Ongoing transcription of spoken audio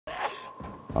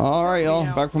All right,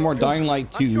 y'all, back for more Dying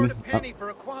Light 2.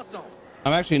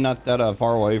 I'm actually not that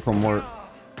far away from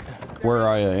where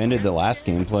I ended the last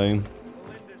gameplay.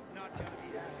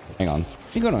 Hang on,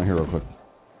 let me go down here real quick.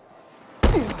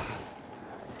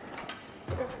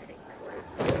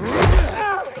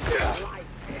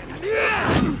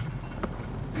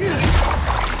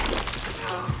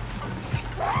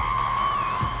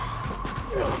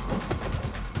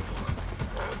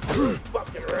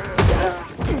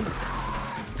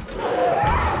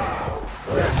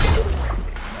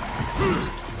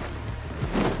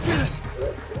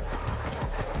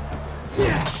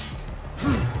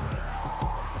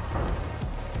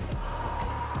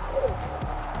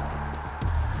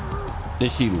 Did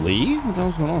she leave? What the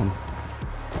hell's going on?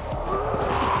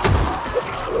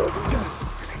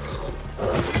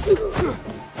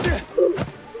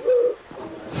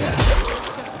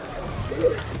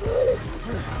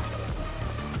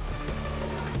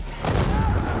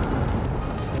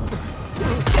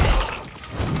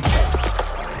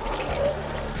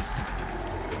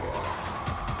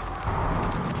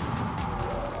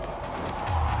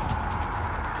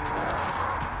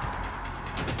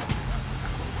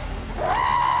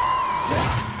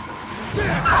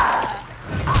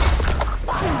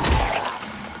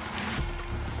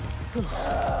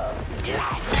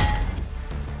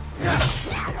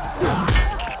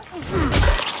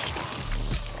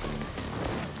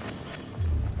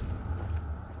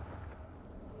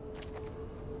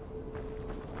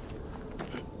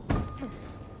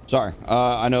 Sorry,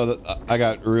 I know that I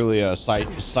got really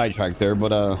sidetracked there,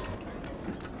 but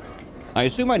I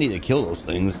assume I need to kill those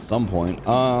things at some point.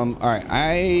 All right,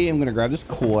 I am gonna grab this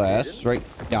quest right.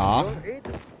 Yeah.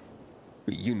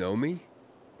 You know me?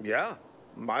 Yeah,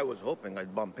 I was hoping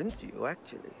I'd bump into you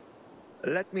actually.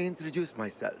 Let me introduce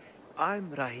myself.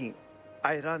 I'm Rahim.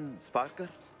 I run Sparker,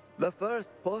 the first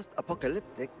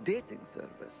post-apocalyptic dating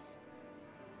service.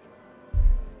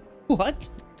 What?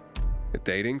 A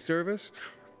dating service?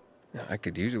 I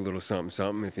could use a little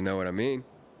something, if you know what I mean.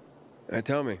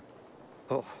 Tell me.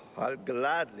 Oh, I'll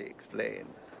gladly explain.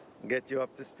 Get you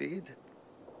up to speed?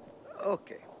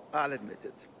 Okay, I'll admit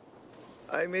it.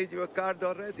 I made you a card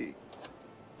already.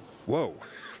 Whoa.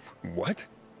 What?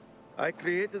 I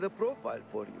created a profile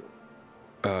for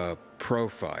you. A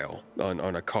profile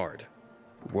on a card.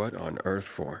 What on earth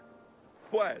for?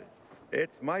 Well,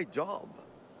 it's my job.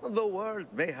 The world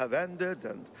may have ended,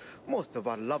 and most of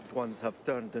our loved ones have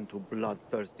turned into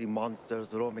bloodthirsty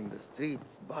monsters roaming the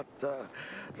streets, but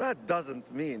that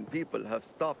doesn't mean people have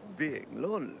stopped being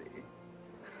lonely.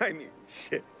 I mean,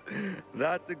 shit,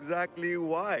 that's exactly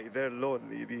why they're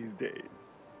lonely these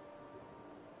days.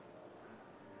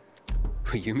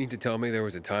 You mean to tell me there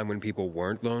was a time when people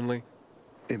weren't lonely?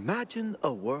 Imagine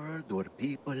a world where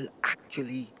people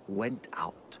actually went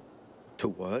out to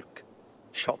work,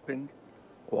 shopping,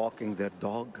 walking their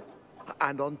dog,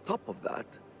 and on top of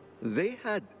that, they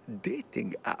had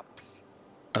dating apps.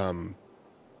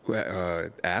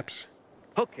 Apps?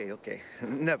 Okay,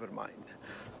 never mind.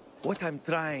 What I'm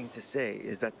trying to say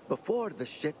is that before the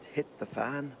shit hit the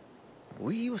fan,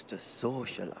 we used to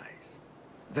socialize.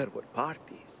 There were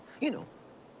parties, you know,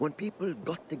 when people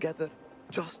got together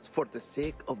just for the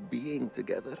sake of being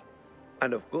together.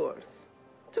 And of course,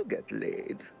 to get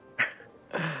laid.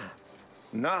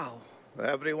 Now,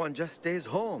 everyone just stays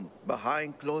home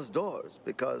behind closed doors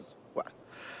because, well,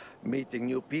 meeting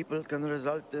new people can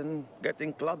result in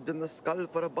getting clubbed in the skull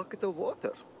for a bucket of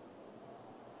water.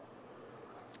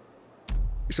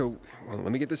 So, well,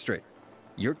 let me get this straight.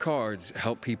 Your cards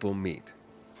help people meet.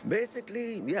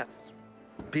 Basically, yes.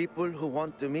 People who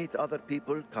want to meet other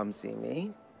people come see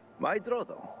me. I draw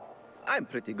them. I'm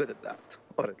pretty good at that,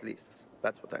 or at least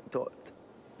that's what I'm told.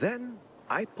 Then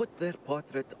I put their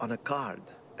portrait on a card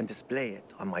and display it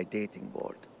on my dating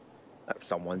board. If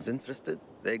someone's interested,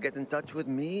 they get in touch with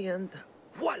me and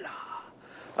voila!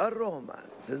 A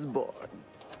romance is born.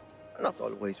 Not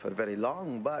always for very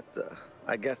long, but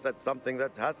I guess that's something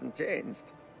that hasn't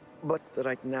changed. But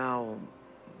right now,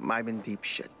 I'm in deep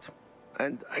shit,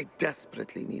 and I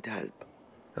desperately need help.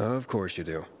 Of course you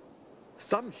do.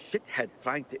 Some shithead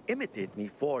trying to imitate me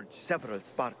forged several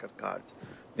Sparker cards.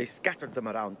 They scattered them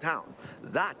around town.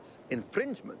 That's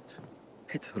infringement.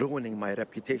 It's ruining my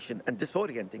reputation and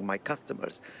disorienting my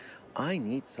customers. I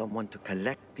need someone to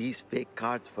collect these fake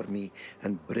cards for me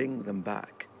and bring them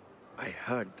back. I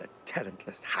heard that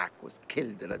talentless hack was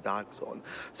killed in a dark zone,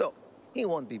 so he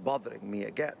won't be bothering me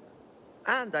again.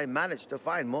 And I managed to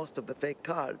find most of the fake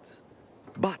cards.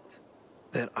 But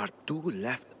there are 2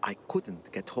 left I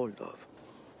couldn't get hold of.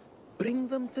 Bring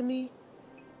them to me,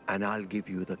 and I'll give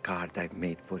you the card I've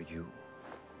made for you.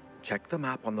 Check the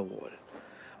map on the wall.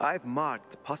 I've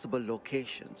marked possible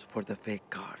locations for the fake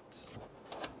cards.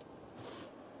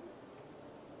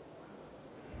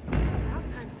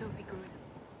 About time Sophie grew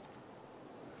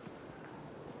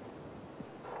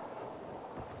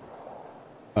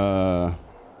up.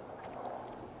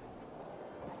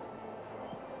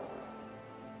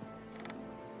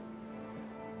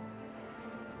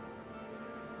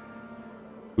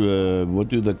 What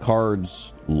do the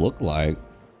cards look like?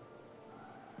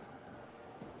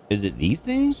 Is it these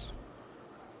things?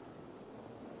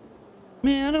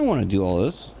 Man, I don't want to do all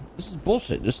this. This is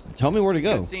bullshit. Just tell me where to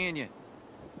go. Good seeing you.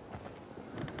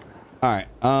 All right.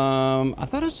 I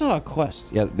thought I saw a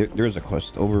quest. Yeah, there is a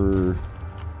quest over.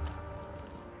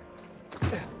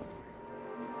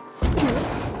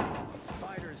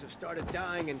 Fighters have started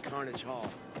dying in Carnage Hall.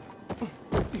 I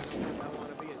don't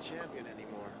want to be a champion anymore.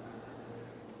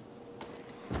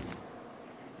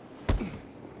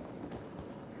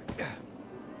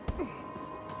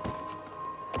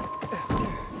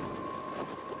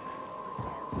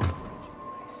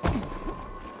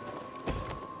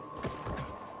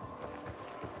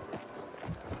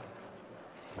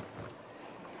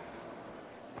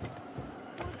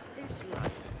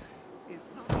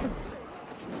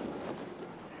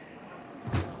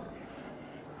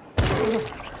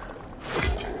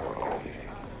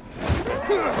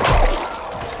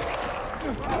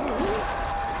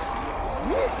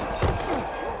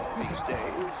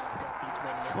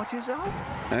 What is up?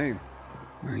 Hey,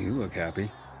 well, you look happy.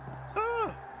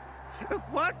 Ah,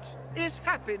 what is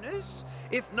happiness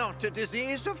if not a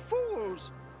disease of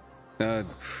fools? You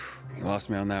lost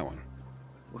me on that one.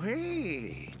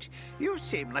 Wait, you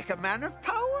seem like a man of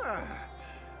power.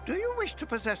 Do you wish to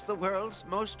possess the world's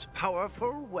most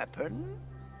powerful weapon?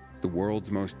 The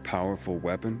world's most powerful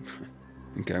weapon?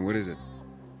 Okay, what is it?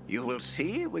 You will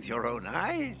see with your own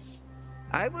eyes.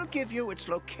 I will give you its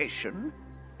location,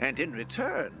 and in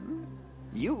return,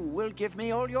 you will give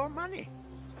me all your money.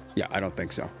 Yeah, I don't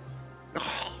think so.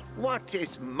 Oh, what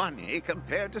is money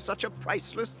compared to such a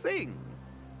priceless thing?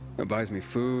 It buys me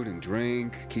food and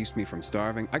drink, keeps me from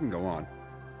starving. I can go on.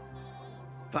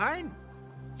 Fine.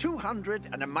 200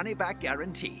 and a money-back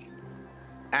guarantee.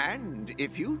 And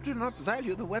if you do not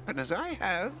value the weapon as I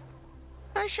have,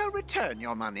 I shall return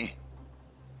your money.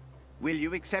 Will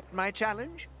you accept my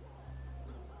challenge?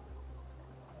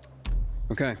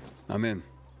 Okay, I'm in.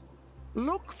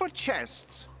 Look for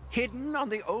chests hidden on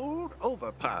the old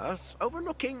overpass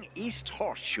overlooking East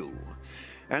Horseshoe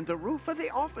and the roof of the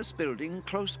office building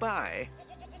close by.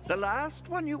 The last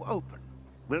one you open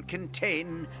will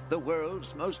contain the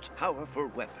world's most powerful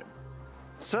weapon.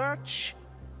 Search,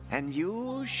 and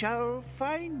you shall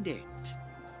find it.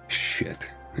 Shit,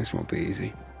 this won't be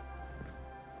easy.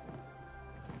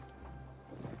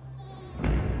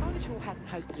 Carnage Hall hasn't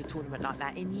hosted a tournament like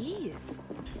that in years.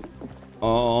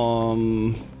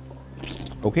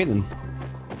 Okay then.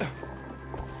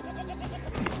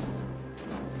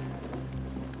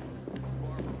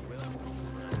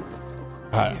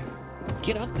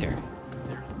 Get up there.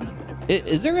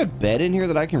 Is there a bed in here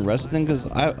that I can rest in? Because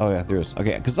oh yeah, there is.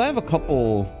 Okay, because I have a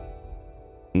couple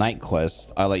night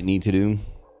quests I need to do.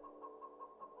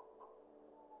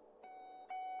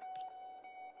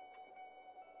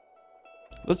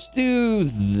 Let's do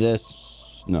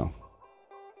this. No.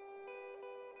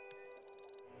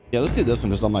 Yeah, let's do this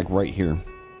one because I'm right here.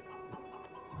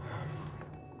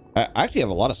 I actually have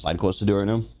a lot of side quests to do right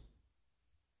now.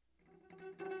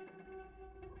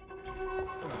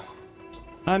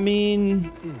 I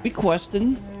mean, we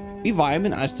questing, we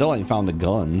vibing. I still ain't found a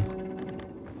gun.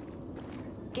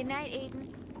 Good night,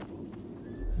 Aiden.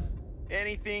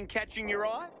 Anything catching your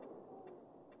eye?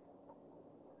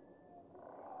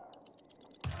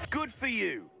 Good for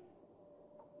you.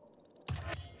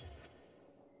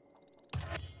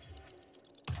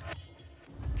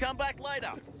 Come back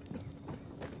later.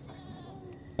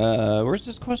 Where's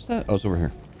this quest at? Oh, it's over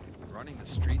here. Running the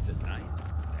streets at night?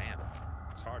 Damn,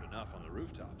 it's hard enough on the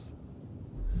rooftops.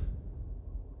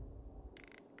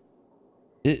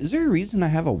 Is there a reason I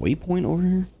have a waypoint over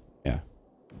here? Yeah.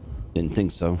 Didn't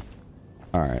think so.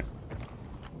 All right.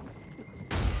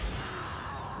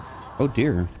 Oh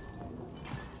dear.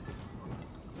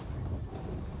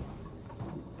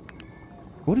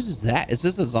 What is that? Is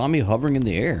this a zombie hovering in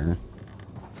the air?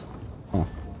 Oh.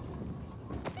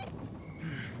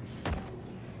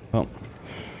 Well,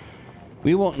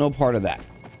 we won't know part of that.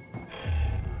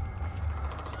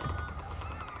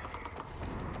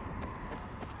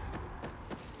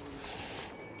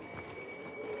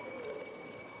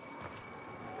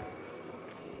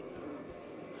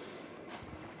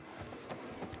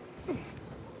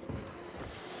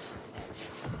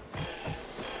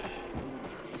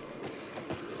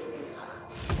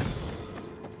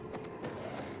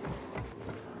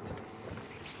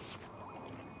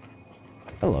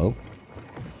 Hello.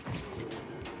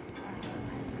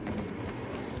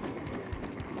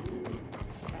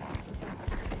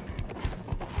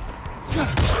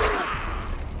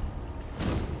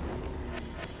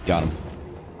 Got him.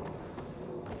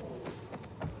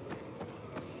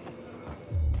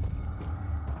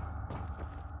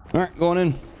 All right, going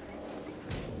in.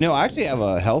 No, I actually have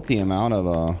a healthy amount of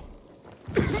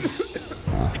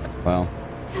well.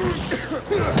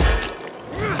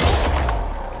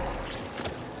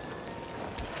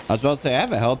 I was about to say I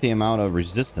have a healthy amount of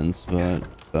resistance, but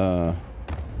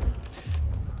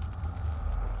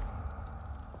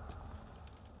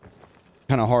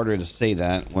kind of harder to say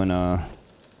that when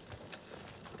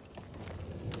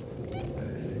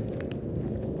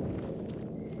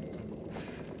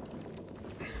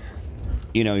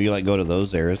you know, you like go to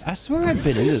those areas. I swear I've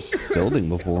been in this building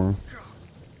before.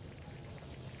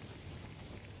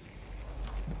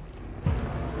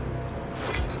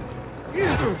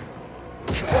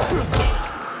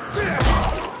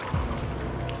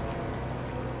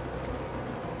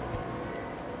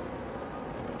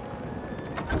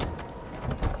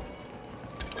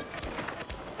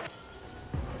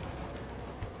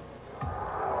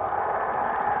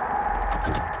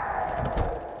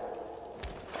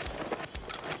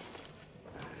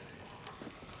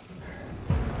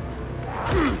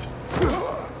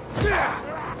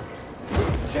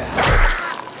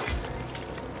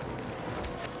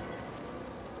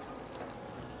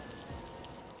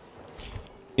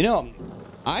 You know,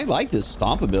 I like this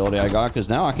stomp ability I got because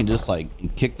now I can just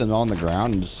like kick them on the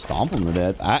ground and just stomp them to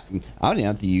death. I don't even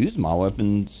have to use my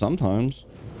weapon sometimes.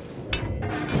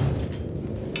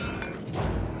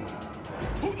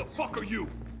 Who the fuck are you?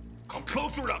 Come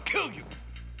closer and I'll kill you.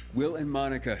 Will and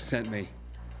Monica sent me.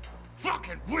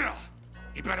 Fucking Will!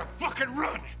 You better fucking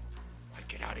run! I'd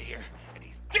get out of here and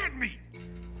he's dead meat!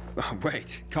 Oh,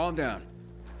 wait, calm down.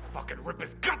 Fucking rip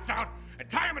his guts out and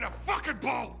tie him in a fucking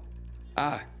bow!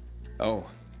 Oh.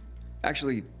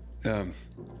 Actually,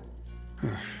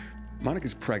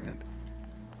 Monica's pregnant.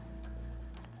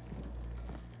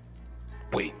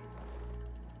 Wait.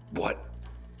 What?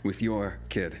 With your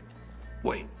kid.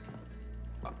 Wait.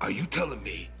 Are you telling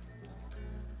me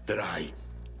that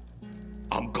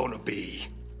I'm gonna be...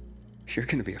 You're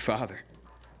gonna be a father.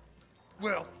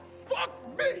 Well, fuck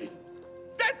me!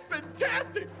 That's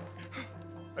fantastic!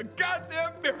 A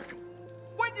goddamn miracle!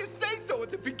 Why'd you say so at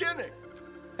the beginning?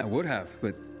 I would have,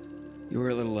 but you were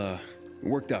a little,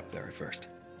 worked up there at first.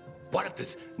 What if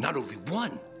there's not only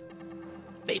one?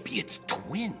 Maybe it's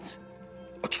twins.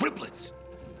 Or triplets.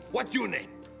 What's your name?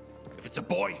 If it's a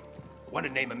boy, I want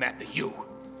to name him after you.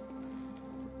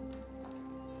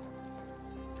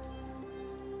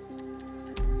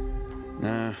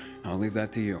 Nah, I'll leave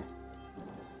that to you.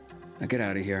 Now get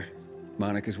out of here.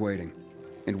 Monica's waiting.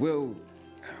 And Will,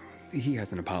 he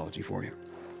has an apology for you.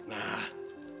 Nah,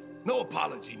 no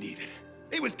apology needed.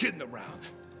 He was kidding around.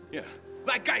 Yeah,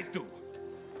 like guys do.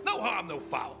 No harm, no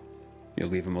foul. You'll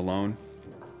leave him alone?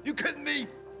 You kidding me?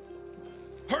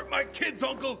 Hurt my kids,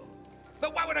 Uncle?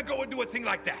 Now why would I go and do a thing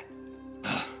like that?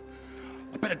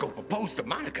 I better go propose to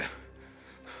Monica.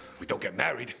 We don't get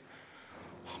married.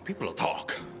 People will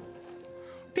talk.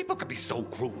 People can be so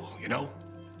cruel, you know?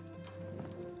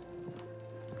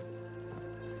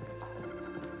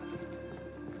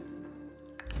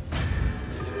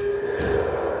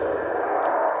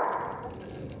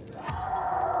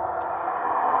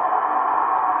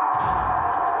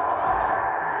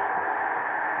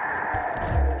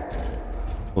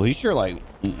 Well, he's sure like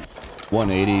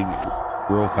 180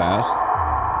 real fast.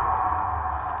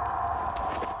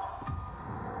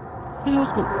 Yeah,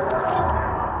 let's go.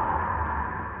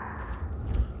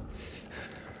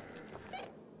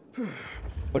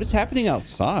 What is happening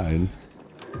outside?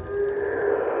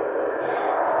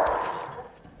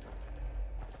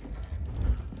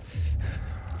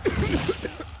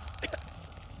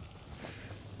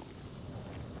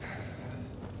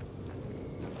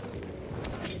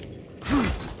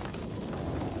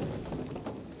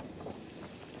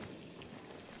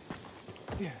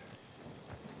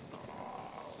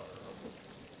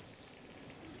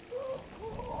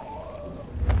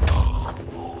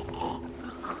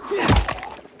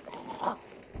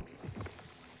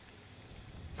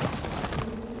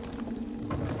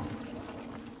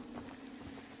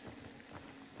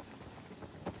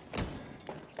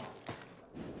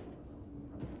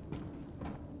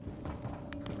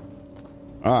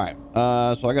 All right,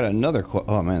 so I got another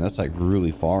oh man, that's like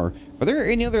really far. Are there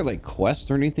any other like quests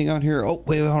or anything out here? Oh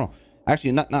wait, hold on.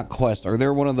 Actually, not quests. Are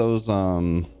there one of those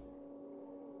oh,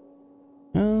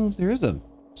 there is a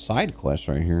side quest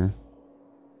right here.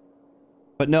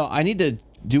 But no, I need to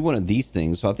do one of these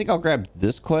things. So I think I'll grab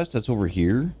this quest that's over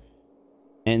here.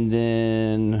 And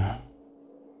then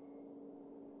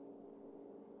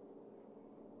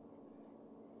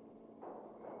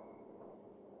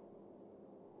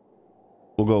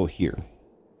we'll go here.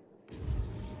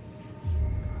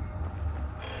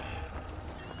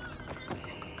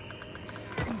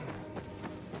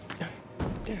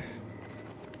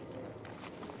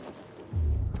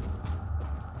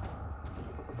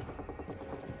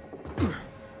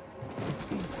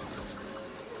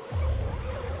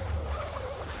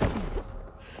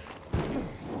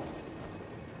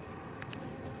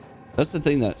 That's the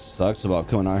thing that sucks about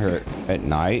coming out here at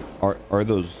night. Are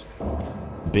those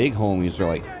big homies are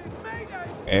like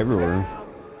everywhere.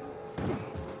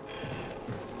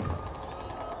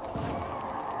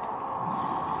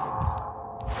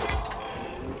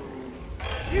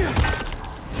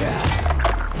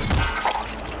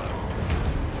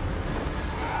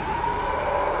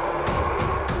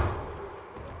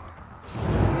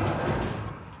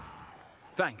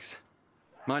 Thanks.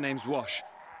 My name's Wash.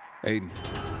 Aiden.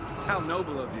 How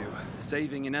noble of you,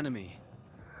 saving an enemy.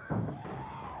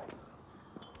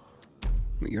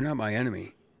 You're not my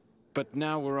enemy. But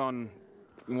now we're on,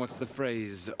 what's the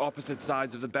phrase, opposite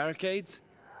sides of the barricades?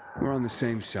 We're on the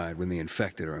same side when the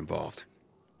infected are involved.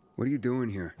 What are you doing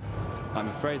here? I'm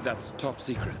afraid that's top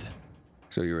secret.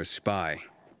 So you're a spy.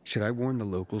 Should I warn the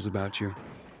locals about you?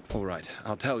 All right,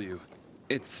 I'll tell you.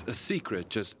 It's a secret,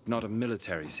 just not a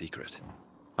military secret.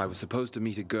 I was supposed to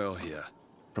meet a girl here,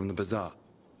 from the bazaar.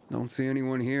 Don't see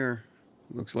anyone here.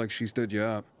 Looks like she stood you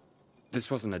up.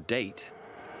 This wasn't a date.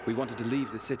 We wanted to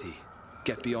leave the city,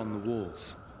 get beyond the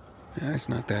walls. Yeah, it's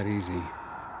not that easy.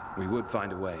 We would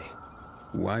find a way.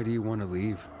 Why do you want to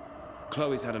leave?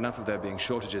 Chloe's had enough of there being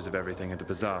shortages of everything at the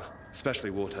bazaar,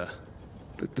 especially water.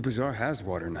 But the bazaar has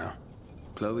water now.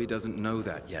 Chloe doesn't know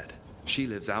that yet. She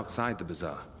lives outside the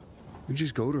bazaar. You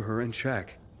just go to her and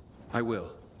check. I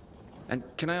will. And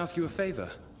can I ask you a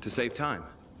favor, to save time?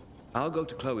 I'll go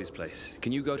to Chloe's place.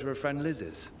 Can you go to her friend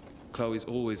Liz's? Chloe's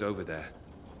always over there.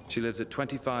 She lives at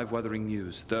 25 Wuthering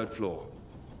Mews, 3rd floor,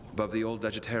 above the old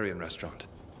vegetarian restaurant.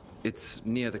 It's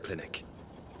near the clinic.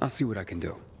 I'll see what I can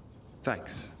do.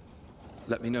 Thanks.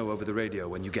 Let me know over the radio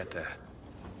when you get there.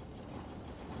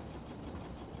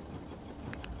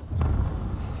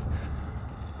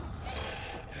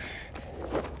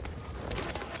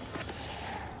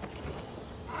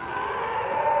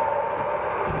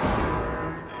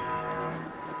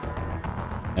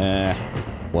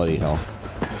 Bloody hell.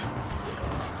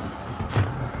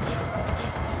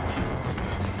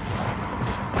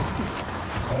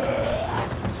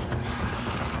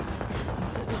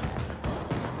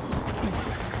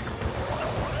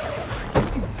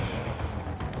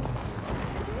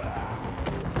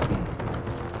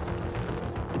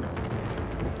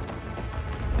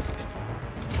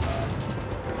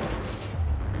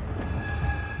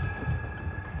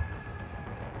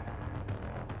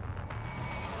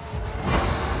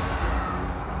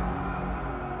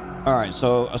 All right,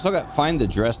 so I still got find the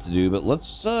dress to do, but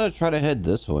let's try to head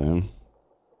this way.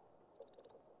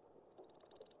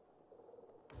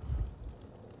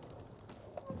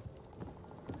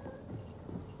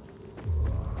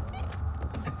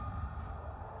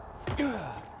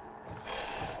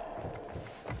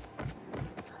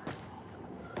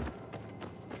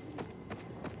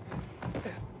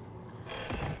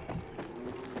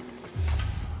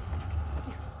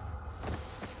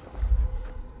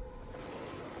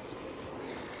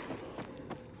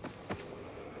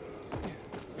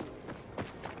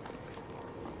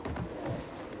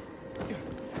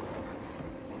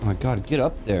 God, get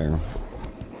up there.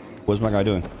 What's my guy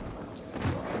doing?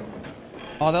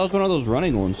 Oh, that was one of those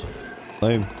running ones.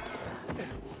 Lame.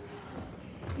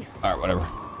 All right, whatever.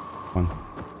 Come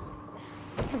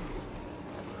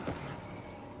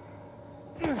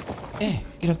on. Hey,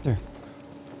 get up there.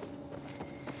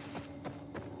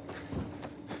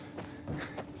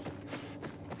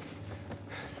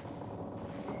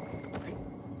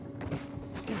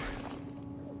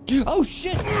 Oh,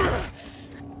 shit!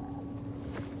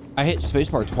 I hit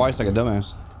spacebar twice like a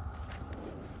dumbass.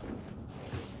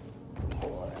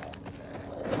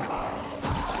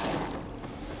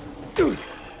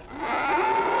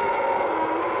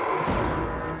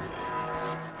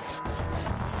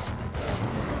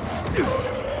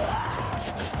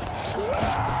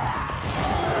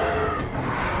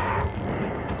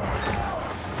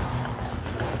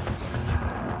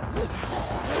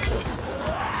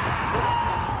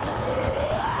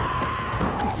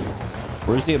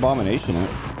 Where's the abomination at?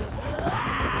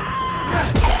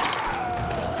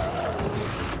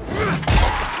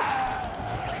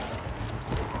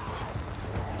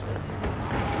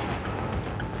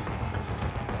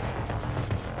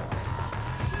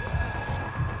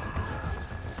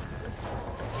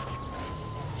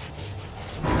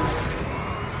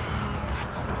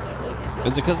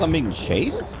 Is it because I'm being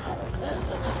chased?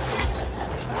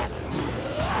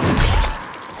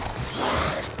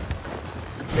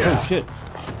 Oh shit.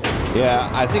 Yeah,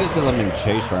 I think it's because I'm being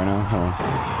chased right now. Hold on.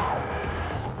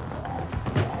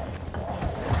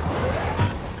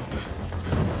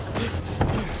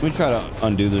 Let me try to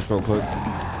undo this real quick.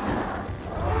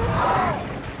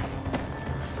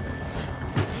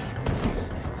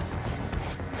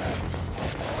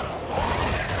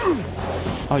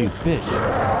 Oh, you bitch.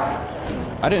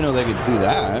 I didn't know they could do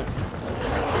that.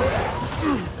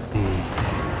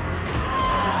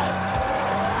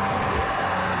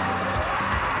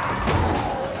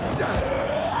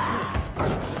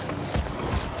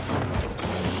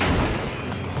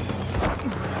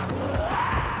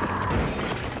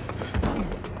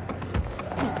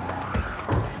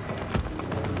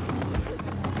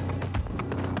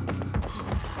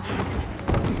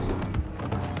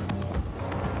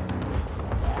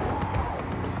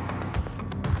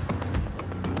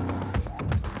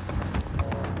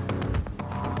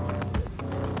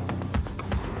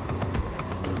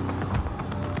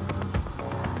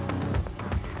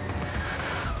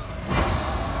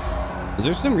 Is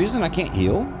there some reason I can't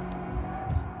heal?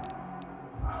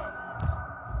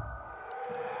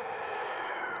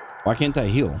 Why can't I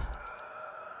heal?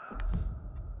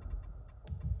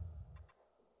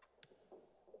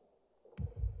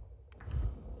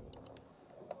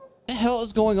 What the hell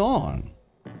is going on?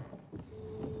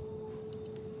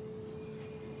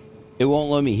 It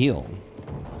won't let me heal.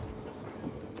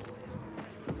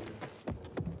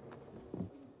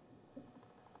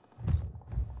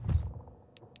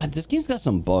 This game's got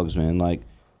some bugs, man. Like,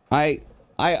 I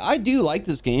do like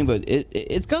this game, but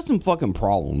it's got some fucking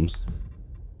problems.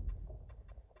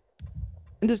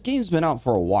 And this game's been out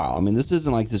for a while. I mean, this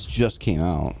isn't like this just came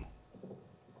out.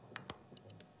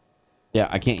 Yeah,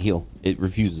 I can't heal. It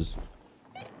refuses.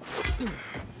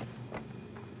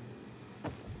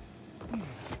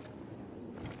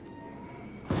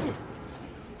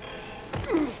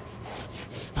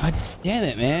 God damn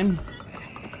it, man.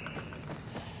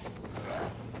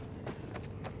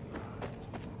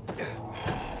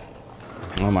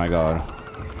 Oh my god.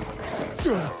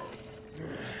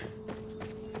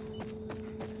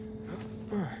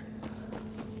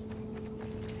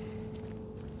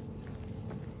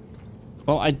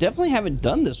 Well, I definitely haven't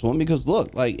done this one because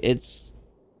look, like it's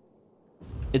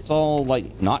all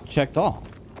like not checked off.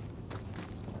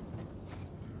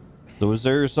 So is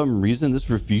there some reason this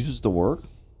refuses to work?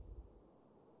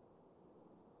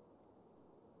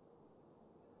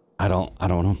 I don't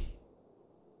know.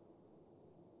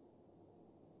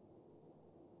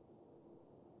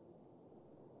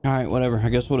 All right, whatever. I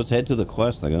guess we'll just head to the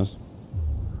quest, I guess.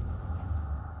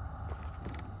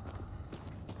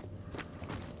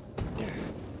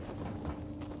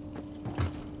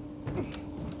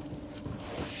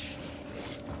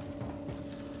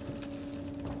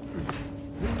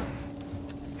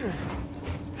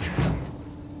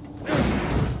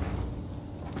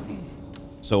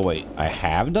 So wait, I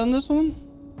have done this one?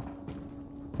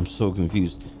 I'm so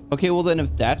confused. Okay, well then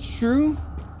if that's true,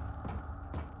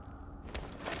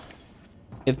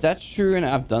 and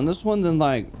I've done this one, then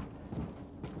like,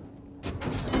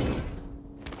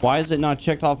 why is it not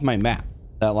checked off my map?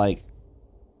 That like,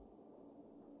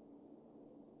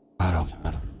 I don't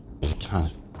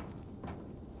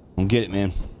get it,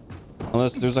 man.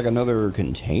 Unless there's like another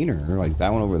container, like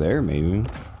that one over there, maybe.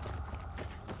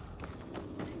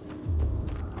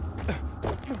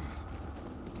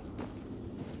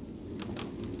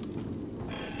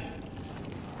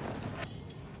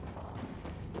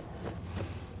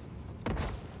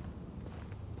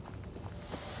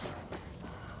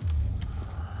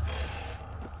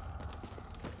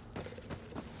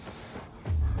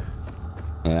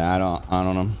 Yeah, I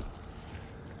don't know.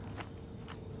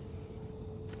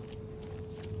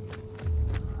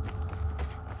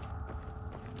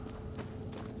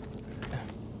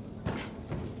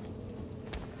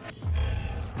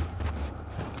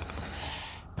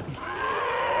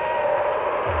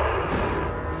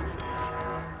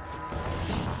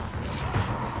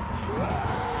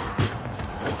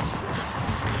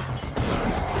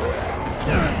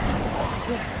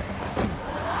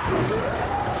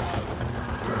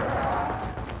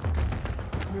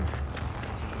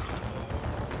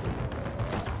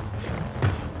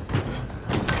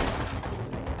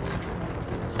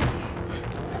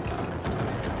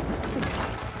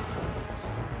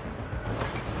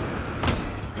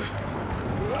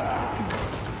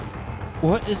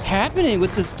 What is happening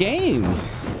with this game?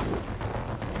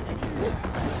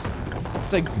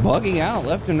 It's like bugging out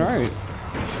left and right.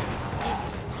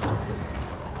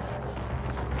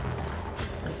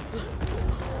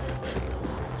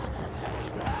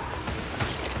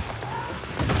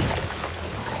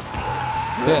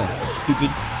 Yeah, stupid.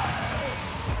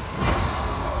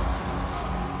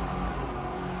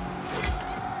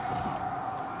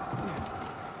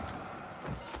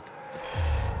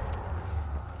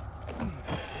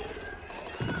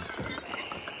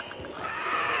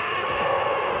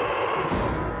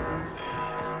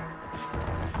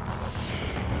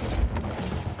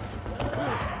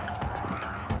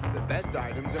 The best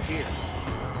items are here.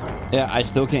 Yeah, I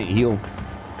still can't heal.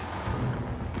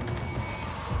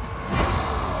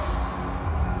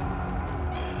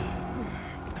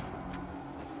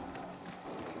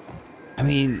 I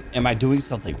mean, am I doing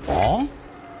something wrong?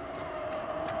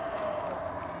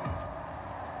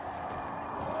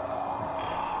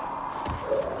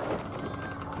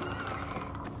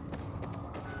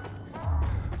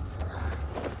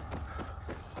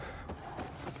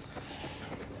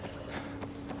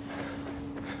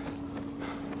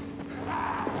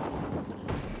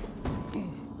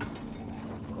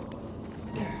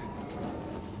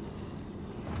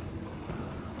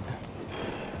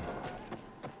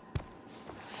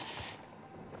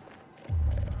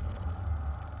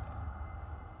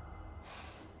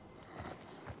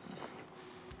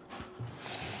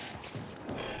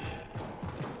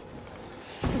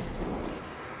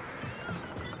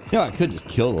 Yeah, I could just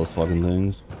kill those fucking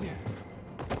things.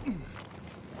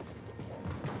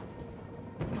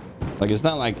 Like, it's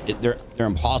not like they're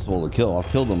impossible to kill. I've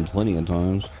killed them plenty of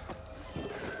times.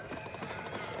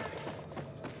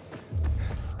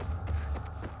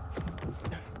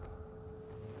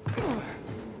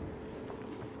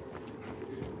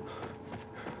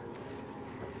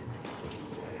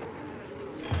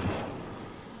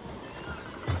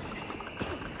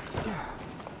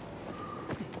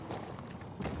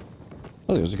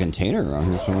 Oh, there's a container around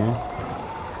here somewhere.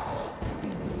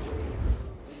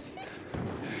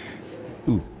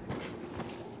 Ooh.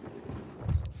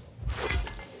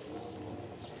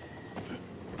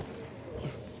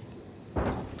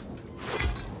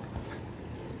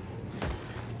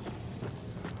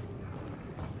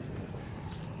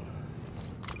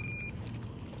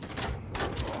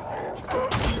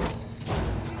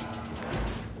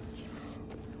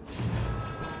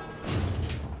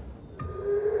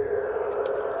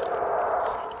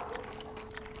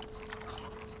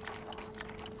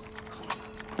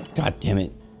 God damn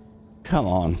it. Come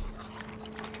on.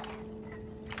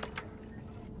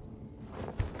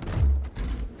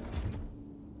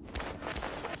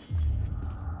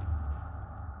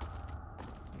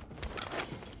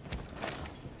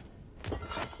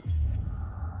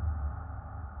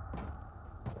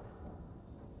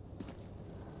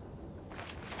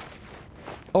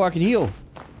 Oh, I can heal.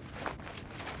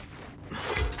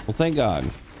 Well, thank God.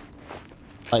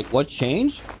 Like, what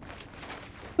changed?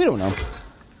 We don't know.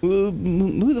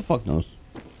 Who the fuck knows?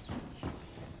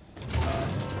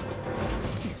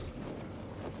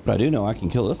 But I do know I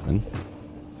can kill this thing.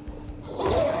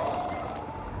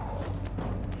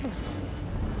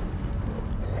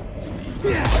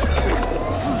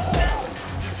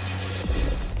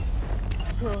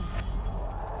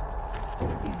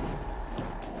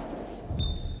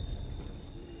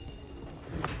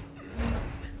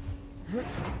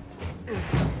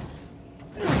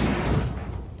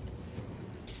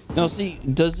 Now, see,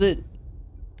 does it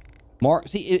mark?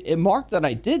 See, it marked that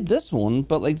I did this one,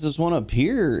 but like this one up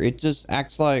here, it just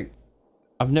acts like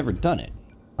I've never done it.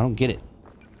 I don't get it.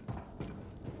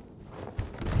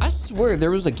 I swear there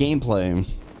was a gameplay.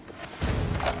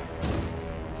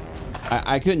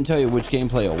 I couldn't tell you which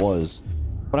gameplay it was,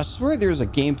 but I swear there's a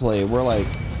gameplay where like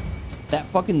that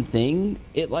fucking thing,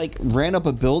 it like ran up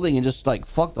a building and just like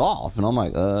fucked off. And I'm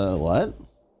like, what?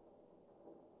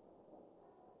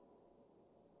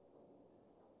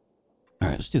 All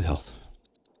right, let's do health.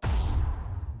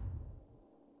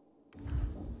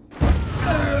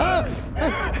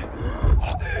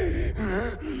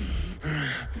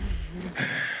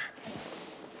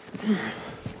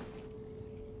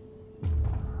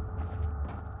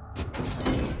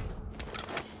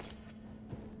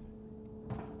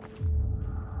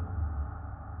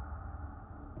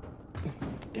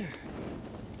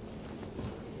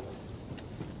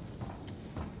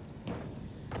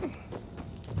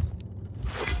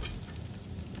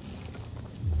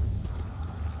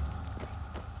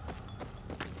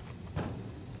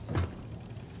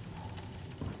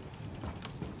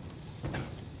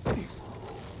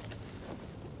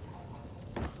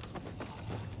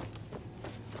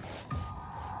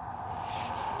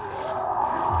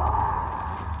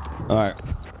 All right.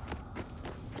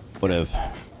 Whatever.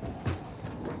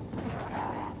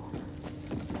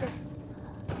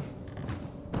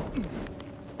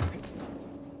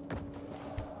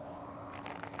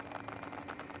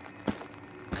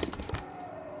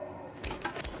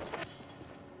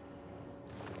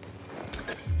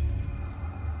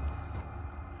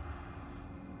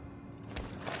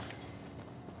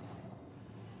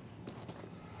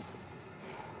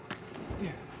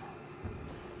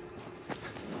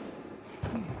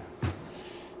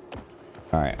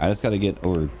 Alright, I just gotta get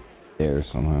over there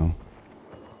somehow.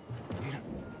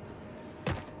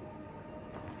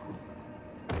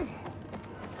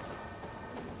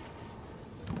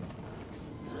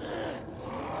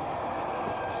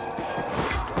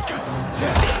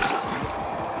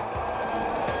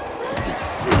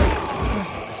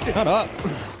 Shut up.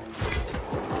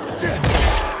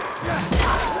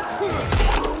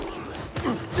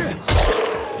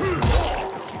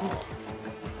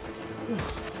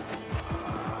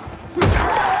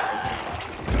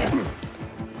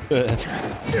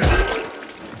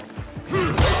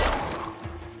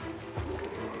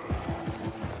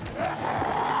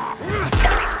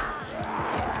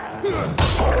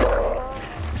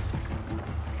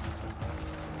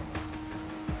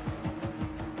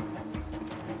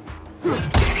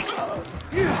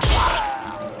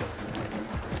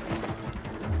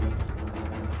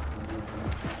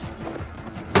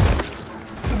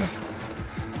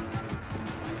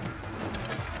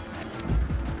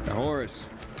 Horace,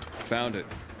 found it.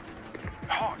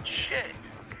 Oh, shit.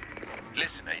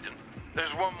 Listen, Aiden,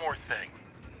 there's one more thing.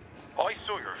 I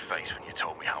saw your face when you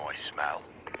told me how I smell.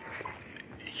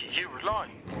 You were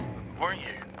lying, weren't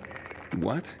you?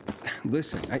 What?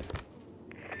 Listen,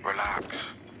 Relax.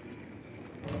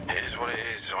 It is what it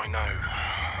is, I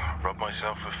know. Rubbed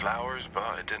myself with flowers,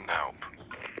 but it didn't help.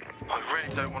 I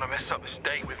really don't want to mess up this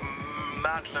date with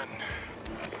Madeline.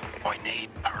 I need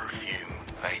perfume,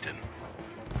 Aiden.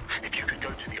 If you could go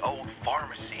to the old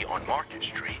pharmacy on Market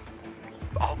Street,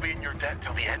 I'll be in your debt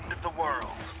till the end of the world.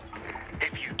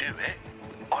 If you do it,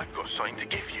 I've got something to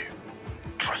give you.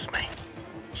 Trust me,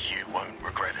 you won't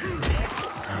regret it.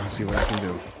 I'll see what I can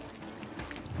do.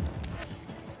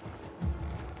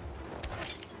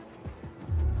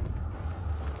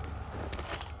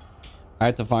 I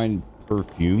have to find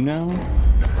perfume now?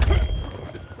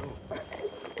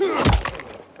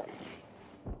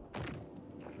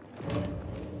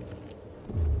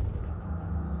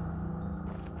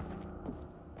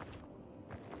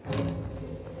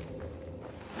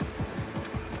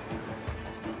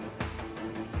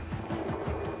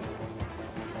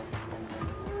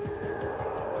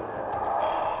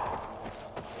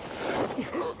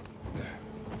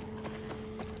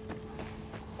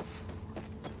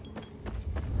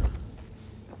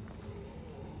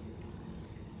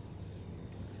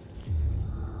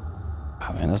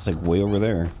 Oh man, that's like way over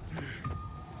there.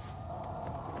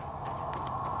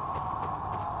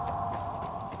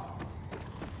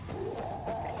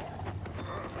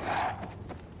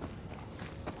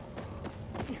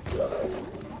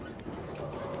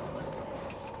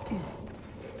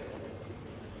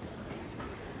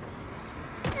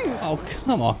 Oh,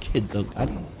 come on, kids. Oh,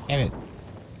 God damn it.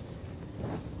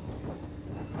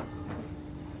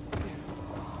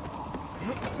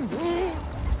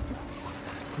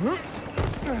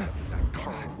 That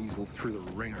carpet weasel through the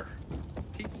ringer.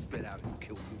 He'd spit out and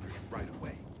kill Hooters right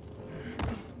away.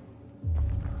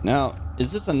 Now,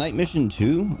 is this a night mission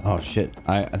too? Oh shit.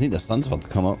 I think the sun's about to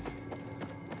come up.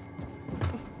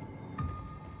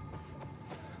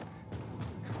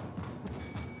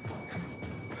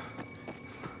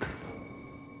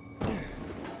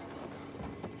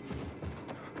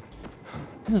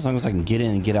 As long as I can get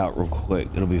in and get out real quick,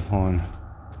 it'll be fun.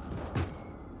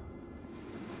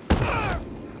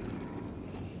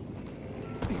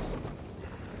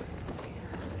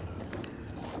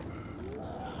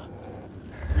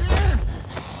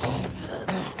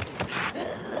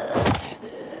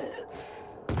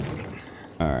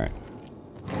 Alright.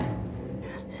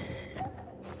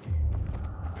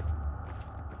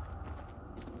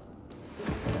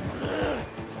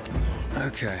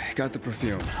 Okay, got the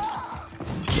perfume.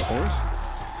 The horse?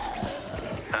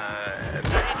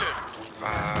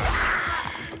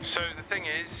 So the thing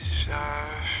is,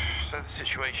 so the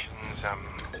situation's,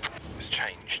 has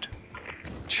changed.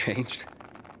 Changed?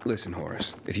 Listen,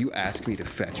 Horace, if you ask me to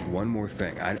fetch one more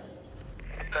thing,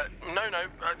 No,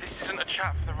 this isn't a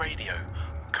chat for the radio.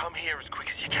 Come here as quick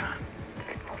as you can.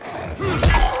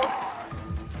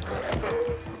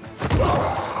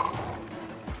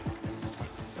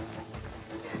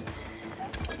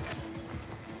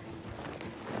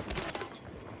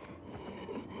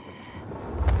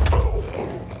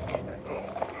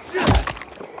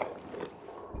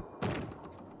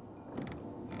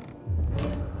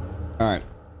 All right.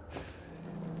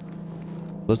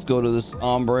 Let's go to this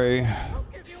hombre.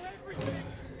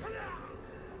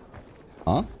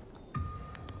 Huh?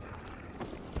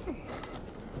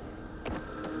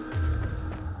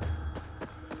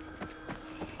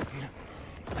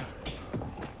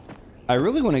 I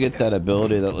really want to get that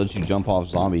ability that lets you jump off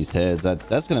zombies' heads.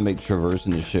 That's gonna make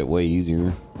traversing this shit way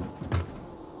easier.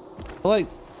 Like,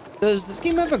 does this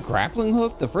game have a grappling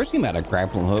hook? The first game had a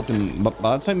grappling hook, and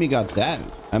by the time you got that,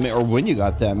 I mean, or when you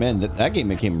got that, man, that game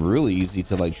became really easy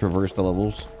to like traverse the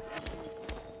levels.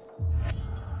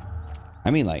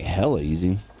 I mean, like hella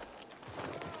easy.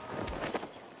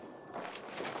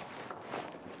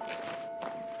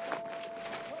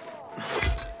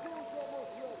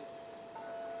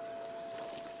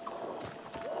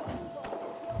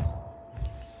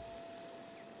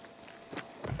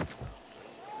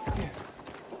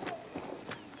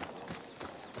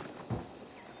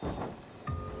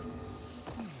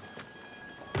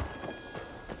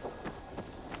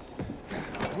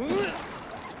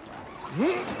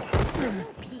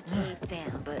 PK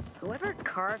fan, but whoever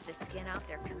carved the skin off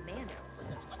their commander was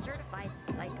a certified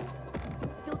psycho.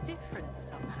 You're different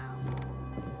somehow.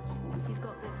 You've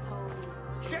got this whole...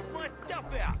 Check my stuff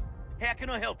out! How can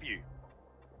I help you?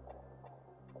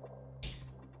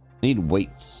 Need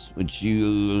weights, which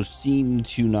you seem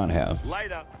to not have.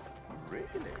 Later. Really?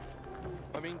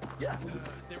 I mean, yeah.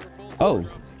 Oh,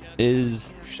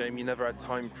 is... Shame you never had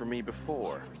time for me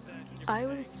before. I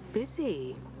was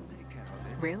busy.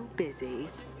 Real busy.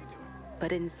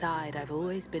 But inside, I've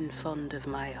always been fond of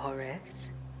my Horace.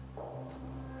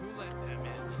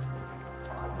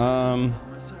 Damn,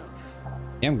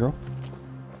 girl.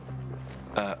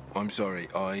 I'm sorry.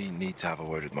 I need to have a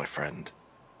word with my friend.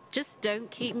 Just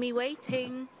don't keep me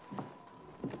waiting.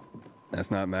 That's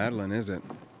not Madeline, is it?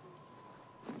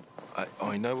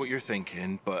 I know what you're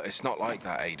thinking, but it's not like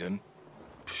that, Aiden.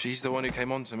 She's the one who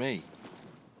came on to me.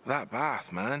 That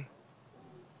bath, man.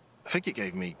 I think it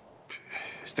gave me...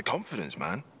 It's the confidence,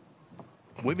 man.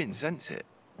 Women sense it.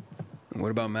 And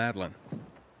what about Madeline?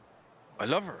 I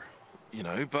love her, you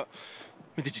know, but...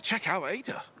 I mean, did you check out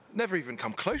Ada? Never even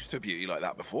come close to a beauty like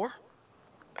that before.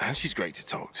 And she's great to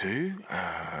talk to.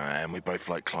 And we both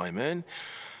like climbing.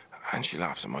 And she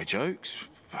laughs at my jokes.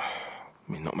 I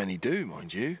mean, not many do,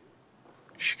 mind you.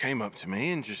 She came up to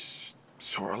me and just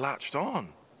sort of latched on.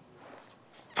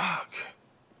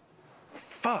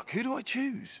 Fuck, who do I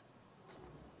choose?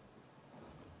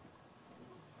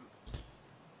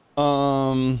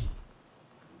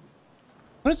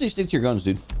 Honestly, stick to your guns,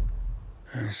 dude.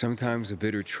 Sometimes a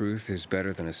bitter truth is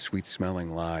better than a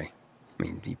sweet-smelling lie. I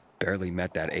mean, he barely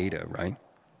met that Ada, right?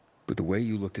 But the way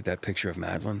you looked at that picture of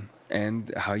Madeline,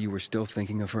 and how you were still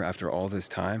thinking of her after all this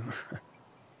time,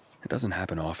 it doesn't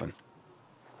happen often.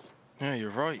 Yeah,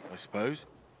 you're right, I suppose.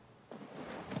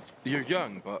 You're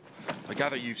young, but I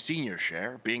gather you've seen your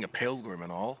share, being a pilgrim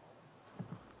and all.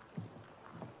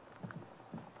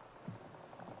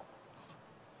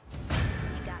 You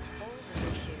got holes in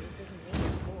your shoes doesn't mean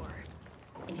you're poor.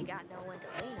 If you got no one to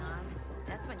lean on,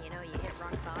 that's when you know you hit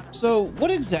rock bottom. So, what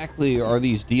exactly are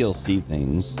these DLC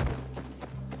things?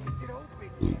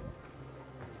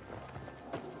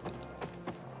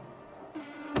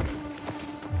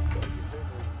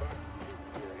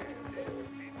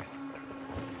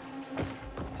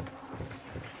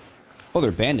 Oh, they're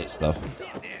bandit stuff.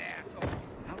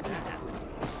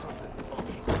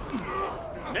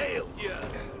 Nailed you.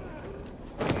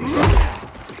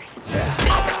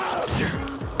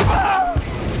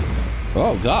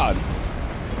 Oh, God.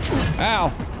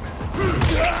 Ow.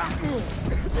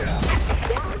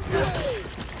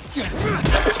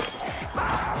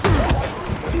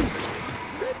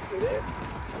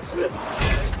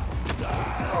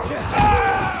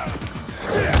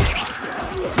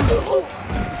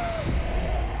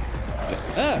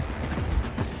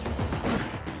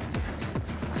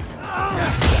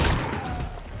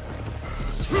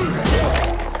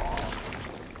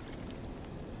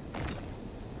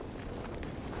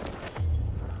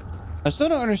 I still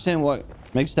don't understand what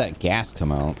makes that gas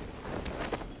come out.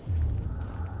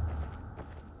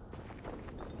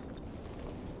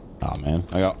 Oh man,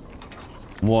 I got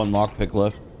one lockpick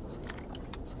left.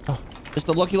 Oh, it's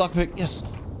the lucky lockpick, yes.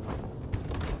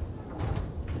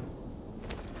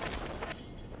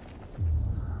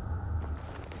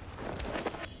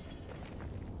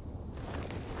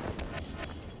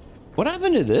 What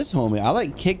happened to this homie? I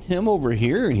like kicked him over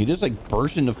here and he just like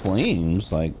burst into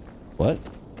flames. Like, what?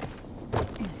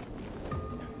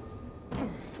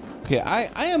 Okay,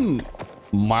 I am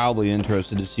mildly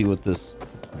interested to see what this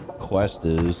quest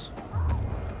is.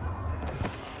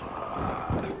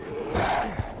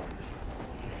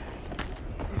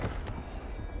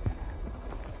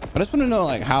 I just want to know,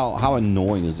 like, how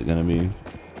annoying is it going to be?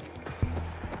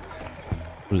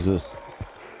 What is this?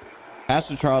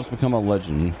 Astro Charles become a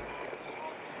legend.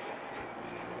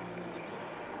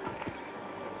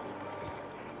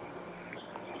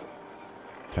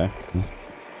 Okay.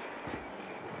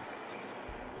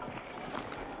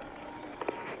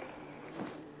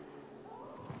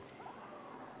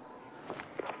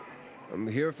 I'm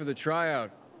here for the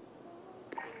tryout.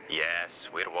 Yes,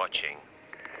 we're watching.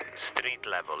 Street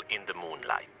level in the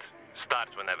moonlight.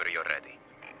 Starts whenever you're ready.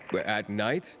 At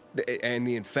night? And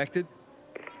the infected?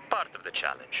 Part of the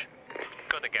challenge.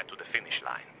 Gotta get to the finish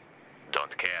line.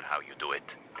 Don't care how you do it.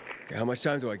 How much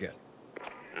time do I get?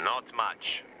 Not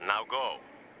much. Now go.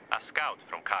 A scout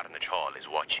from Carnage Hall is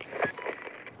watching.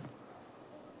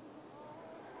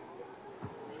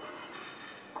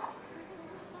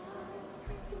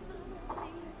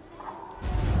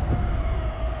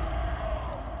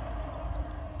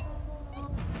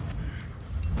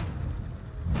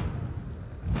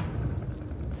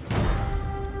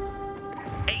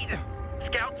 Aiden,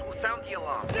 scouts will sound the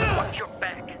alarm. Watch your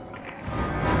back.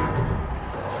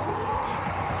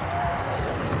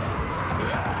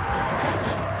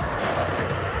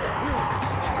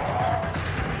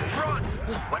 Run!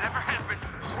 Whatever happens,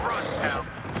 run, pal.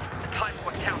 Time's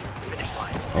what counts at the finish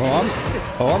line.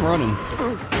 I'm running.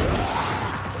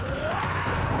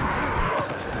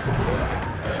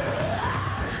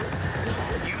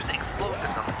 Use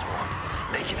explosives on the swarm.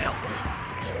 They can help.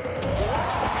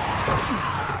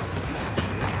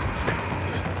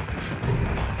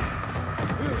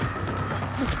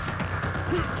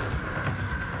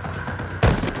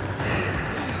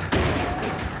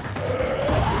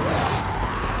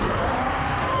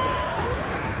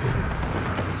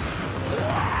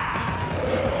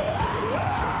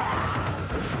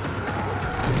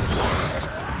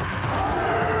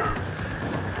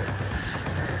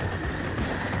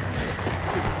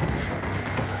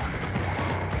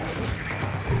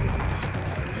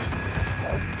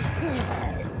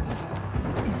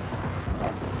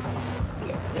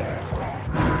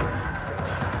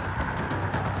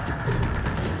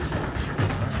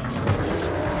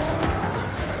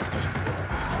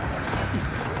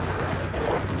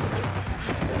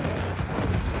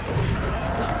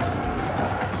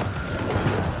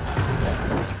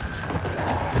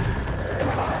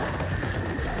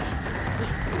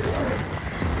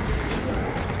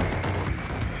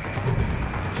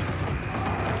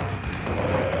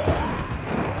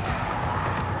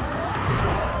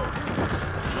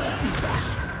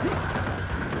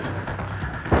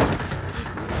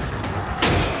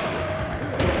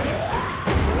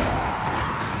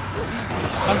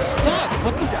 I'm stuck.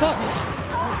 What the fuck?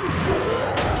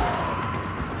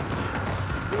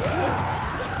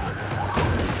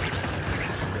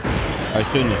 I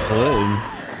shouldn't have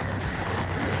slid.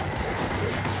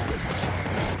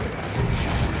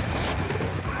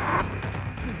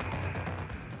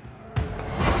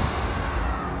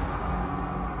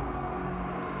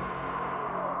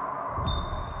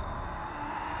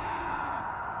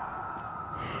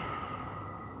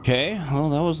 Okay, well,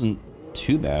 that wasn't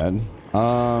too bad.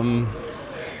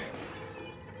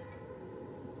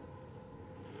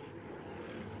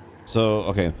 So,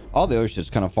 okay, all the other shit's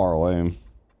kind of far away.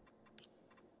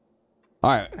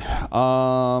 All right,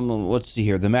 let's see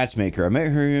here. The matchmaker. I met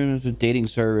her in a dating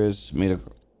service. Made a,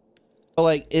 but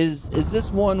like, is this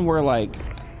one where like?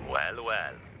 Well,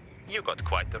 well, you got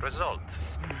quite the result.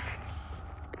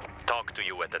 Talk to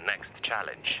you at the next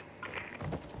challenge.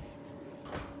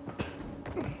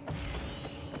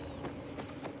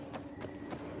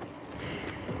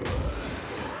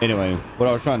 Anyway, what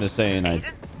I was trying to say, and I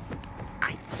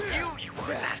knew you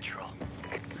were a natural.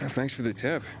 Thanks for the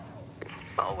tip.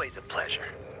 Always a pleasure.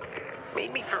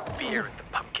 Meet me for beer at the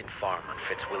Pumpkin Farm on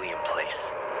Fitzwilliam Place.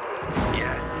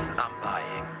 Yes, I'm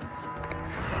buying.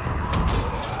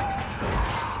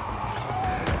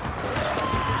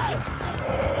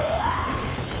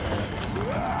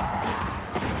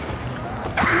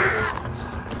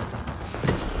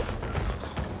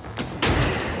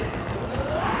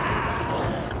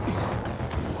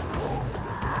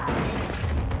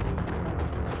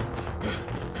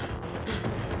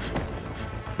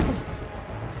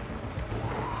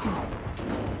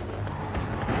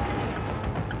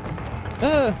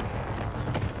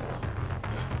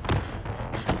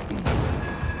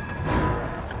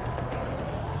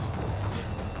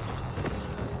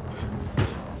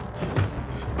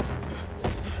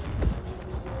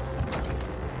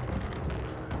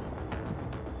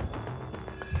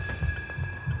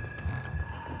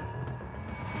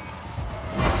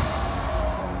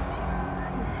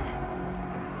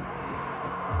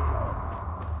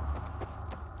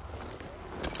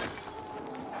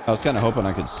 I was kind of hoping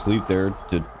I could sleep there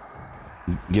to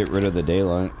get rid of the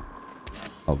daylight.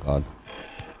 Oh God.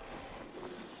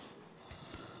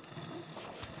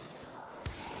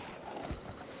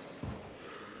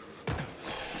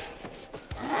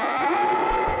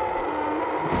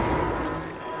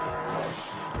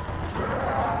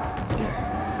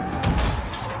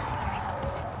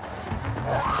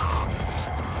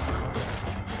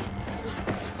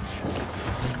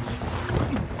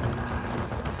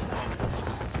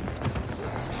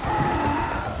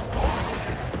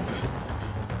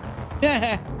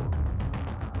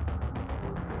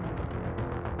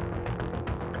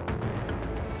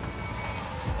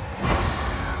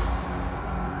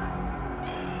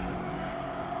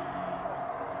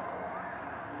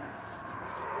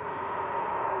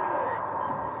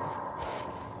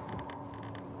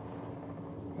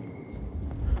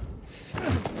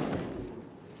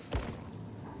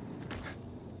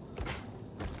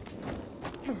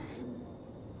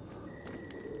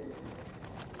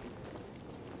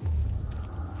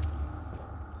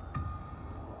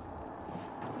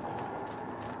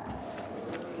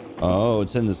 Oh,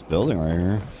 it's in this building right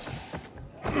here.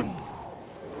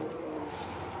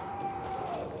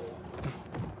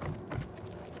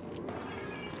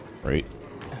 Right.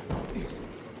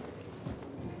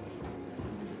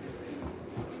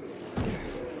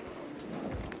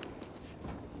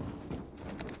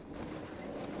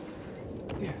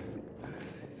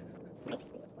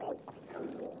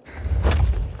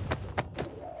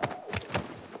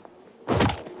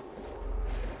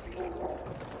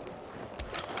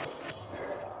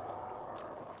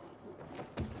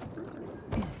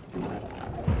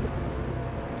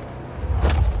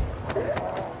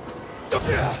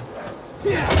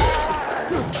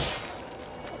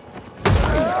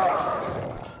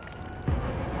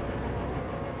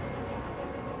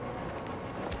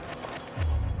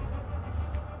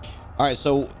 All right,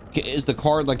 so is the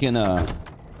card like in a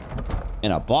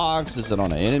box? Is it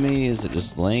on an enemy? Is it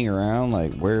just laying around?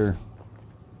 Like where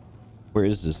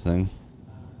is this thing?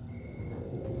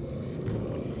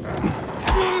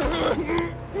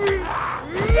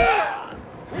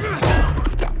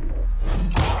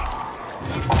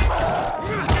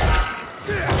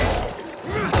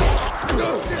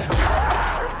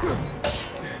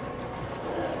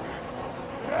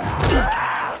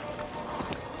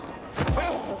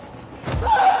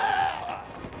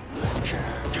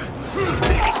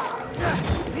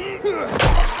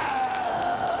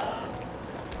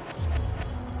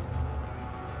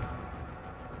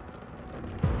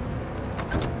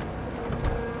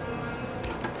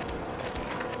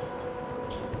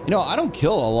 You know, I don't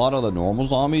kill a lot of the normal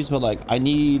zombies, but like I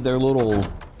need their little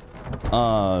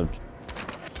what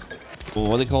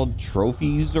are they called,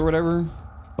 trophies or whatever,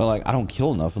 but like I don't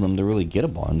kill enough of them to really get a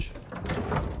bunch.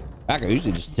 In fact, I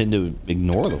usually just tend to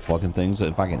ignore the fucking things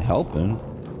if I can help it.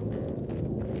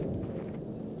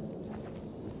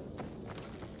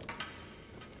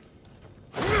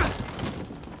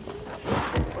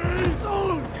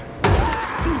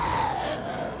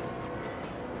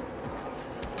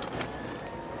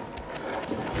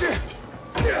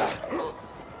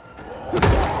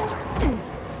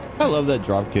 I love that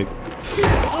drop kick.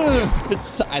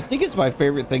 I think it's my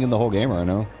favorite thing in the whole game right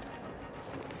now.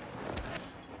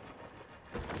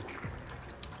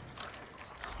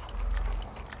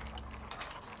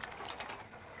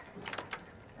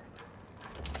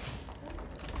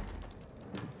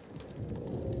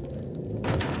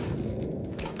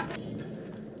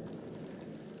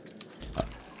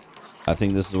 I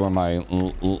think this is where my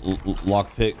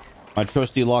lockpick, my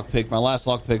trusty lockpick, my last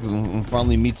lockpick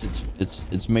finally meets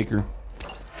its maker.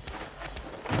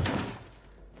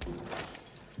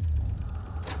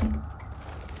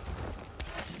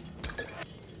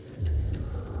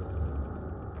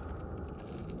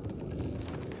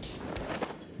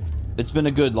 It's been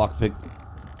a good lockpick.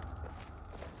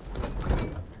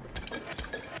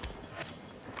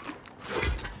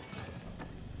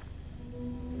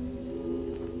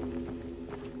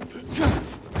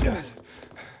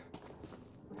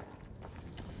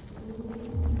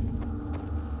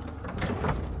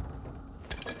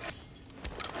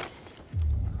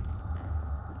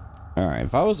 All right,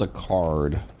 if I was a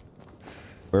card,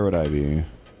 where would I be?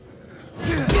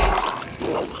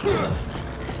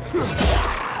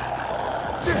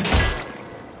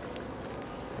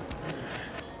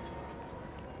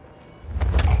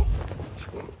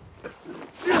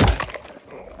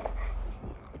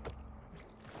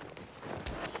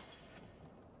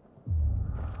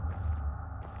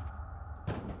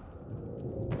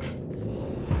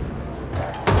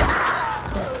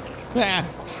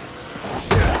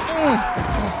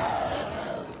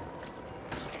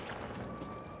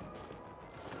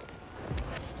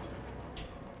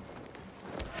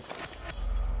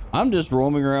 I'm just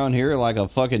roaming around here like a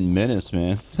fucking menace,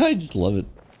 man. I just love it.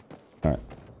 All right.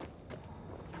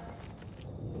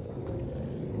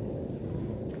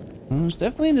 Well, it's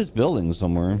definitely in this building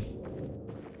somewhere.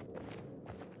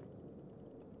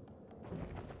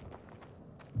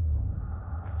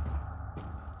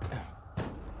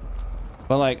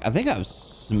 But like, I think I've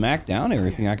smacked down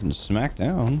everything I can smack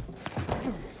down.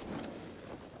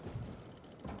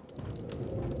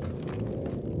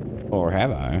 Or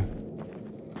have I?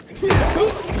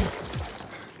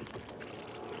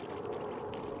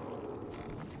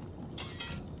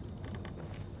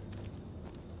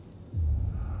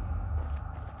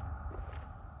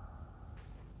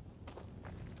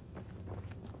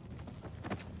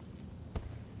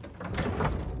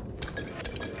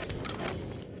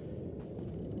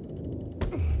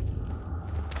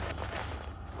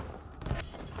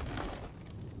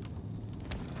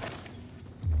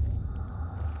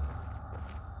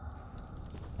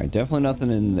 Definitely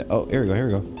nothing in the... Oh, here we go, here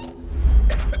we go.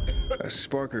 A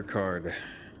Sparker card.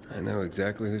 I know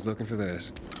exactly who's looking for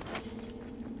this.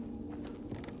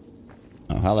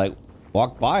 Oh, how I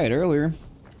walked by it earlier.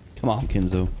 Come on,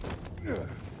 Kenzo.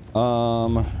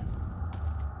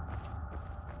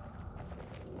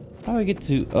 How do I get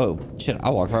to... Oh, shit, I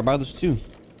walked right by this too.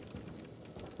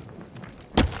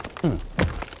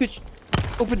 Bitch,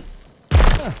 open.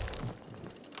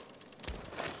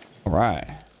 All right.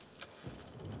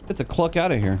 Get the cluck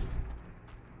out of here.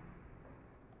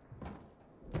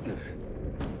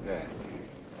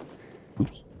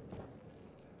 Oops.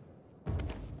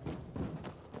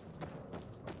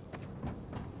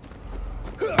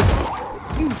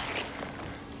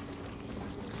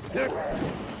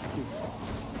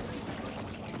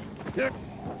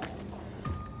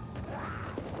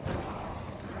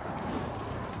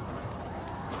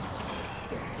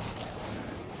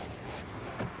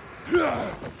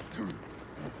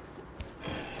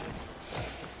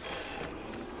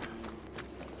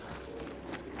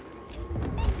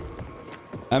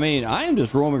 I mean, I am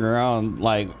just roaming around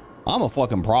like I'm a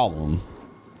fucking problem.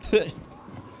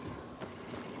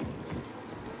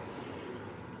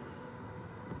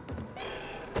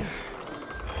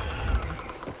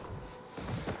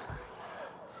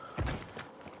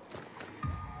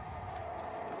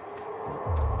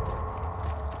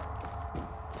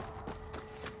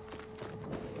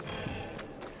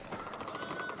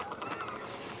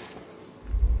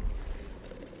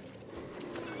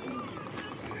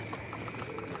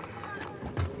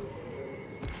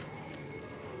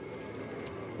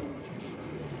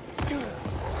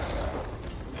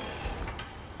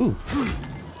 Ooh.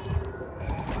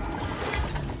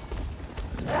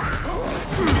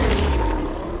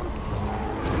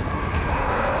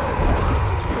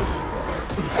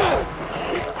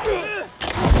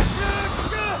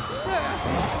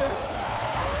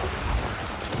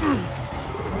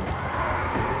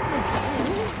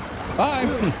 Bye.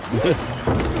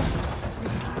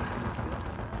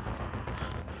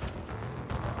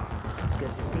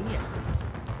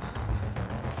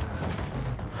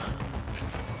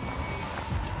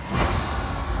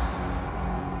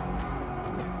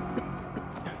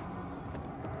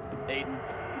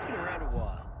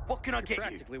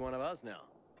 Practically one of us now.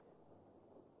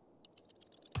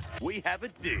 We have a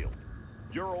deal.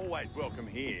 You're always welcome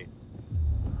here.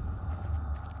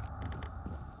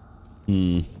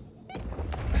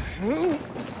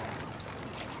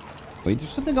 Wait, there's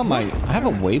something on my... I have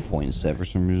a waypoint set for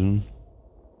some reason.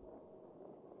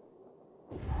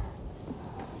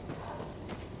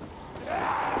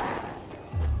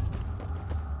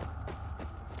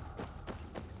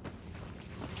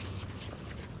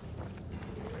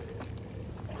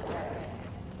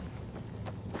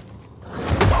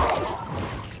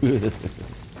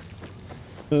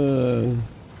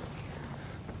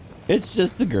 It's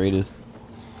just the greatest.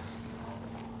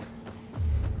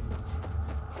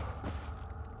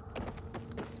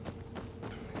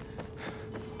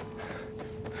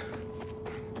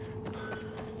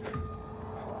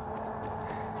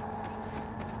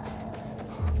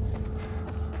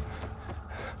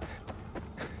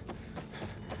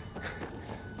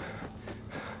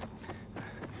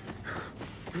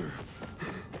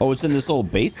 Oh, it's in this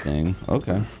old base thing.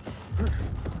 Okay.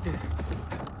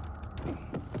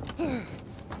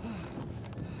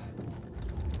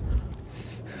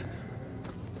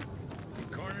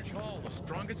 Carnage Hall, the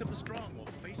strongest of the strong, will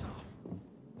face off.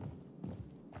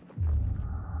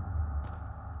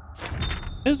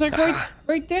 It's like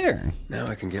right there. Now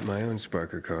I can get my own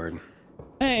Sparker card.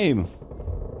 Hey.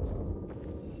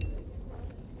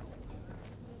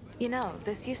 You know,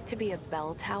 this used to be a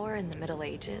bell tower in the Middle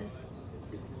Ages.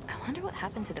 I wonder what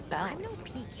happened to the bells. I'm no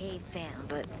PK fan,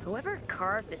 but whoever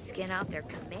carved the skin out their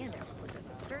commander was a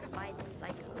certified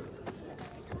psycho.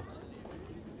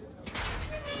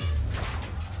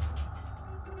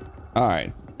 All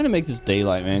right, I'm gonna make this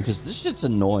daylight, man, because this shit's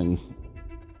annoying.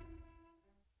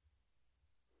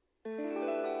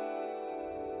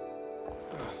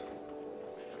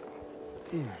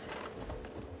 Only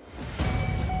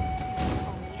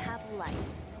have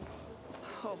lice.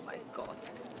 Oh my god.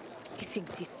 He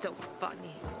thinks he's so funny.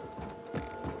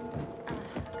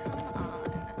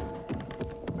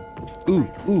 Ooh,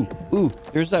 ooh, ooh.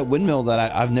 There's that windmill that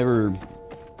I've never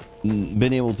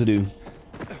been able to do.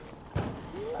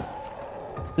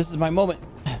 This is my moment.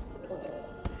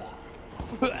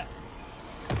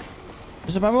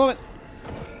 This is my moment.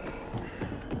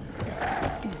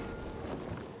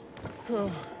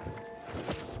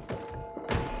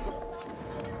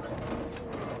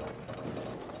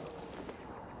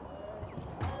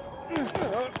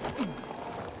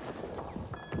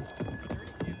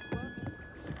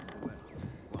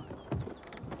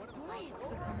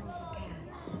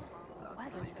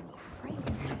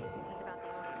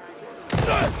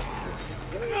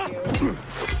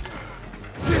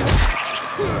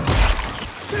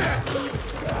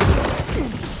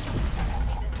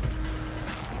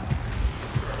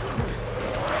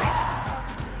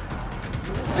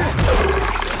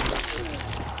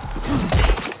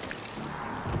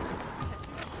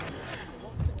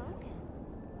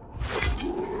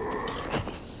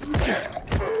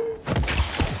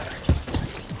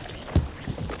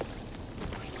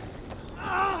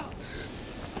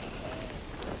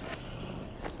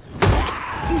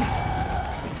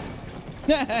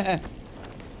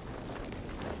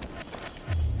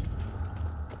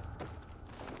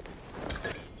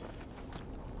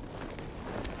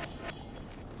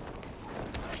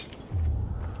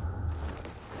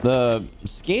 The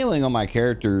scaling on my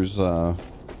characters,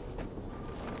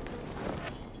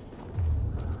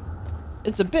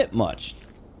 it's a bit much.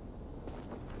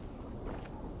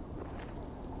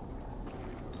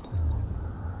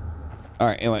 All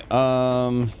right, anyway,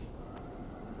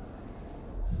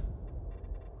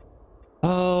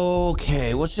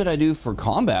 okay, what should I do for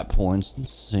combat points?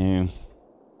 Let's see.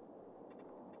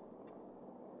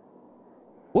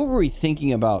 What were we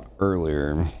thinking about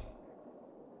earlier?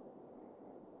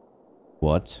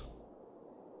 What?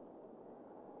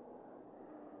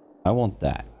 I want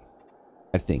that,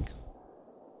 I think.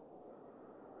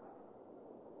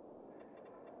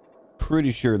 Pretty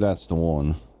sure that's the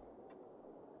one.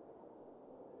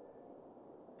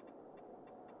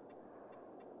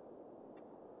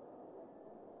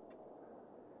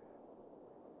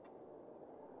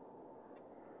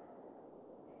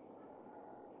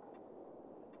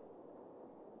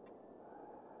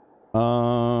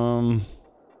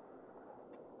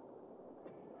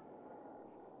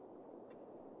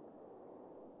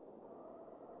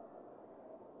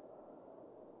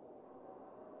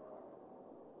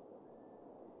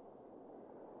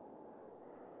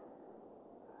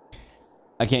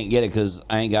 I can't get it because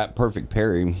I ain't got perfect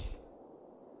parry.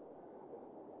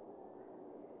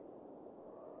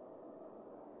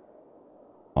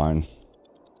 Fine.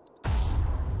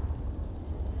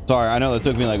 Sorry, I know it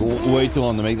took me like way too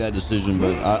long to make that decision,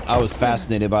 but I was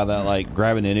fascinated by that, like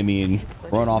grab an enemy and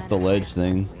run off the ledge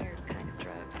thing.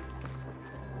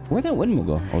 Where'd that windmill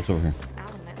go? Oh, it's over here.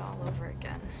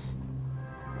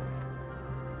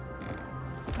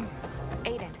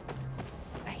 Aiden,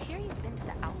 I hear you've been to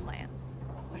the Outlands.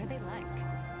 What are they like?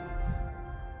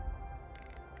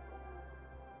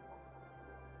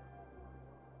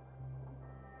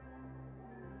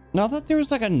 Now that there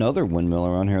was like another windmill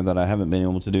around here that I haven't been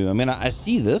able to do. I mean, I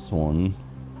see this one,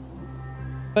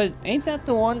 but ain't that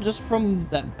the one just from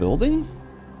that building?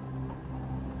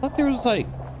 I thought there was like...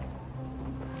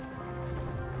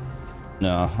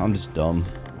 No, I'm just dumb.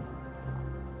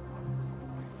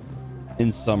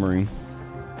 In summary.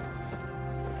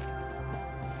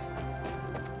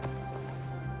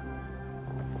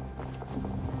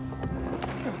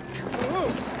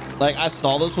 Like, I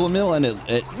saw this windmill and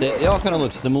they all kind of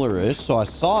look similar-ish, so I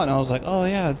saw it and I was like, oh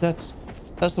yeah, that's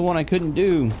the one I couldn't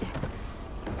do.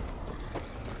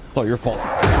 It's all your fault.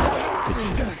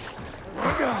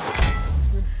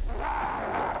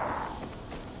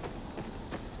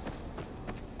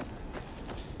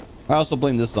 I also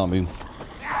blame this zombie.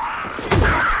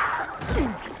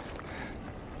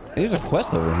 There's a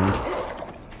quest over here.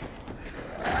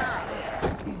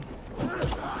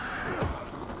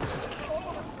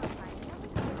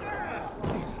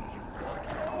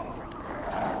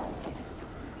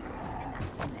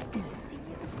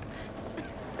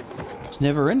 It's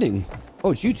never ending.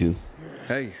 Oh, it's you two.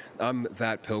 Hey, I'm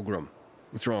that pilgrim.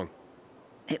 What's wrong?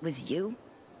 It was you?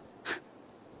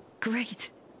 Great.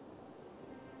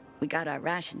 We got our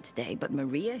ration today, but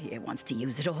Maria here wants to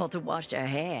use it all to wash her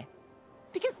hair.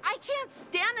 Because I can't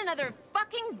stand another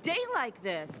fucking day like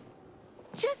this.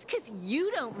 Just because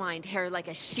you don't mind hair like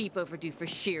a sheep overdue for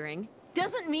shearing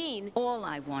doesn't mean... All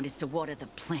I want is to water the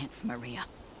plants, Maria.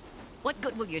 What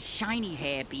good will your shiny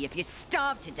hair be if you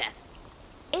starve to death?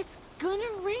 It's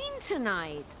gonna rain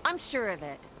tonight. I'm sure of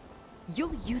it.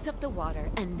 You'll use up the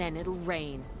water and then it'll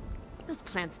rain. Those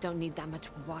plants don't need that much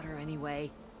water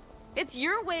anyway. It's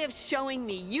your way of showing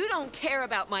me you don't care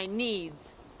about my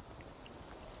needs.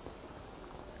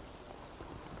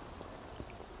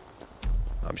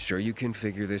 I'm sure you can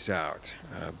figure this out.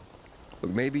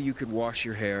 Look, maybe you could wash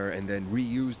your hair and then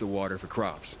reuse the water for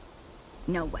crops.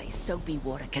 No way soapy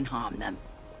water can harm them.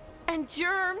 And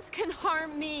germs can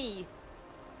harm me.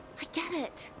 I get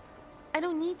it. I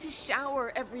don't need to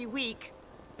shower every week,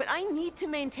 but I need to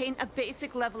maintain a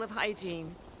basic level of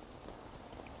hygiene.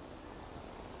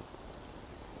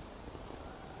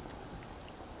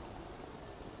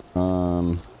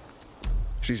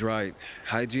 She's right.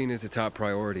 Hygiene is a top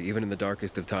priority, even in the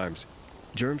darkest of times.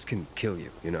 Germs can kill you,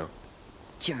 you know.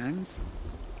 Germs?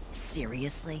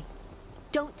 Seriously?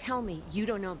 Don't tell me you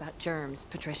don't know about germs,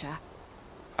 Patricia.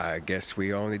 I guess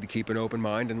we all need to keep an open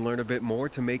mind and learn a bit more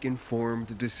to make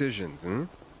informed decisions, hmm?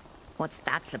 What's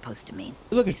that supposed to mean?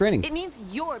 Look, it's raining. It means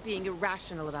you're being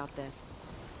irrational about this.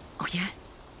 Oh, yeah?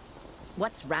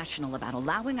 What's rational about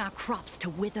allowing our crops to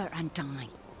wither and die?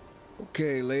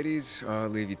 Okay, ladies, I'll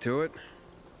leave you to it.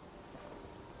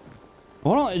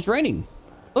 Hold on, it's raining.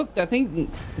 Look, that thing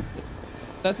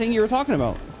you were talking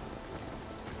about.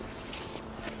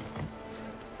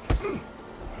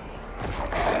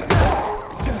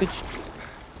 Bitch.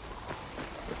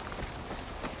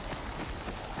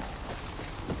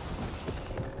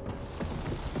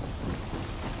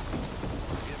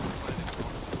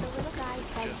 The little guy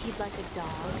said he'd like a dog.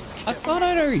 I thought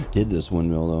I already did this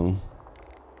windmill though.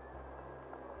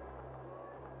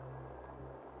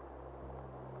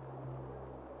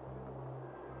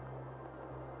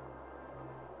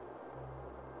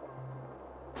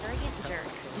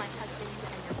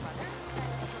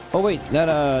 Oh wait, that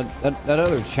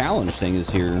other challenge thing is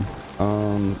here.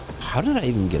 How did I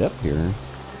even get up here?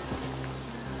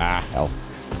 Ah, hell.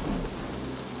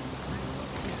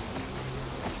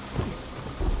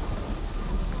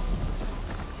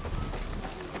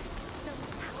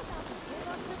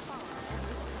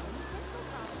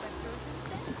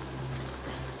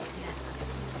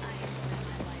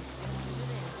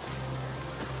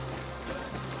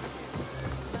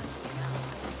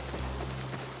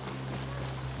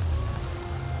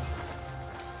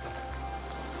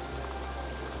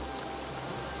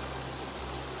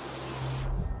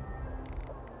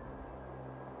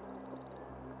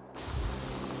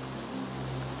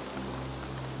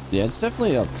 Yeah, it's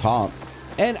definitely up top.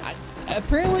 And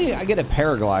apparently I get a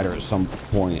paraglider at some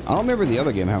point. I don't remember the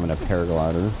other game having a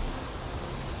paraglider.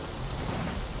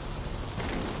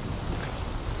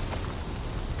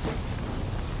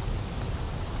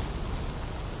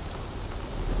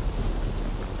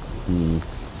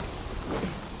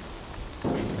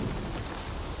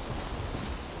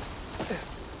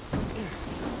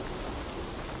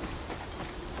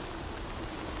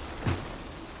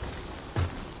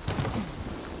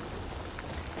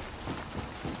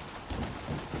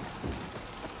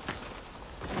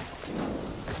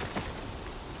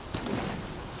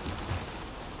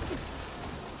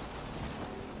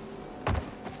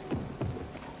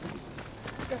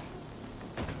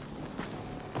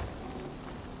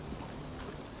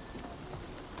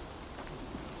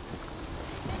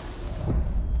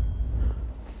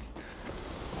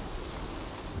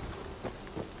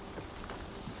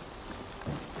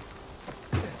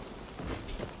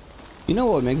 You know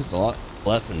what makes it a lot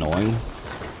less annoying?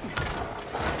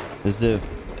 Is if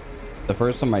the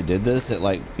first time I did this, it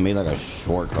like made like a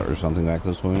shortcut or something back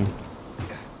this way.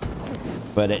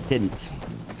 But it didn't.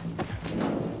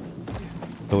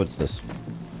 So what's this?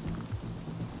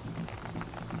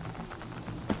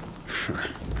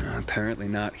 Apparently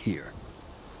not here.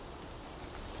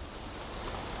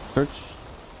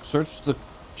 Search the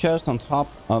chest on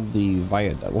top of the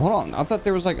viaduct. Well, hold on. I thought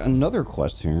there was like another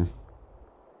quest here.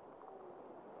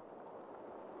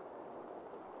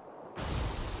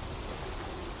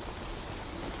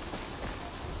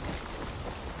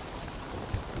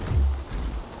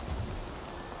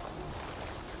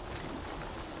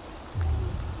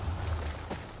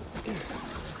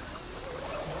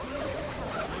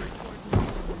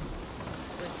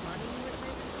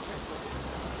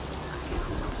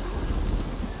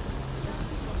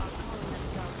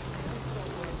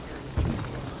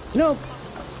 You know,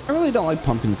 I really don't like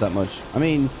pumpkins that much. I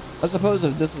mean, I suppose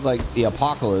if this is like the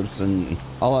apocalypse and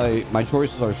my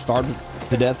choices are starve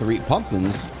to death or eat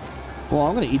pumpkins, well,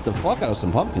 I'm gonna eat the fuck out of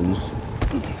some pumpkins.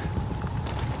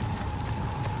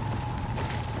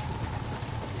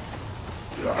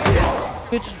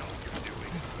 Bitch.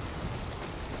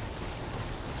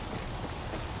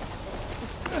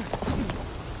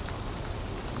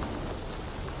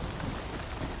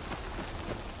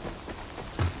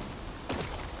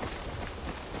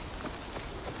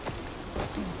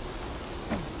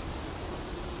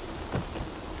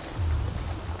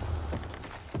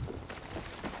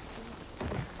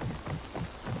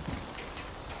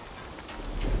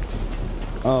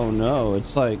 Oh no,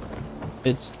 it's like,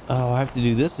 oh, I have to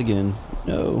do this again.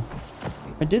 No,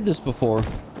 I did this before.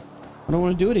 I don't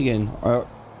want to do it again.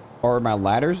 Are my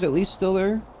ladders at least still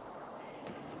there?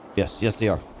 Yes, they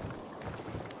are.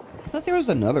 I thought there was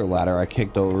another ladder I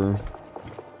kicked over.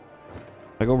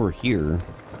 Like over here.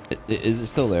 Is it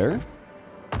still there?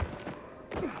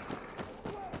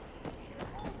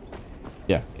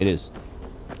 Yeah, it is.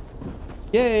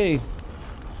 Yay!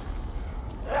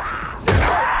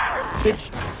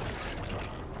 Bitch.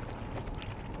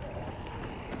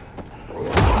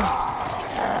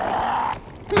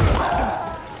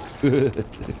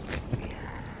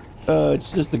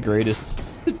 It's just the greatest.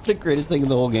 It's the greatest thing in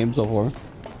the whole game so far.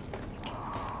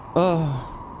 Oh.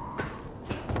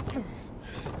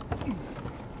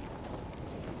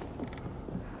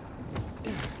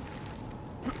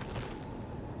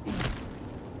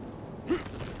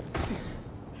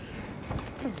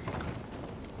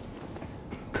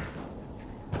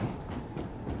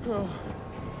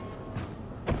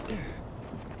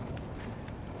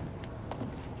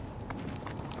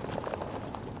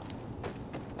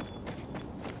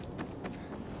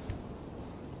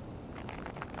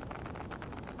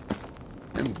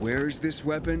 And where's this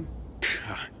weapon?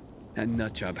 That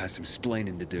nutjob has some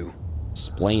splaining to do.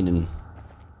 Splaining.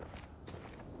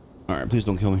 Alright, please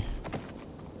don't kill me.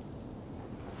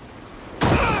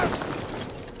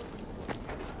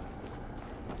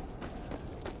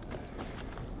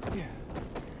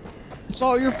 It's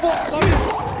all your fault, Sonny!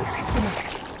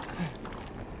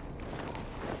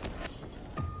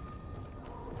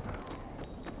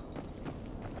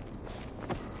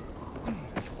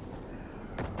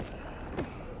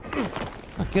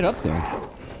 Get up there.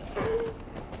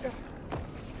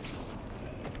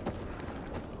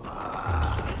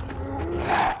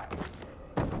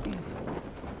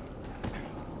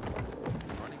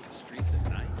 Running the streets at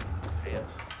night. Yeah,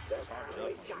 that's hard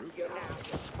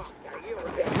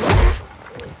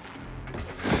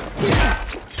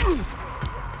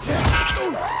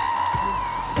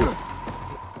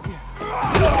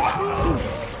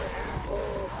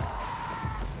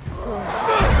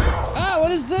Ah,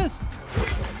 what is this?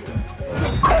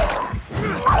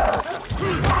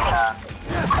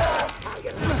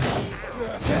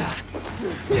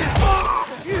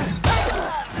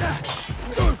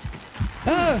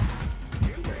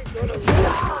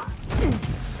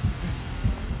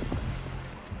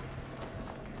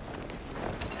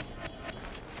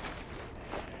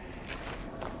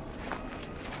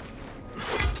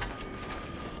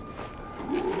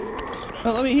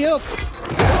 Oh, let me heal.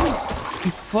 You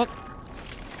fuck.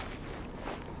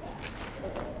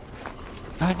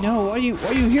 God, no. Why are you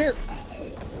here?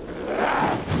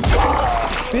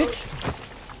 Bitch.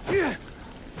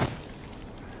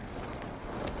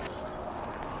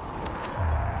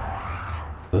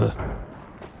 Ugh.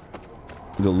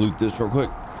 I'm gonna loot this real quick.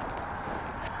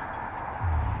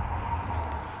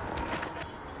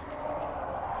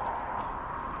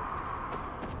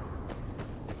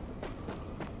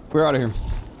 We're out of here.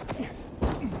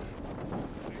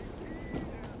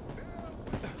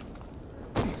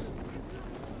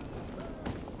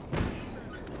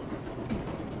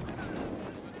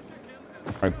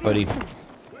 All right, buddy.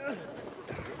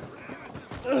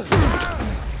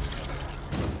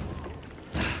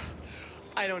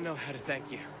 I don't know how to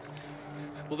thank you.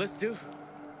 Will this do?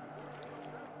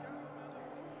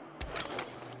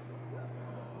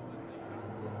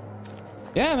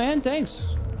 Yeah, man,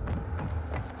 thanks.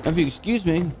 If you excuse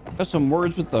me, got some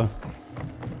words with the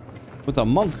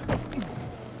monk.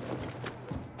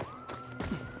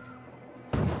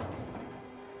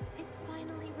 It's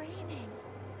finally raining.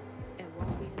 It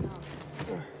won't be enough.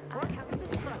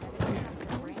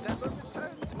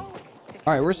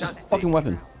 All right, where's this fucking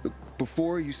weapon?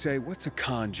 Before you say, what's a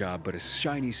con job but a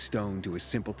shiny stone to a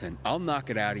simpleton, I'll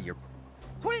knock it out of your...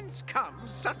 Whence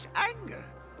comes such anger?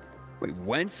 Wait,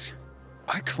 whence?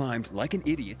 I climbed like an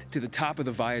idiot to the top of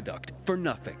the viaduct for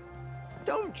nothing.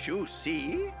 Don't you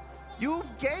see?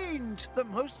 You've gained the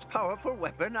most powerful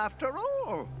weapon after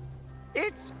all.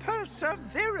 It's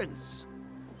perseverance.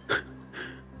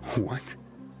 What?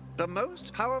 The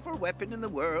most powerful weapon in the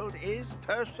world is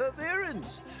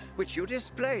perseverance, which you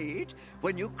displayed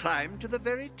when you climbed to the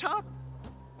very top.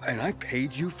 And I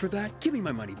paid you for that? Give me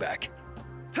my money back.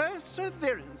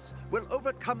 Perseverance will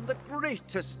overcome the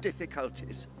greatest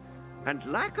difficulties, and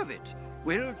lack of it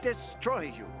will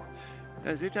destroy you,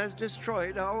 as it has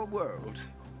destroyed our world.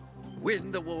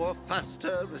 Win the war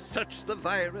faster, research the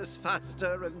virus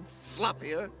faster and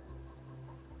sloppier.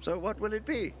 So what will it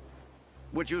be?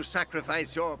 Would you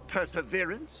sacrifice your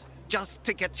perseverance just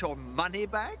to get your money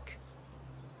back?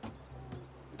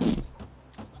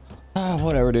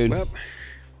 Whatever, dude. Well,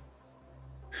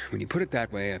 when you put it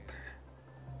that way,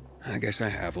 I guess I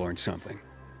have learned something.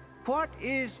 What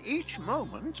is each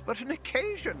moment but an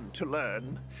occasion to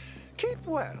learn? Keep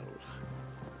well.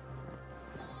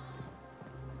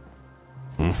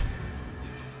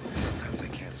 Sometimes I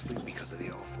can't sleep because of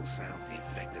the awful sounds the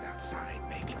infected outside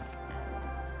make.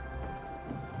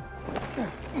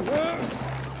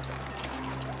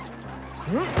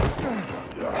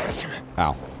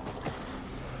 Ow.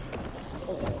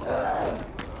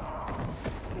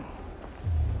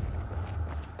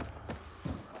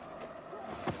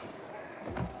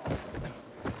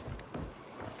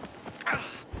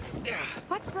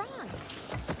 What's wrong?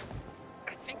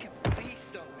 I think a bee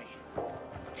stung me.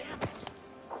 Damn it.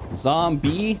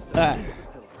 Zombie?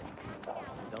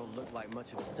 Don't look like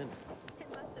much of a sinner.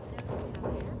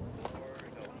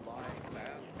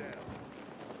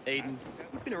 Aiden,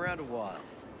 you've been around a while.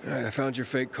 All right, I found your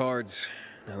fake cards.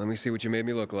 Now let me see what you made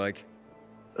me look like.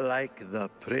 Like the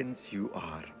prince you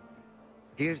are.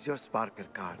 Here's your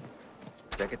Sparker card.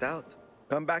 Check it out.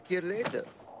 Come back here later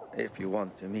if you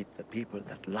want to meet the people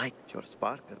that liked your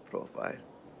Sparker profile.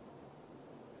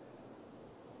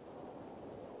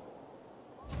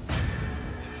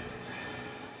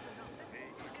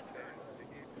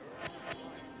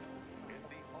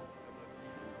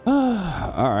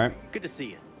 All right. Good to see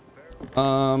you.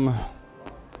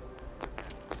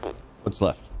 What's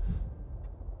left?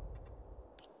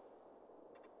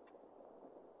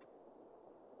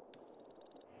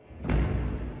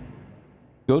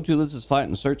 Go to Liz's flat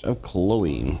in search of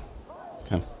Chloe.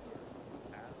 Okay.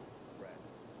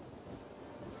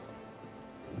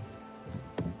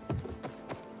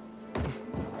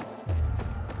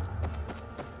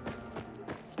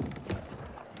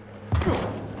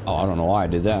 Oh, I don't know why I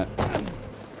did that.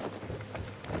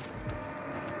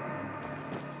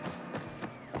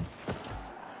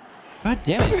 God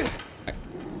damn it.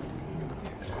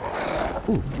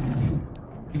 Ooh.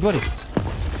 Hey, buddy.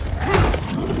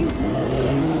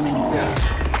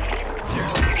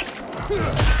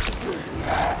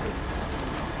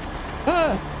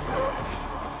 Ah.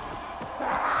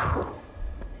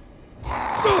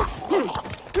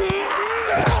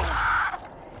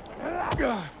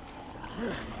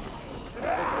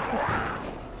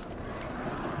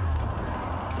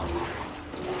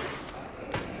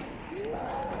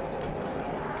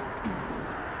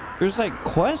 There's like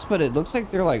quests, but it looks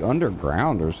like they're like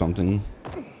underground or something.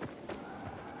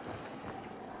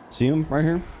 See them right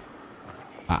here?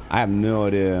 I have no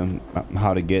idea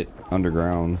how to get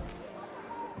underground.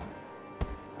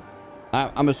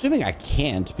 I'm assuming I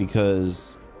can't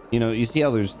because, you know, you see how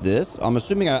there's this? I'm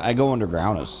assuming I go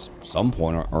underground at some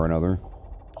point or another.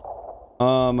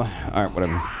 All right,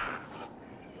 whatever.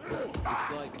 It's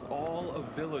like all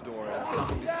of Villador is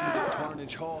coming to see the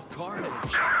Carnage Hall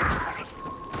carnage.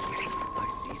 I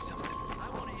see something. I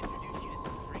want to introduce you to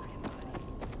some drinking, buddy.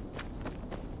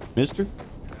 Mister?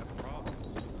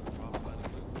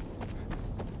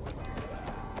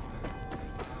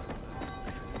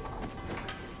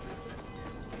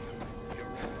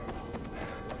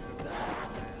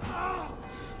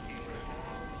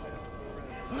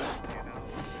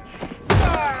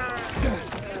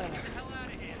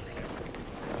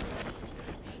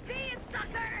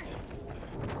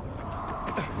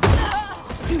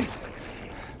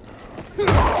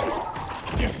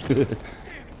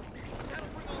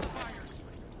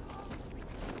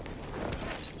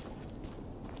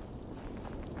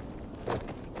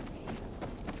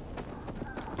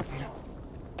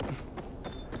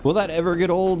 Will that ever get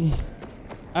old?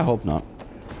 I hope not.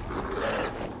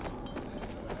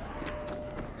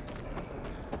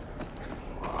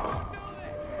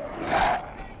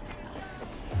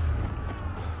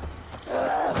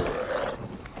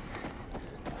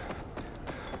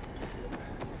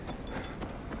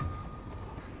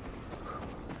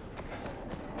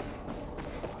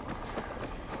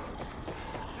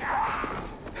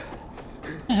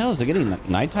 What the hell, is it getting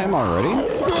nighttime already?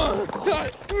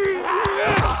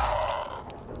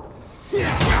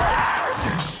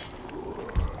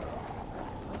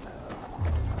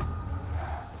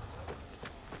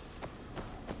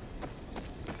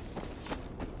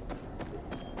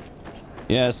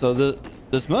 Yeah, so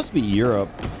this must be Europe.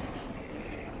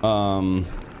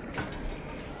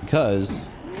 Because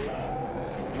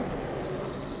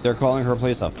they're calling her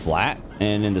place a flat,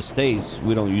 and in the States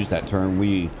we don't use that term.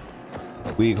 We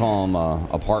call them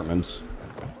apartments.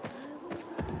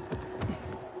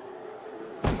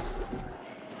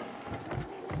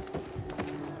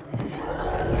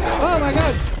 Oh my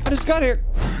god, I just got here.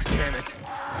 Damn it.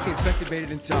 The infected made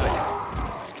it inside.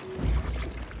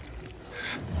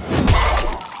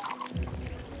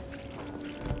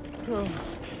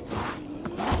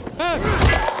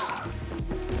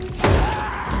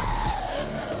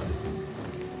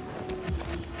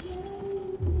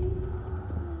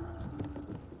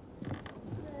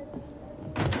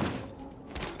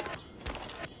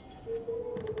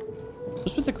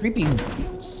 What's with the creepy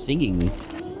singing?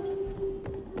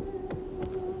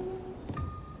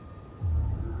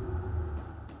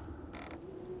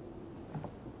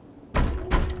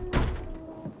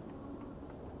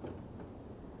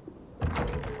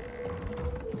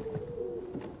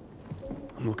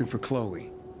 I'm looking for Chloe.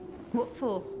 What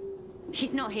for?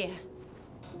 She's not here.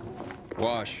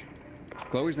 Wash.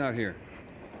 Chloe's not here.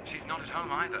 She's not at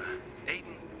home either.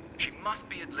 Aiden, she must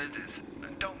be at Liz's.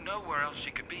 I don't know where else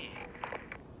she could be.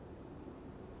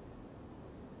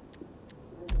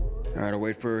 All right, I'll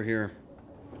wait for her here.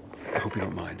 I hope you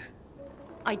don't mind.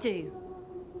 I do.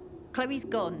 Chloe's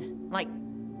gone. Like,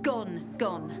 gone.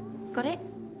 Got it?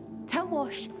 Tell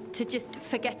Wash to just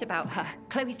forget about her.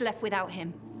 Chloe's left without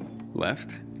him.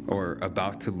 Left? Or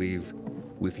about to leave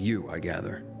with you, I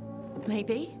gather.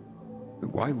 Maybe.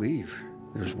 Why leave?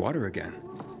 There's water again.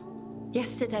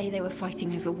 Yesterday they were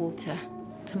fighting over water.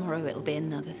 Tomorrow it'll be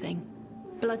another thing.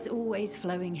 Blood's always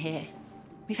flowing here.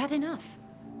 We've had enough.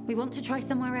 We want to try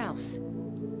somewhere else.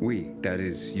 We, that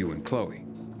is you and Chloe.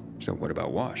 So what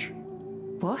about Wash?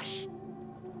 Wash?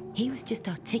 He was just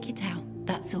our ticket out,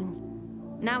 that's all.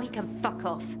 Now he can fuck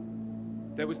off.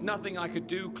 There was nothing I could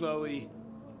do, Chloe.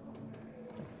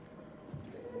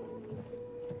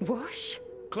 Wash?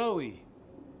 Chloe.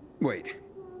 Wait,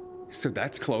 so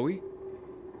that's Chloe?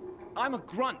 I'm a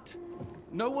grunt.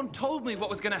 No one told me what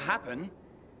was gonna happen.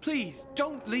 Please,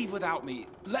 don't leave without me.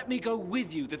 Let me go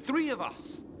with you, the three of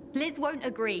us. Liz won't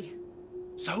agree.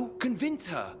 So convince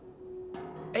her.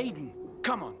 Aiden,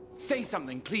 come on, say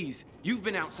something, please. You've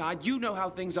been outside, you know how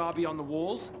things are beyond the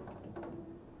walls.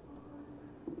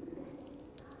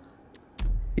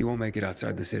 You won't make it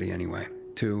outside the city anyway.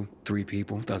 2, 3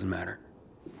 people, doesn't matter.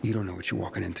 You don't know what you're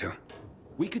walking into.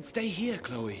 We could stay here,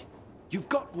 Chloe. You've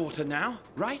got water now,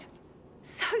 right?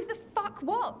 So the fuck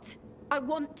what? I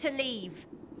want to leave.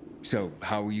 So,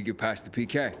 how will you get past the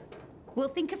PK? We'll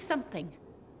think of something.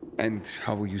 And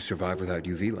how will you survive without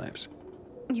UV lamps?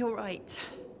 You're right.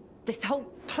 This whole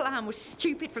plan was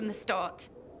stupid from the start.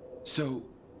 So,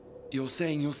 you're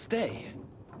saying you'll stay?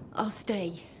 I'll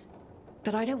stay.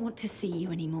 But I don't want to see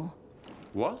you anymore.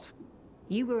 What?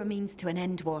 You were a means to an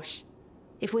end, Wash.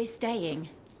 If we're staying,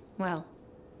 well,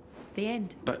 the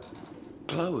end. But,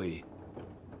 Chloe,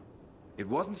 it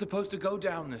wasn't supposed to go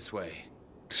down this way.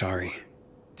 Sorry.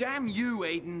 Damn you,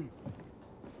 Aiden.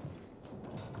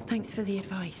 Thanks for the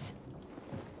advice.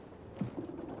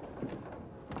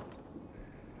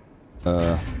 I don't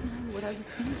know what I was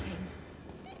thinking.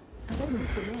 I don't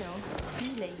think you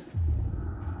will, really.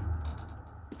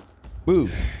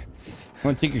 Move. I'm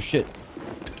gonna take your shit.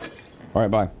 All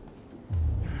right, bye.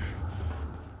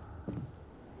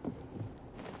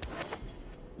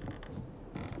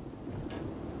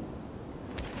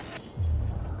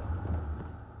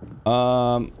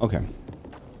 Okay.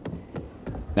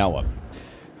 Now what?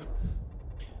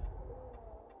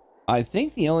 I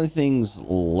think the only things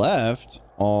left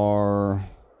are...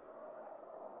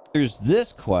 There's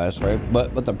this quest, right?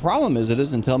 But the problem is it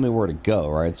doesn't tell me where to go,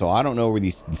 right? So I don't know where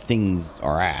these things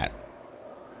are at.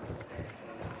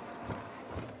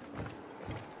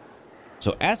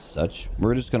 So as such,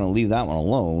 we're just going to leave that one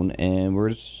alone. And we're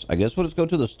just... I guess we'll just go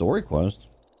to the story quest.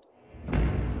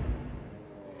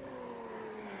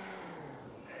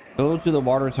 Go to the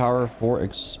water tower for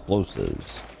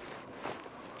explosives.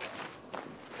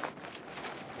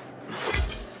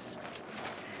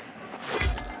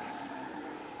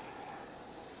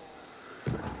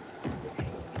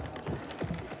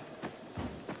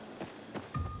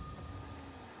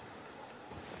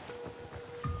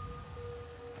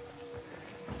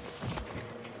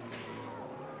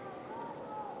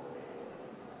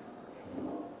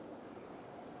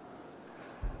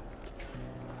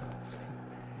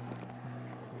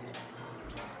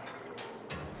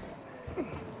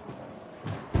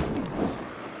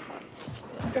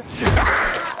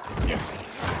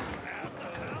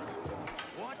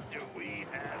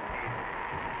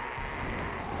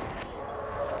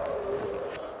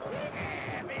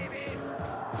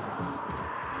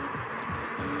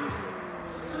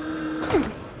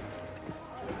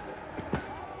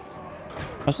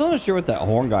 I'm still not sure what that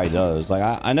horn guy does.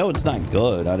 Like, I know it's not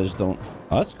good. I just don't...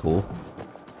 Oh, that's cool.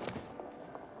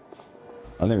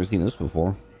 I've never seen this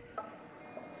before.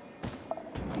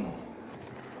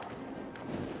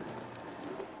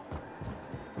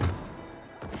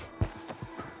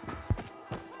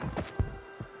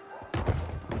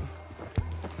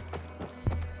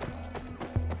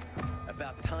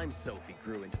 time Sophie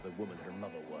grew into the woman her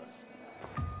mother was.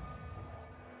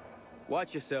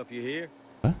 Watch yourself, you hear?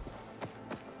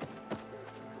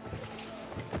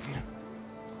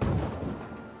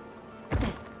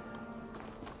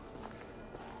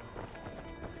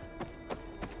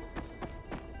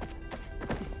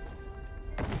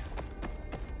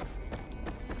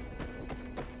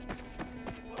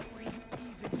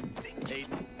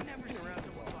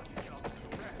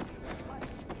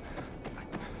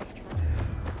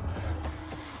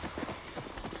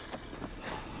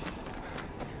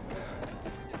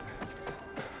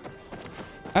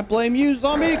 I blame you,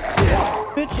 zombie!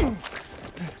 Bitch!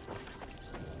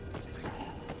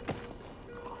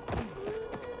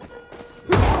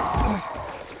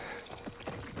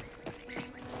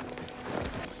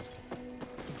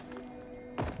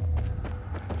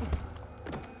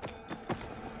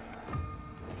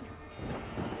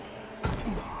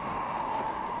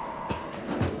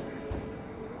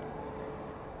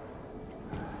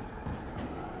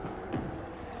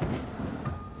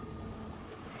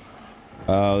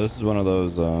 This is one of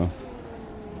those,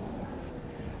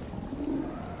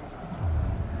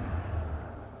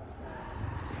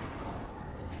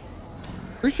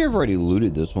 pretty sure I've already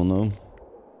looted this one, though.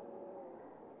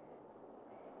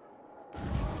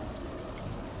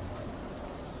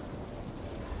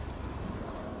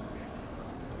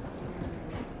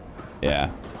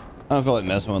 Yeah. I don't feel like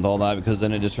messing with all that because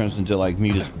then it just turns into, like,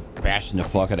 me just bashing the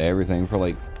fuck out of everything for,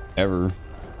 like, ever.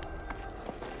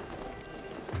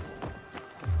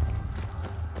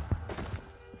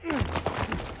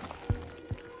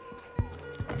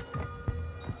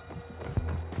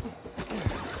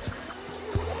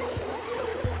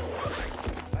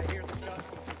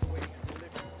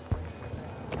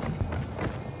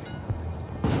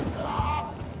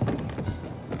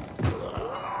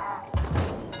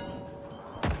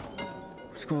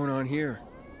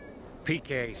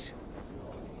 PKs.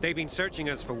 They've been searching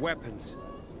us for weapons.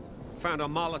 Found our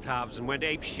Molotovs and went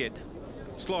apeshit,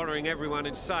 slaughtering everyone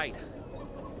in sight.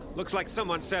 Looks like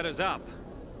someone set us up.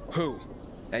 Who?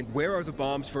 And where are the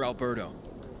bombs for Alberto?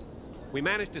 We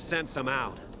managed to send some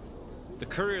out. The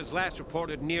couriers last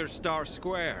reported near Star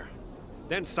Square.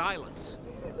 Then silence.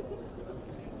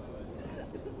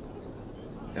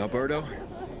 Alberto,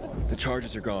 the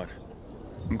charges are gone.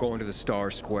 I'm going to the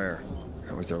Star Square.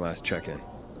 That was their last check-in.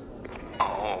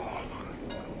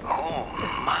 Oh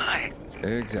my.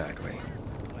 Exactly.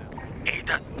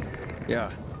 Ada.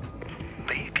 Yeah.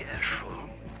 Be careful.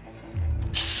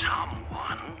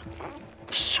 Someone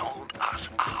sold us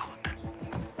out.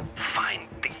 Find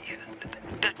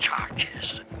the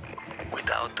charges.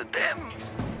 Without them,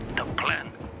 the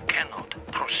plan cannot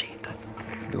proceed.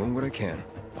 Doing what I can.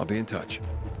 I'll be in touch.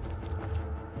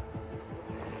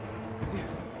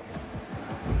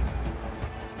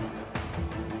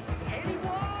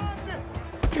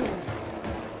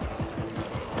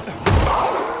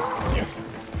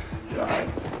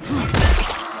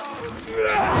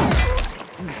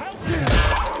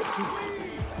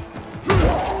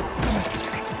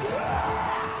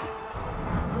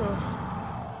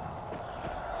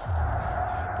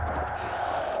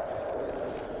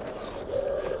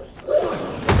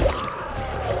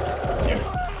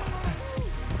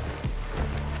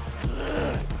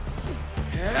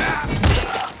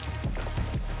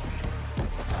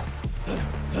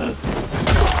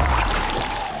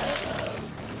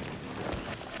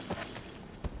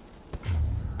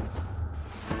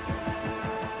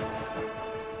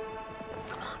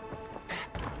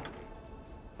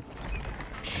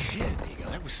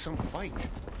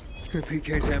 The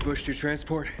PKs ambushed your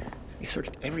transport? They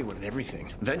searched everyone and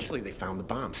everything. Eventually, they found the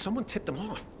bomb. Someone tipped them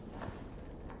off.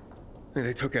 And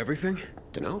they took everything?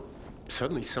 Dunno.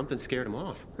 Suddenly, something scared them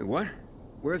off. What?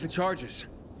 Where are the charges?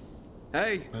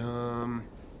 Hey!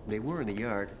 They were in the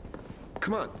yard.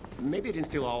 Come on. Maybe they didn't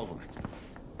steal all of them.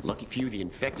 Lucky few of the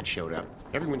infected showed up.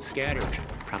 Everyone's scattered.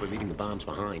 Probably leaving the bombs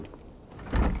behind.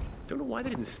 Don't know why they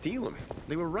didn't steal them.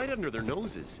 They were right under their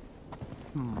noses.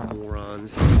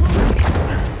 Morons.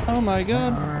 Oh my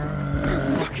god.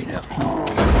 Fucking hell.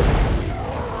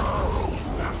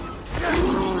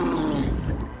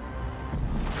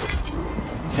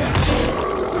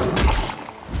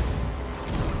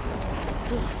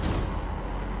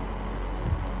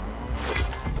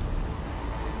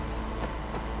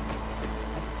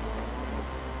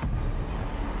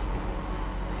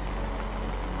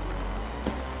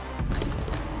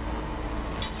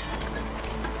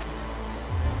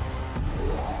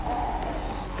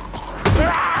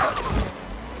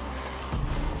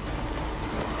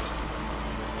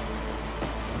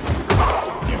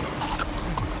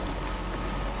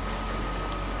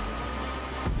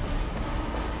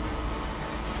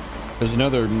 There's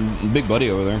another big buddy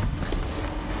over there.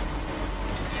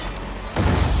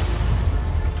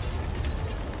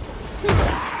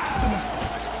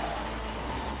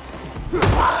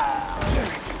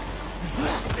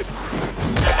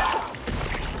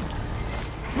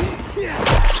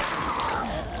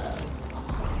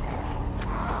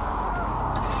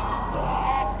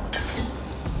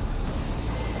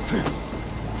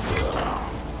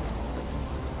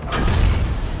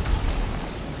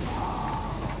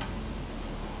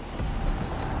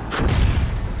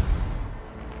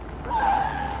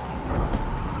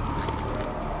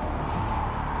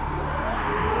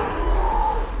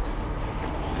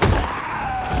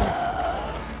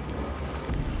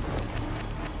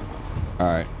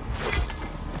 Alright.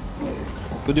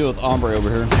 We'll deal with Ombre over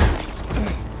here.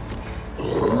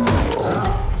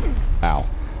 Ow.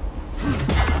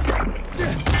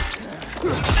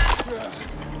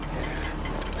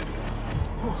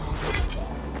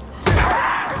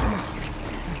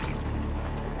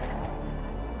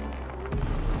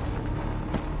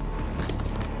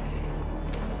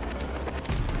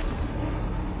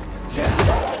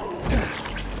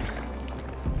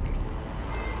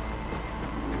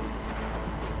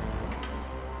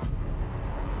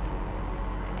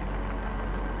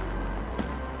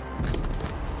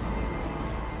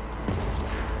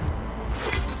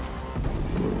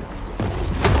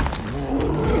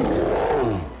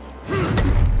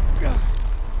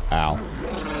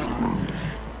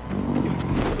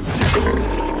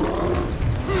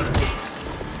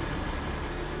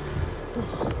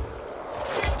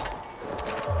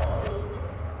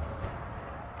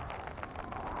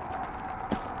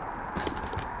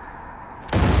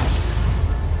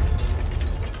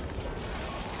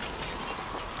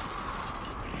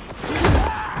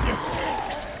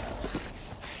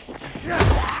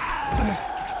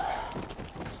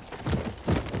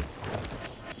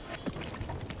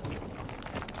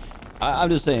 I'm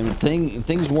just saying,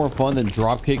 things more fun than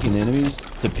drop kicking enemies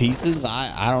to pieces.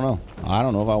 I don't know. I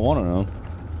don't know if I want to know.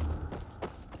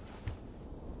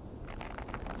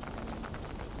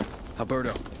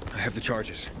 Alberto, I have the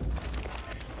charges.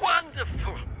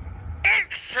 Wonderful.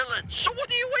 Excellent. So what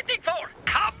are you waiting for?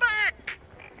 Come back.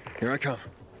 Here I come.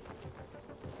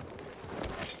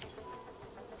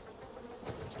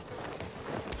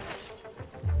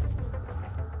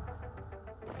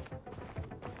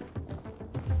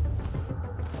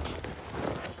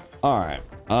 All right.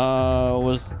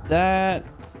 Was that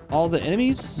all the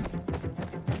enemies?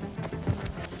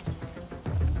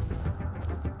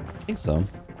 I think so.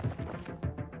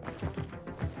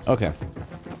 Okay.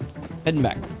 Heading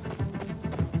back.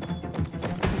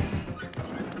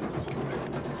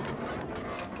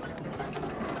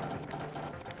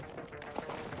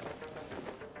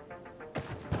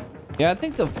 Yeah, I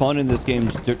think the fun in this game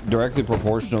is directly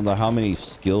proportional to how many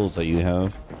skills that you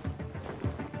have.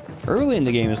 Early in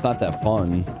the game, it's not that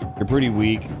fun. You're pretty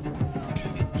weak.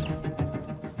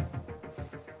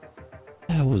 What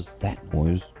the hell was that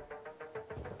noise?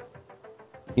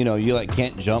 You know, you like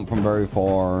can't jump from very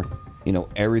far. You know,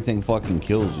 everything fucking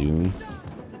kills you.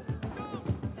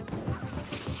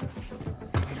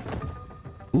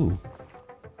 Ooh.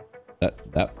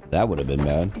 That would have been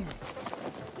bad.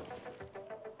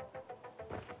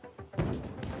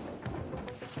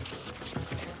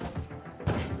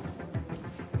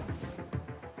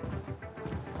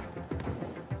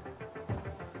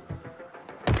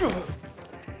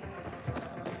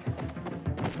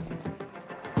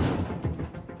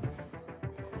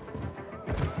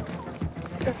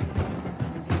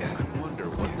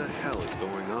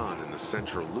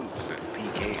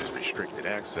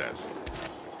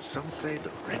 Some say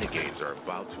the Renegades are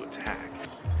about to attack.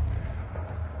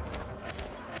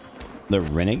 The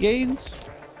Renegades?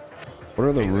 What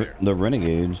are the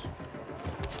Renegades?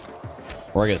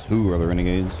 Or I guess who are the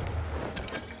Renegades?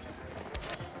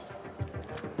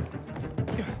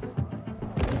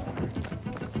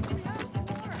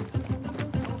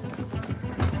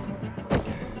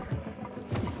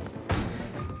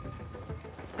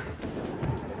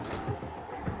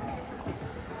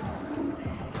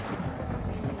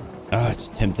 It's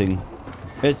tempting.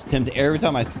 It's tempting. Every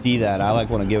time I see that, I like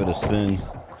want to give it a spin.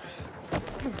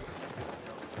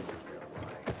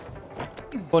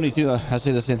 Funny too. I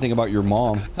say the same thing about your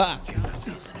mom. Ha!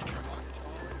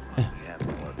 We have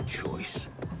no other choice.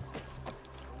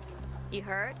 You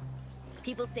heard?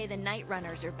 People say the Night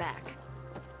Runners are back.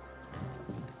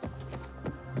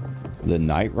 The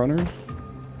Night Runners?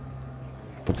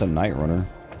 What's a Night Runner?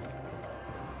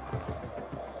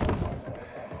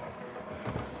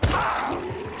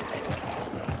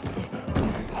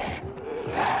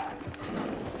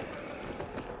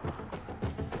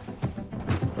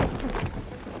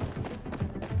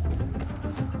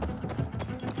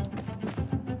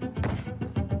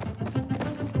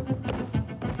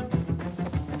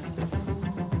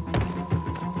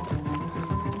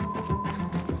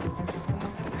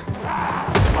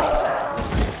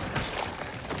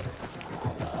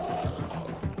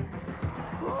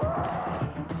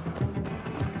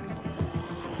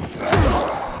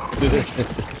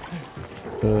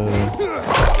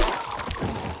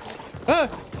 Ah!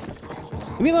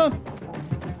 Leave me alone.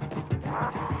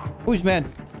 Who's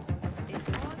mad?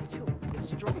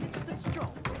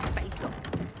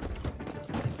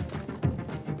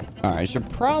 Alright, I should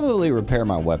probably repair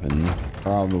my weapon.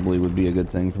 Probably would be a good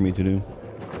thing for me to do.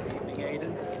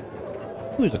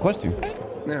 Who's the question?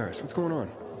 Neris, what's going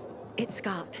on? It's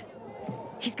Scott.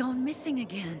 He's gone missing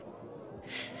again.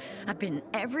 I've been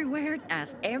everywhere,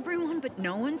 asked everyone, but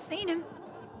no one's seen him.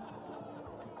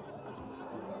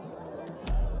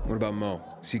 What about Mo?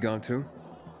 Is he gone too?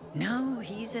 No,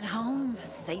 he's at home,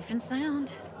 safe and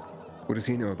sound. What does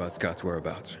he know about Scott's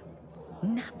whereabouts?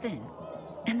 Nothing.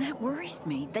 And that worries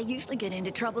me. They usually get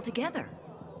into trouble together.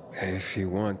 Hey, if you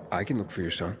want, I can look for your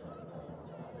son.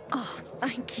 Oh,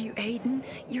 thank you, Aiden.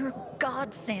 You're a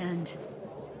godsend.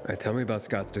 Tell me about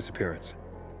Scott's disappearance.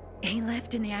 He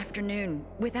left in the afternoon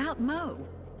without Mo.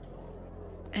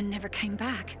 And never came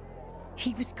back.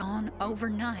 He was gone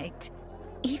overnight.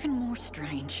 Even more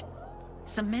strange.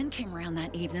 Some men came around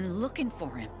that evening looking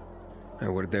for him.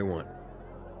 And what did they want?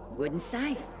 Wouldn't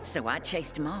say, so I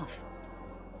chased him off.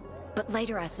 But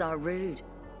later I saw Rude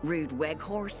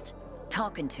Weghorst,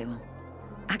 talking to him.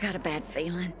 I got a bad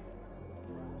feeling.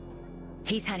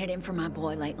 He's had it in for my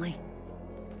boy lately.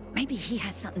 Maybe he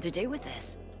has something to do with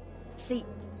this. See,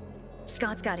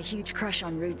 Scott's got a huge crush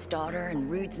on Rude's daughter, and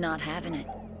Rude's not having it.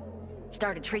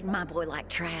 Started treating my boy like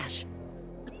trash.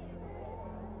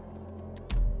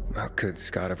 Well, could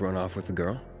Scott have run off with the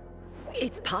girl?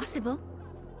 It's possible.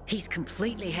 He's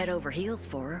completely head over heels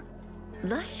for her.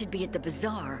 Lush should be at the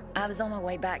bazaar. I was on my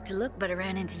way back to look, but I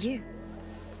ran into you.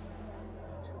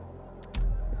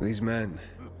 These men,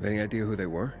 any idea who they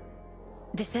were?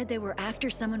 They said they were after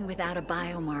someone without a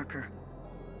biomarker.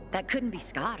 That couldn't be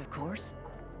Scott, of course.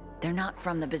 They're not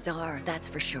from the bazaar, that's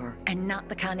for sure. And not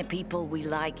the kind of people we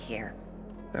like here.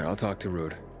 All right, I'll talk to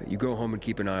Rude. You go home and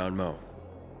keep an eye on Mo.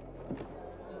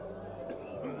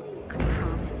 I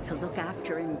promise to look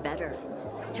after him better.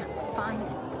 Just find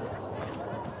him.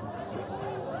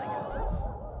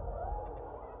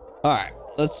 Alright,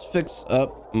 let's fix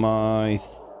up my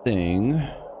thing.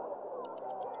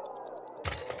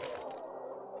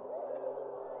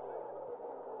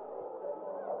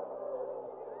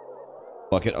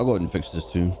 Fuck it, I'll go ahead and fix this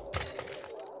too.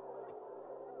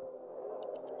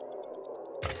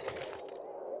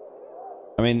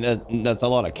 I mean, that's a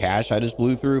lot of cash I just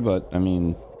blew through, but I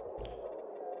mean,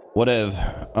 whatever.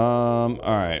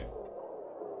 Alright.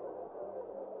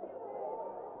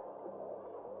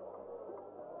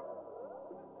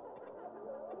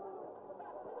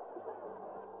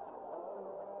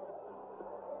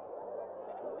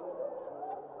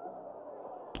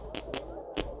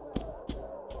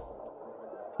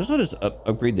 Let's not just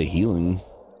upgrade the healing.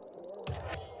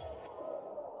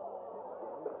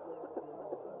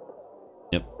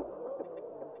 Yep.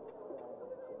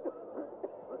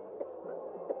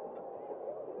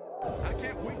 I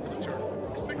can't wait for the turn.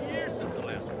 It's been years since the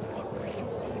last one. What were you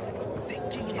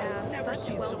even thinking? I've never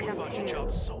seen someone botch a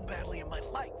job so badly in my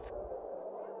life.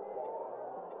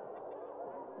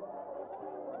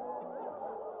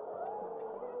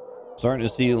 Starting to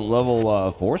see level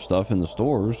 4 stuff in the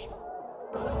stores.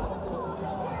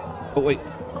 Oh, wait.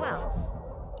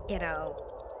 Well, you know,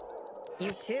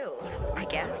 you too, I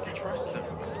guess. Trust them.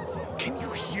 Can you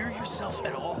hear yourself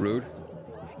at all? Rude,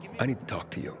 I need to talk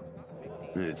to you.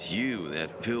 It's you,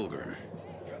 that pilgrim.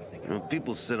 You know,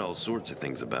 people said all sorts of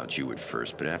things about you at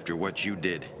first, but after what you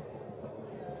did...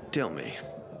 Tell me,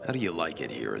 how do you like it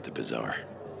here at the bazaar?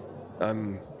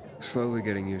 I'm slowly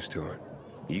getting used to it.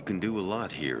 You can do a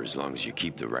lot here as long as you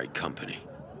keep the right company.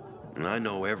 And I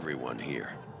know everyone here.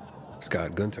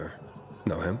 Scott Gunter.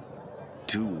 Know him?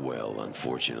 Too well,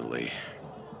 unfortunately.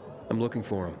 I'm looking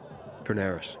for him. For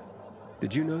Neris.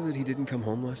 Did you know that he didn't come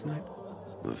home last night?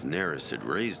 If Neris had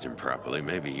raised him properly,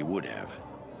 maybe he would have.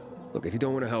 Look, if you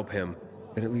don't want to help him,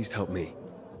 then at least help me.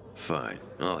 Fine,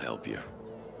 I'll help you.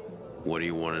 What do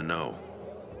you want to know?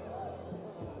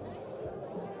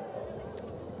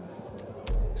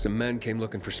 Some men came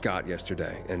looking for Scott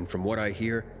yesterday, and from what I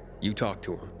hear, you talked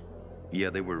to him.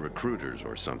 Yeah, they were recruiters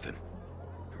or something.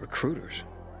 Recruiters?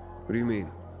 What do you mean?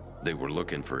 They were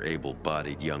looking for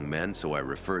able-bodied young men, so I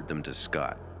referred them to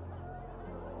Scott.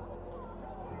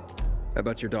 How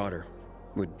about your daughter?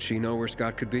 Would she know where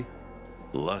Scott could be?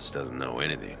 Lust doesn't know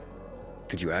anything.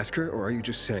 Did you ask her, or are you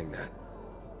just saying that?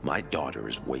 My daughter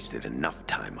has wasted enough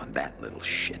time on that little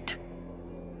shit.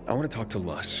 I want to talk to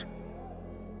Lus.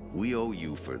 We owe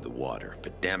you for the water,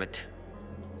 but damn it,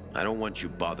 I don't want you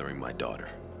bothering my daughter.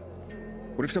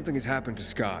 What if something has happened to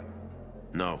Scott?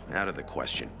 No, out of the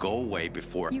question. Go away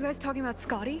before... You guys talking about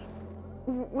Scotty?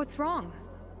 What's wrong?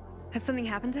 Has something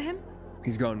happened to him?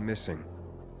 He's gone missing.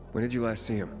 When did you last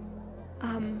see him?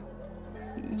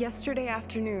 Yesterday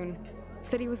afternoon.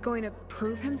 Said he was going to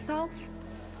prove himself?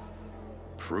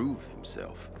 Prove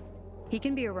himself? He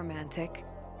can be a romantic.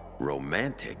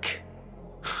 Romantic?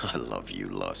 I love you,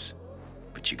 Lus.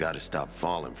 But you gotta stop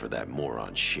falling for that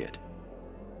moron shit.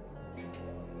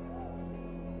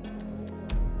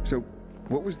 So,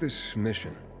 what was this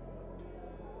mission?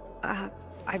 I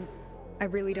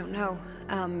really don't know.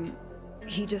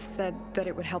 He just said that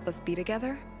it would help us be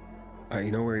together.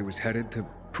 You know where he was headed to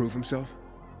prove himself?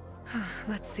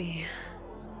 Let's see.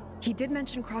 He did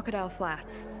mention Crocodile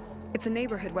Flats. It's a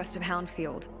neighborhood west of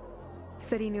Houndfield.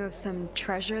 Said he knew of some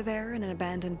treasure there in an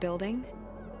abandoned building.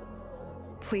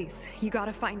 Please, you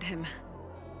gotta find him.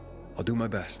 I'll do my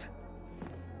best.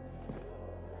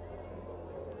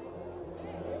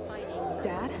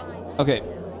 Dad? Okay,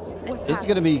 this is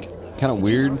gonna be kind of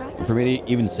weird for me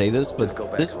to even say this, but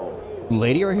this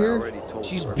lady right here,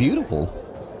 she's beautiful.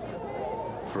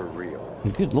 For real.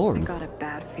 Good lord. I got a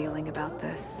bad feeling about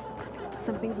this.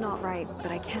 Something's not right,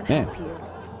 but I can't Man. help you.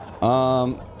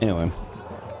 Anyway.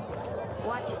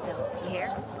 Watch yourself, you hear?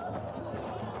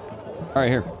 All right,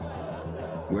 here.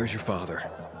 Where's your father?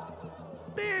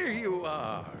 There you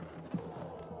are.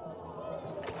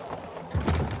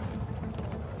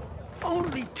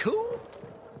 Only two?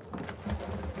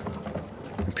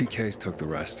 The PKs took the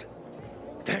rest.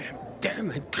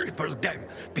 Damn and triple damn.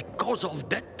 Because of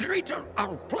that traitor,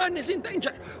 our plan is in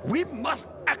danger. We must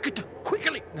act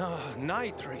quickly. No,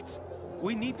 nitrates.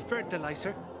 We need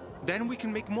fertilizer. Then we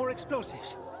can make more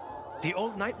explosives. The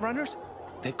old Night Runners,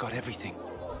 they've got everything.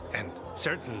 And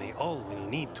certainly all we'll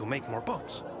need to make more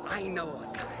boats. I know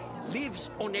a guy. Lives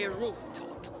on a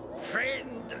rooftop.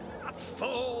 Friend,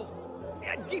 foe,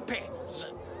 depends.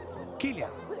 Killian,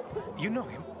 you know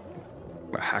him?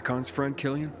 Hakon's friend,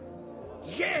 Killian?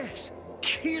 Yes,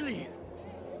 Killian.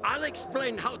 I'll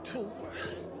explain how to...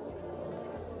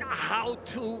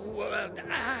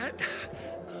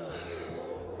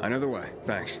 Another way,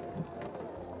 thanks.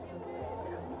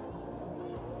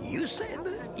 You said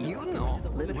you know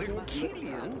where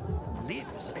Killian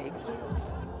lives. Big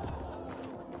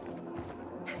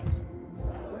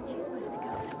Weren't you supposed to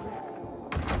go somewhere?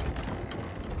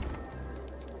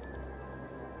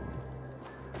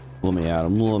 Let me at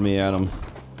him. Let me at him.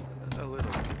 A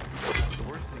little. The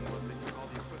worst thing was they took all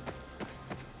the equipment.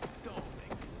 Don't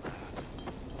make me laugh.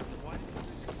 Why did you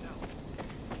do this now?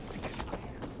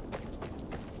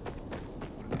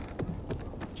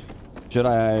 Should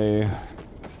I?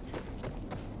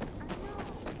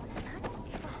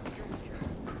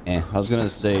 I was gonna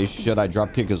say, should I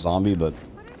drop kick a zombie, but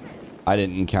I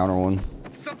didn't encounter one.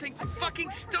 Something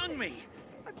fucking stung me.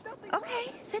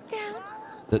 Okay, sit down.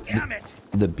 Damn it!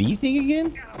 The bee thing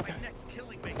again? My neck's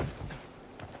killing me.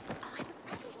 Oh, it was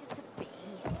probably just a bee.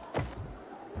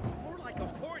 More like a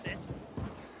hornet.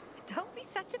 Don't be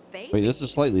such a baby. Wait, this is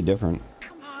slightly different.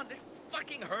 Come on, this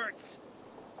fucking hurts.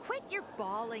 Quit your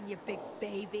bawling, you big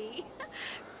baby.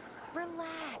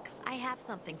 Relax. I have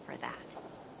something for that.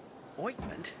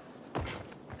 Ointment?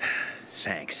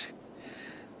 Thanks.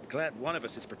 Glad one of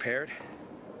us is prepared.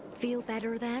 Feel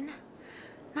better then?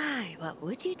 My, what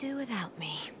would you do without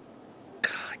me?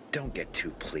 God, don't get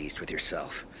too pleased with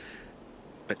yourself.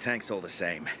 But thanks all the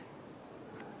same.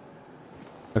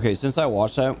 Okay, since I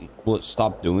watched that, will it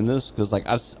stop doing this? Because like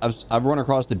I've run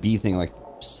across the bee thing like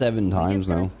 7 times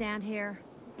now. Stand here.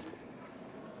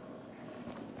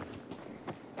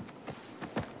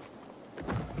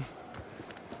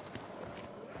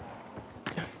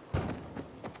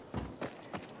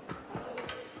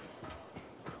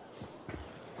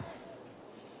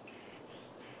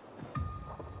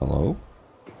 Hello?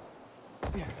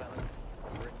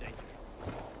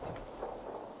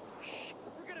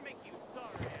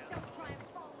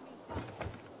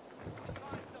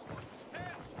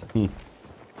 I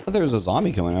thought there was a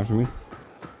zombie coming after me.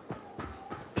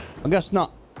 I guess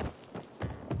not.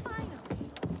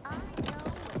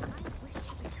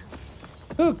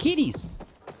 Oh, kitties!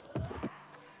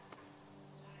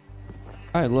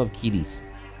 I love kitties.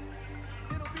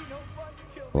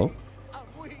 Hello?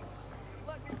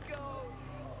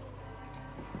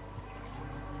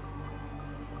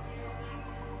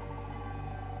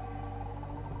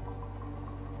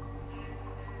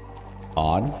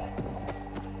 Odd.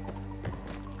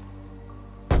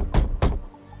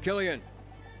 Killian!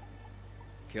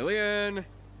 Killian!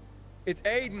 It's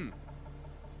Aiden!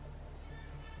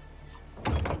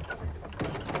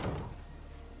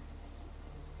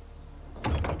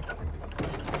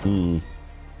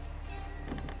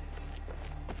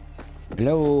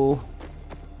 Hello.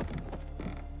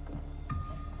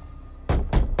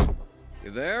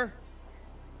 You there?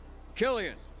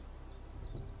 Killian.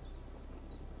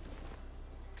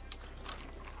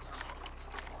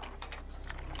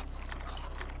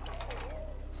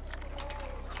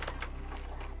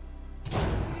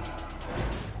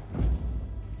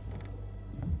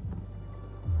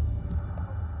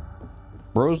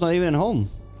 Bro's not even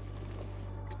home.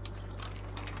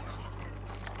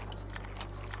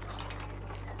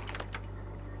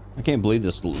 I can't believe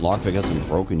this lockpick hasn't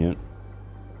broken yet.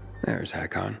 There's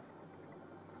Hakon.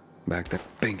 Back there.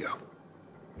 Bingo.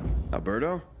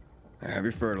 Alberto, I have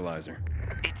your fertilizer.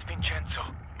 It's Vincenzo.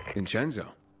 Vincenzo?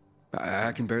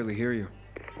 I can barely hear you.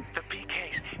 The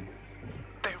PKs.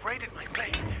 They raided my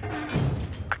place.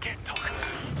 I can't talk.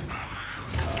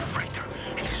 The freighter.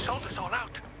 He sold us all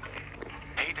out.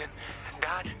 Hayden,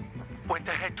 Dad, went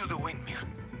ahead to the windmill.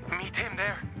 Meet him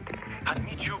there. I'll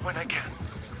meet you when I can.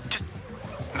 Just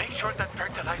make sure that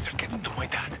fertilizer gets to my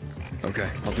dad. Okay,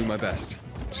 I'll do my best.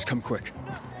 Just come quick.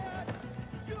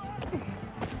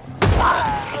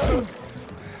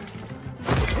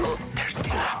 They're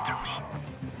still after me.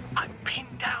 I'm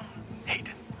pinned down,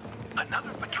 Hayden.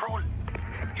 Another patrol.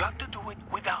 You have to do it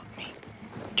without me.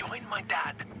 Join my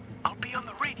dad. I'll be on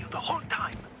the radio the whole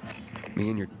time. Me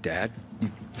and your dad?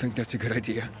 You think that's a good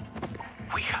idea?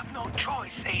 We have no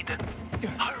choice, Hayden.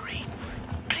 Hurry,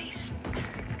 please.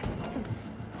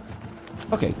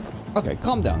 Okay,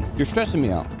 calm down. You're stressing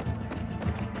me out.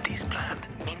 This plant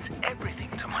means everything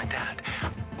to my dad.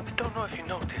 I don't know if you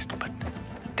noticed, but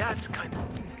Dad's kind of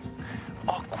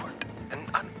awkward and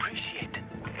unappreciated.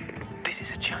 This is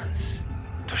a chance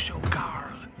to show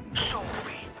Carl,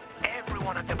 Sophie,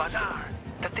 everyone at the bazaar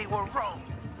that they were wrong.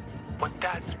 What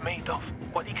Dad's made of,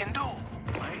 what he can do.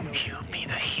 He'll be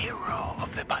the hero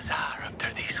of the bazaar after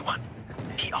this one.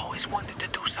 He always wanted to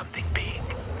do something big.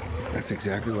 That's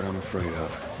exactly what I'm afraid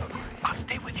of. I'll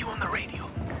stay with you on the radio.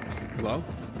 Hello?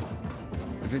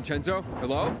 Vincenzo?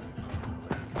 Hello?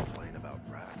 Complain about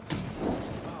rats.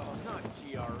 Oh, not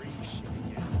GRE shit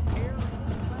again.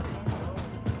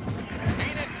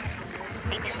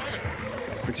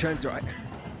 Vincenzo,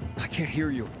 I can't hear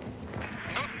you.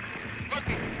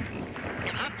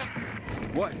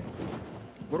 What?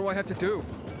 What do I have to do?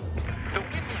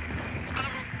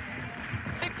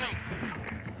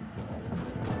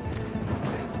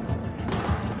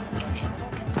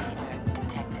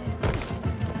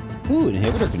 Ooh,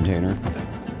 inhibitor container.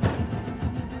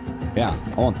 Yeah,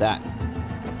 I want that.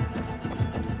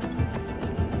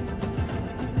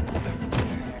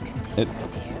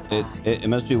 It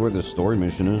must be where the story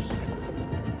mission is.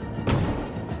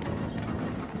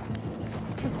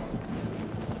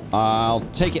 I'll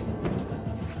take it.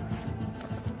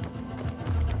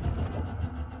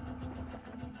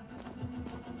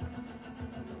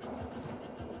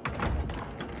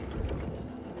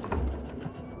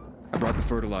 I brought the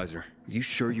fertilizer. You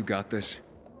sure you got this?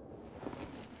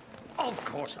 Of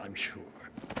course I'm sure.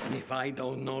 And if I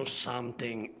don't know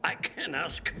something, I can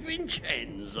ask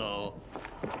Vincenzo.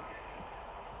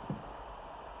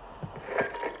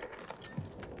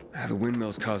 The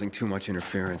windmill's causing too much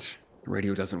interference. The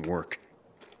radio doesn't work.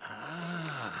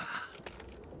 Ah.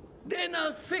 Then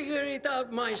I'll figure it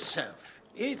out myself.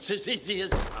 It's as easy as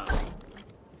pie.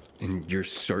 And you're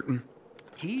certain?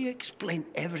 He explained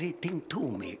everything to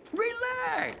me.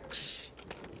 Relax.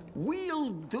 We'll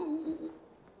do.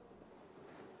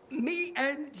 Me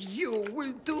and you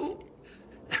will do.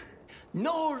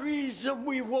 No reason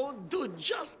we won't do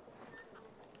just.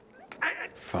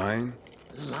 Fine.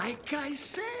 Like I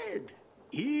said,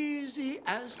 easy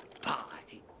as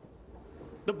pie.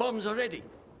 The bombs are ready.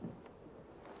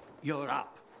 You're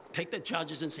up. Take the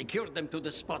charges and secure them to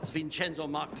the spots Vincenzo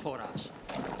marked for us.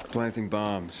 Planting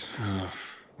bombs.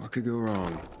 What could go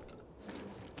wrong?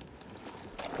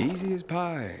 Easy as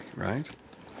pie, right?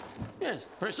 Yes,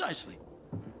 precisely.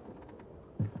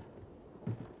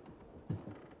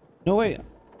 No, wait.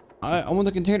 I want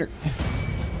the container.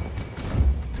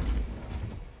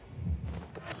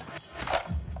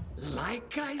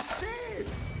 Like I said,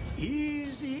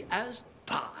 easy as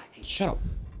pie. Shut up.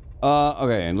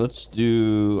 Okay, and let's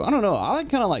do, I don't know, I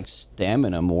kind of like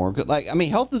stamina more. Like, I mean,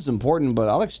 health is important, but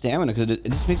I like stamina because it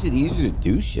just makes it easier to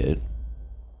do shit.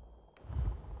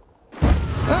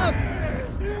 Ah!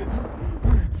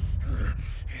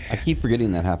 I keep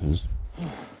forgetting that happens.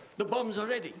 The bombs are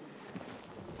ready.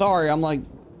 Sorry, I'm like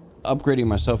upgrading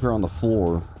myself here on the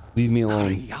floor. Leave me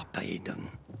alone. Hurry up, Aiden.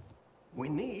 We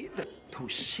need to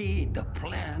see the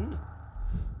plan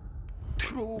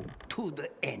through to the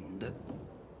end.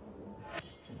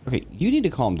 Okay, you need to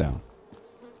calm down.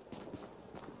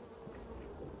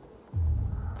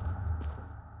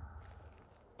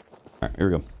 Alright,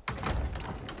 here we go.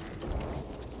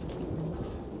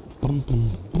 Boom,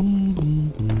 boom, boom, boom,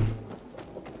 boom.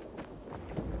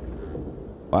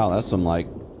 Wow, that's some like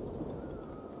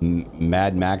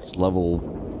Mad Max level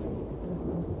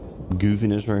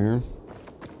goofiness right here.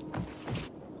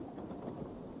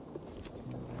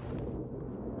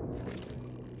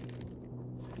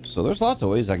 So there's lots of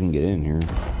ways I can get in here.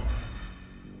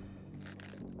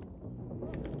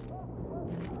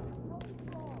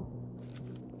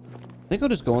 I think I'll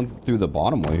just go through the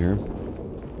bottom way here.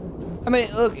 I mean,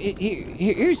 look,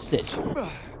 here's Sitch.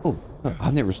 Oh, I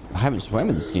haven't swam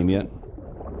in this game yet.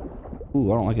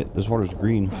 Ooh, I don't like it. This water's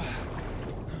green.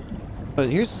 But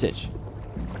here's Sitch.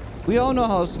 We all know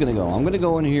how this is gonna go. I'm gonna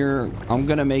go in here. I'm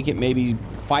gonna make it maybe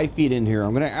 5 feet in here.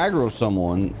 I'm gonna aggro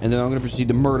someone, and then I'm gonna proceed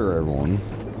to murder everyone.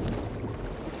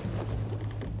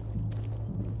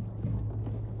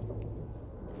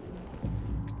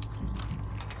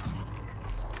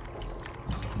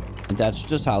 And that's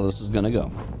just how this is gonna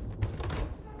go.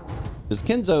 Because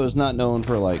Kenzo is not known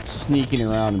for like sneaking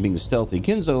around and being stealthy.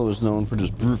 Kenzo is known for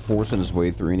just brute forcing his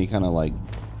way through any kind of like,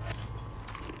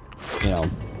 you know,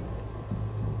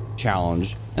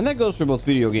 challenge. And that goes for both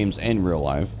video games and real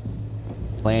life.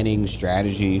 Planning,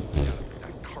 strategy.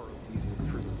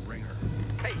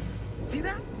 Hey, see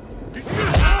that?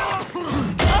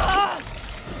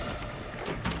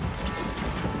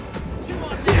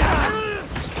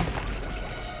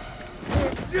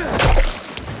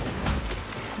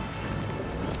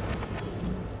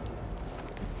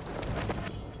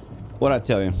 What'd I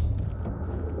tell you?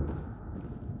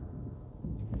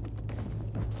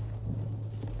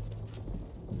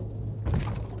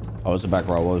 Oh, it's back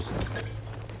where I was.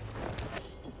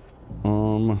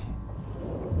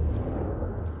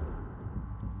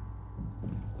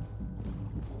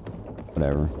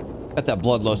 Whatever. Got that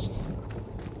bloodlust.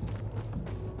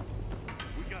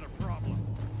 We got a problem.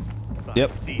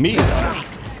 Yep, me.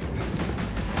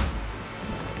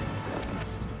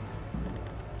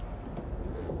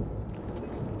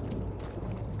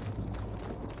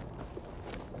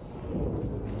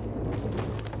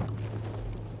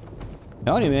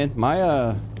 Telling you, man,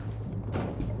 my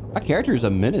character is a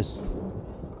menace.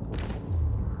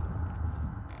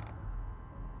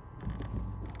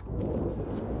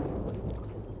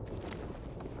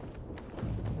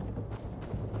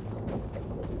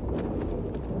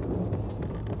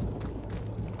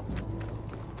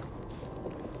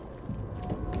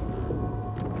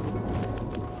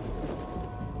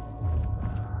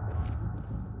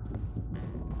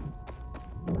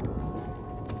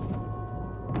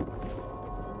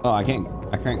 Oh, I can't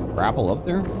grapple up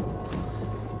there?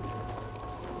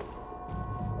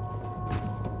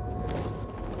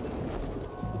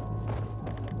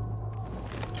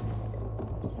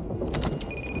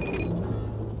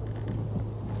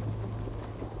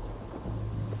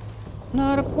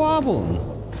 Not a problem.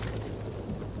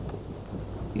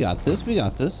 We got this, we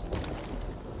got this.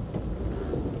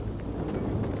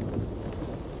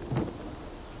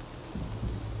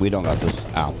 We don't got this.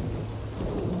 Ow.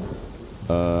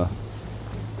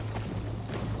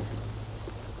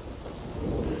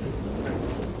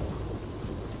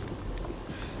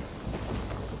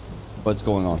 What's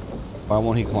going on? Why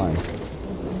won't he climb?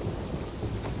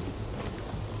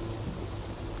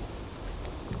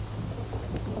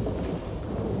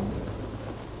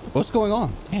 What's going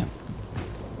on? Damn.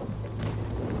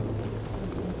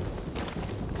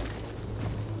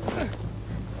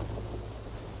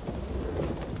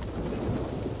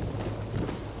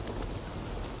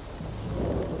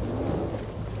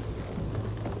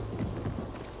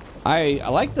 I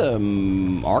like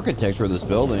the architecture of this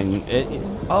building.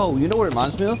 Oh, you know what it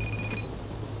reminds me of?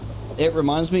 It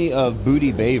reminds me of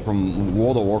Booty Bay from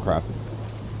World of Warcraft.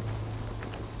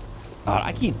 God,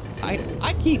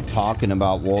 I keep talking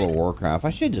about World of Warcraft. I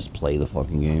should just play the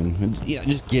fucking game. Yeah,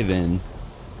 just give in.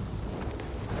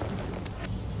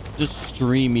 Just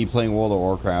stream me playing World of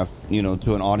Warcraft, you know,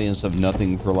 to an audience of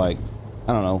nothing for like,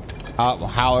 I don't know,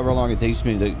 however long it takes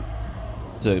me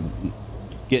to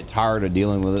get tired of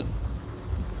dealing with it.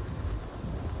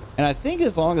 And I think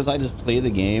as long as I just play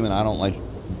the game and I don't like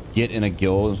get in a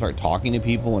guild and start talking to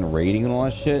people and raiding and all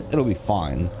that shit, it'll be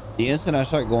fine. The instant I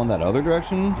start going that other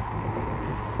direction,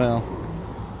 well,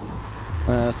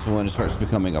 that's when it starts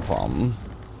becoming a problem.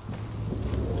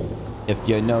 If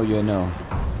you know, you know.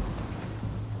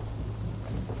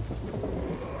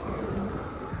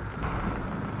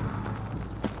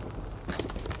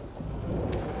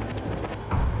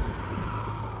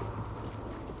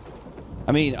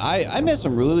 I mean, I met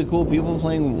some really cool people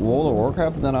playing World of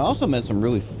Warcraft, but then I also met some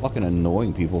really fucking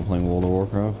annoying people playing World of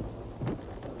Warcraft.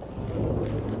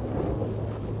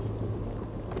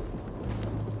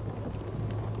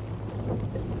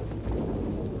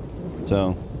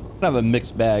 So, kind of a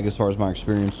mixed bag as far as my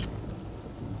experience.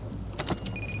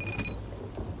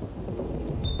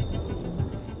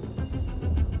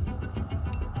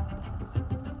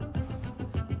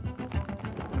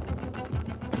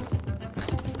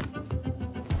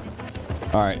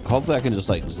 All right, hopefully I can just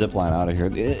like zip line out of here.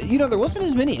 You know, there wasn't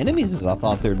as many enemies as I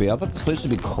thought there'd be. I thought this place should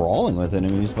be crawling with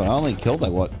enemies, but I only killed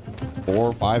like what, 4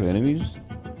 or 5 enemies.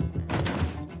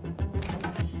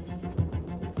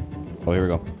 Oh, here we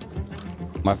go.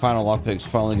 My final lockpick's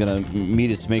finally gonna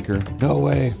meet its maker. No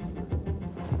way.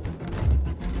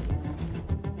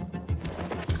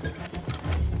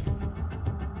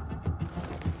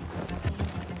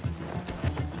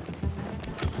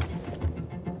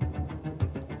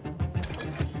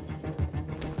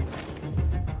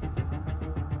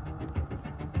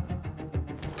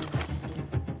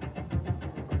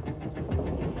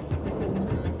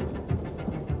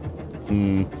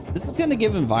 This is kind of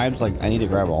giving vibes like I need to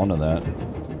grab onto that.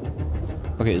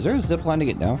 Okay, is there a zip line to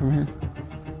get down from here?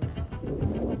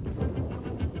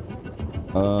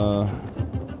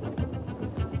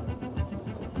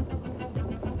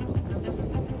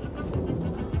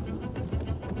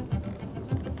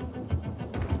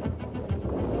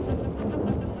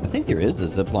 I think there is a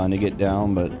zip line to get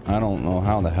down, but I don't know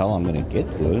how the hell I'm gonna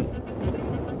get to it.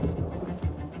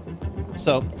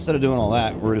 So instead of doing all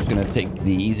that, we're just gonna take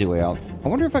the easy way out. I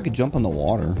wonder if I could jump in the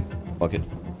water bucket.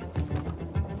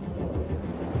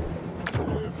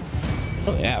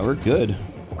 Oh yeah, we're good.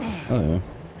 Oh yeah.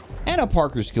 And a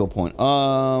Parker skill point.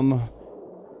 What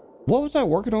was I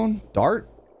working on? Dart?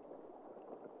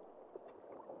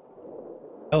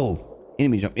 Oh,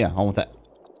 enemy jump. Yeah, I want that.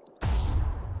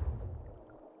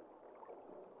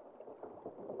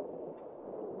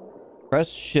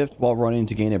 Press shift while running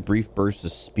to gain a brief burst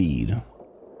of speed.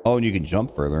 Oh, and you can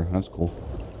jump further. That's cool.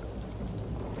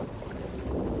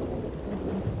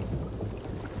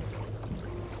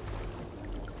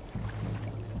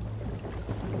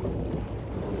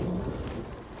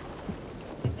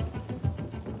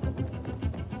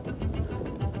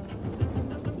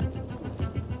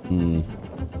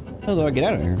 How do I get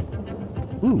out of here?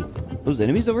 Ooh, those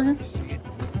enemies over here?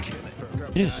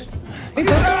 It is. Hey,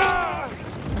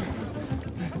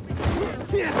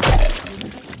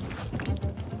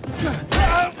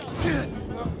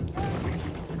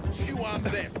 Chew on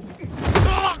this.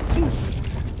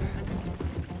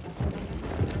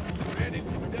 Ready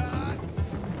to die?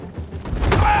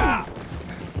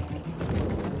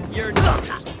 You're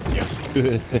not.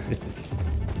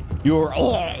 You're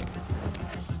alive.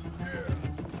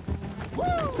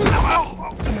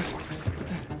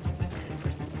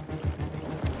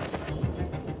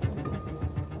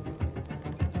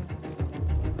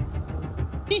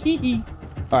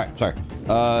 All right, sorry.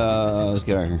 Let's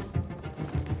get out of here.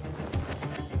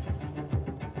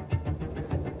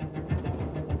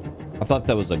 I thought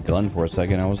that was a gun for a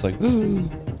second. I was like,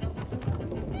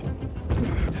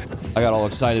 I got all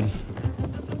excited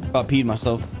about peeing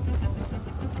myself.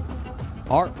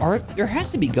 There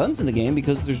has to be guns in the game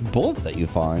because there's bullets that you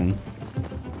find.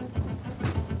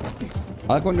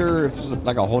 I wonder if there's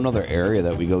like a whole nother area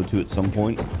that we go to at some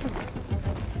point. All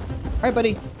right,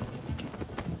 buddy.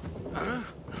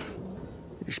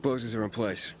 Explosives are in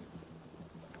place.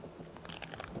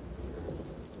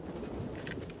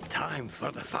 Time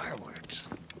for the fireworks.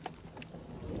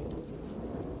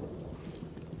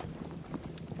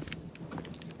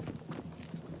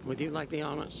 Would you like the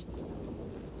honors?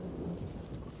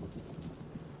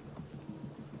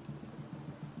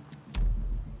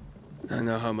 I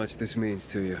know how much this means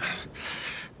to you.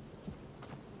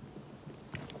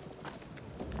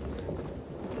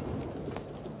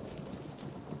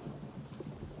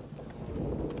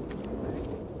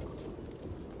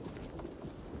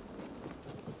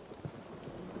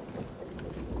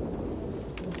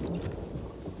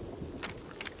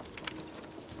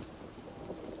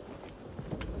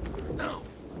 No.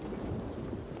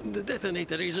 The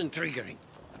detonator isn't triggering.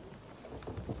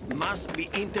 Must be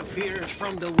interference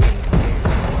from the wind.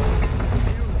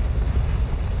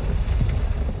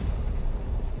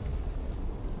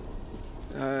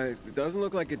 It doesn't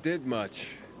look like it did much.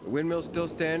 The windmill's still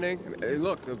standing. Hey,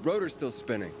 look, the rotor's still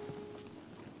spinning.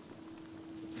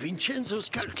 Vincenzo's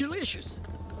calculations.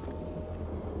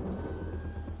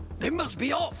 They must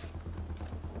be off.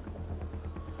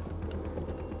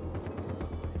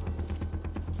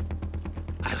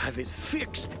 I'll have it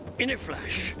fixed in a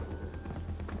flash.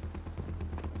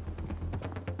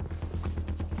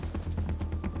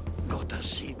 Gotta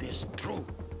see this through.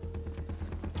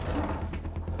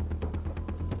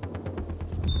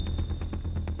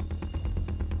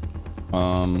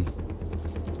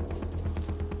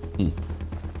 Hmm.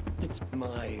 It's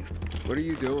My... What are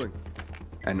you doing?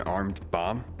 An armed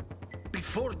bomb?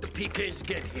 Before the PKs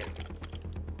get here.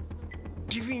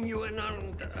 Giving you an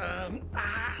armed...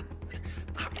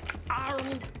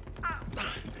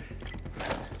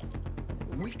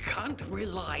 We can't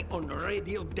rely on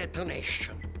radio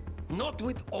detonation. Not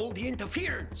with all the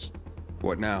interference.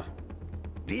 What now?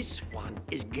 This one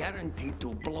is guaranteed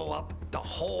to blow up the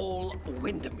whole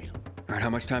windmill. All right, how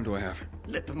much time do I have?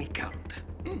 Let me count.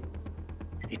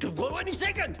 It'll blow any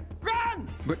second. Run!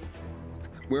 But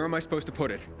where am I supposed to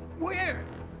put it? Where?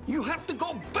 You have to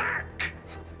go back.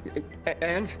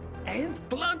 And? And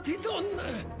plant it on...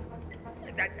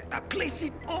 place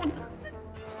it on...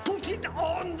 Put it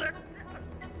on...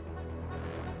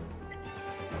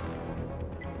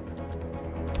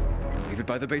 Leave it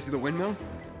by the base of the windmill?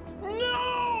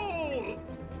 No!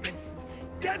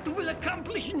 That will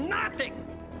accomplish nothing.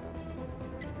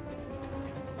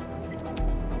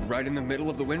 Right in the middle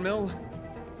of the windmill?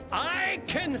 I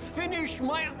can finish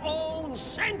my own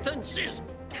sentences.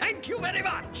 Thank you very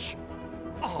much.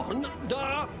 On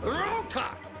the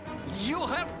rota. You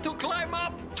have to climb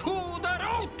up to the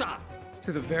rota.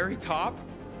 To the very top?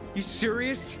 You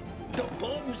serious? The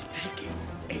bomb's ticking,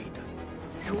 Aiden.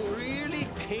 You really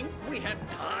think we have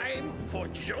time for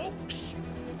jokes?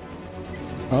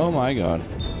 Oh my god.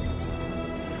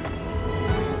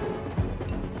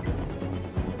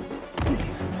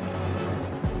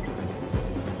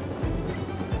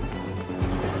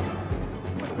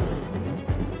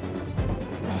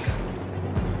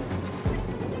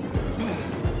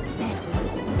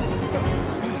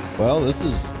 Well, this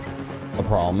is a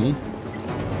problem.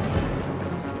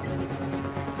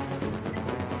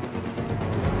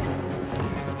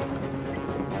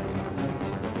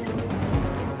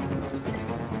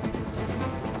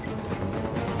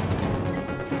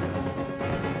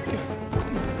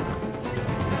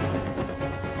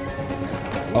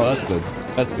 Oh, that's good.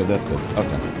 That's good. That's good.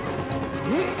 Okay.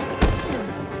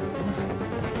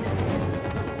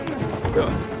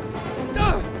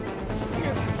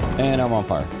 And I'm on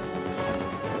fire.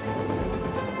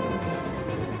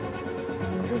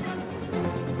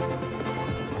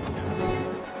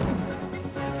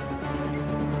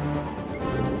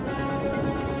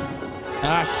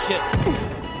 Ah, shit.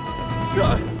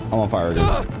 I'm on fire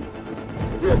again.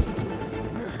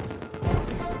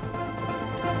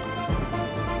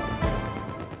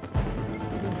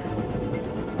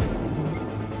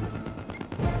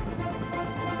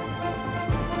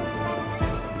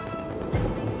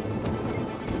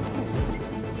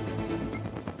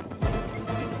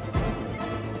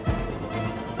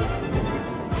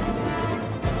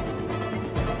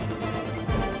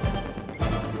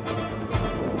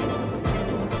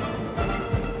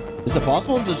 Is it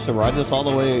possible just to ride this all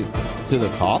the way to the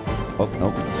top? Oh,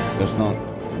 nope. Guess not.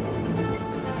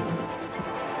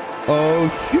 Oh,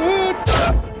 shit!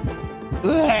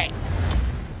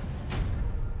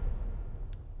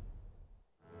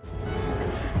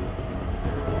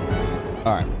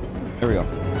 Alright. Here we go.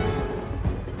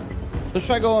 Let's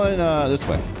try going this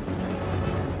way.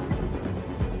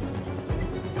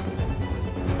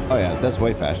 Oh, yeah. That's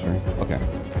way faster. Okay.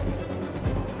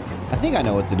 I think I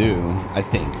know what to do. I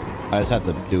think. I just have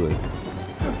to do it.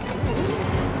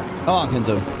 Come on,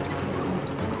 Kenzo.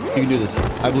 You can do this.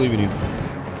 I believe in you.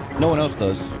 No one else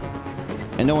does.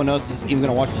 And no one else is even going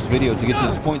to watch this video to get to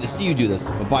this point to see you do this.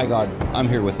 But by God, I'm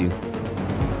here with you.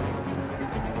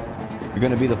 You're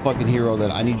going to be the fucking hero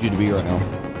that I need you to be right now.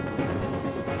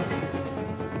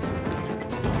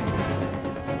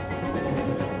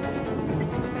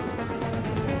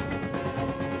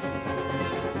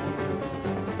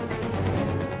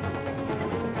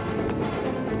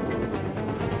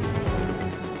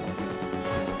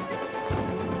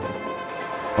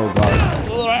 Oh God.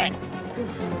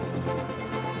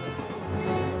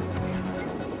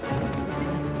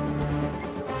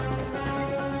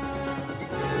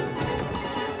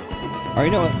 Alright,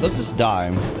 you know what? Let's just die.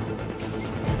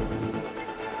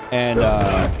 And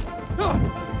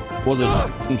we'll just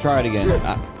try it again.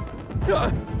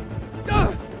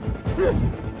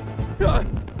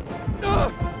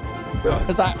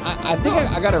 Cause I think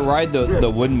I gotta ride the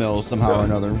windmill somehow or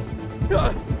another.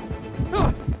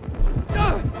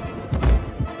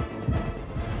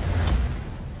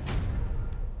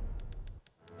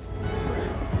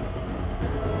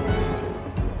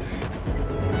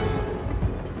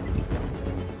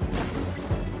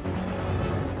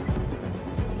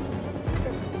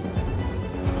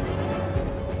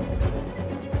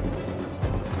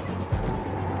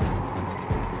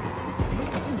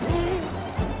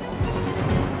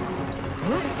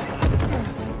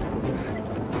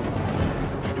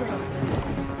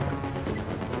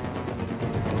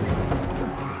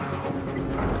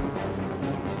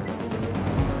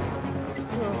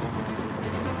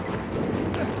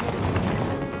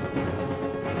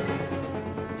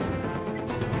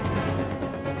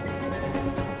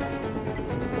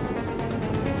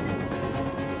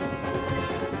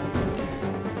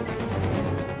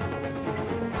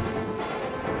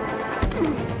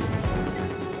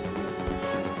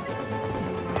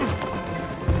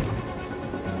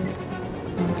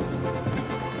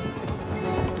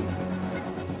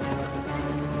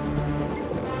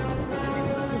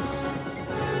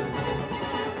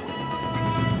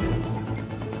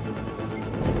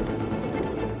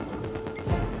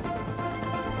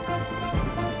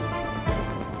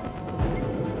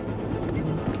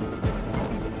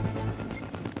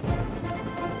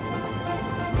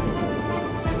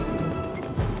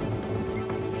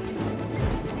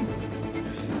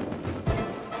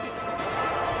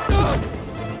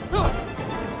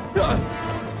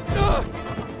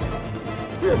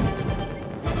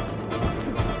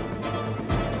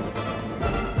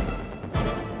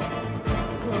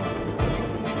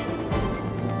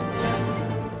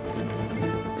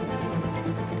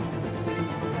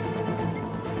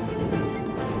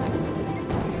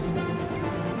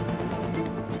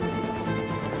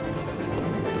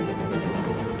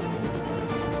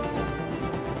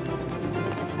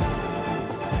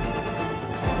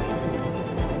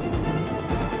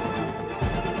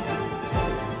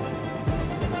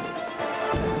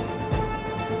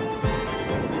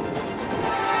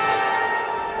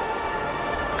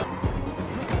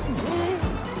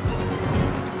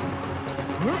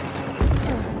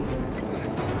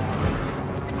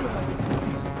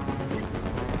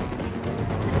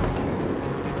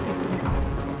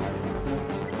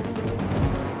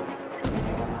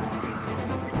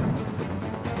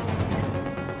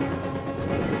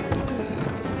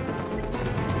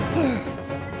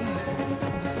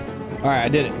 Alright, I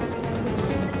did it.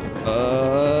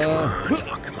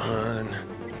 Come on.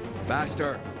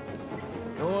 Faster.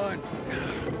 Go on.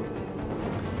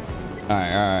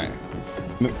 Alright.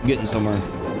 Getting somewhere.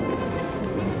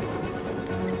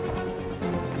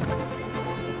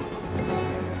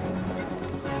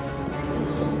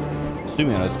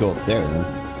 Assuming let's go up there.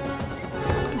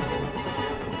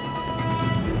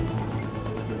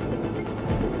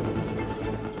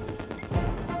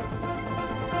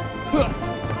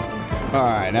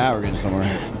 Alright, now we're getting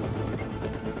somewhere.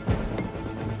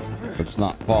 Let's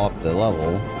not fall off the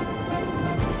level.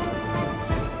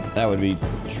 That would be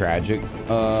tragic.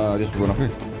 I guess we're going up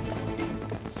here.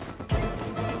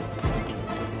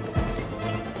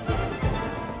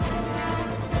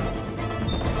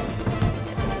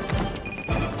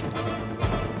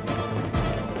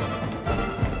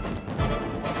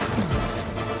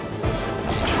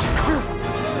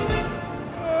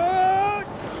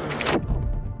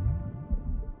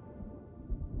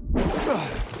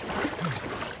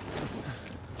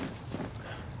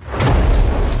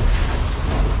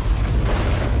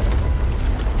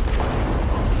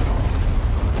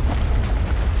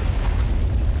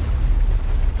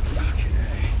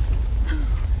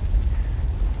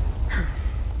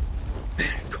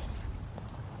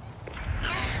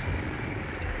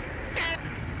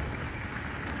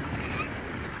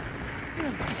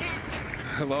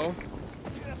 Hello?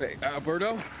 Hey,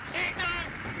 Alberto?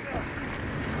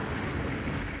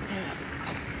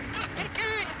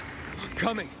 I'm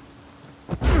coming.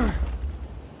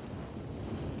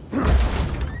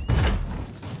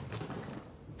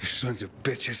 You sons of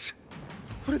bitches.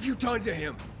 What have you done to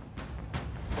him?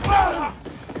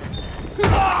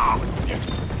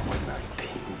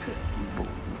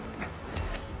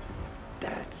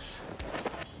 That's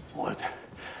what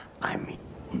I mean.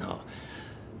 No,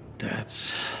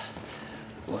 that's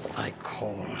what I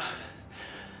call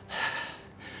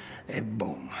a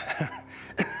boom.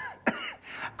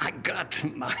 I got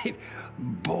my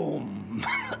boom.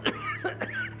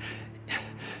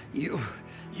 You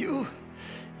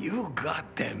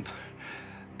got them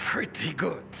pretty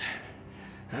good,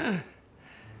 huh?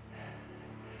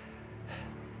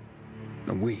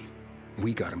 And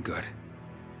we got him good.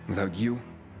 Without you,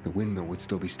 the windmill would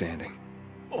still be standing.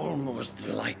 Almost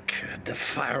like the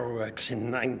fireworks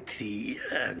in 90...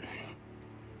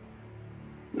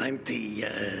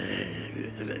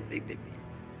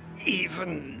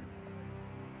 even...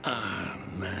 Ah,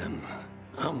 man,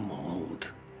 I'm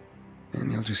old.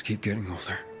 And you'll just keep getting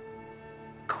older.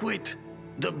 Quit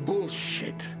the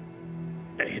bullshit,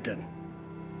 Aiden.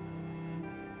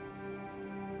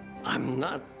 I'm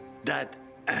not that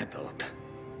adult.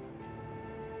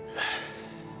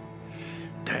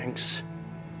 Thanks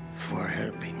for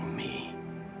helping me.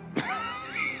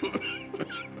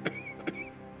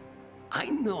 I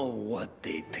know what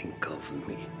they think of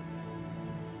me.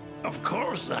 Of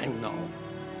course I know.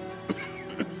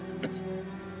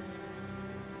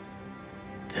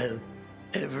 Tell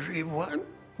everyone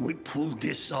we pulled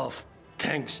this off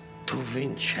thanks to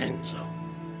Vincenzo.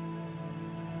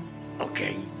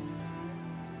 Okay?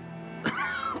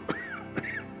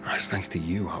 That's thanks to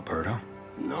you, Alberto.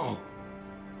 No.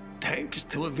 Thanks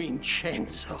to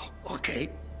Vincenzo, okay?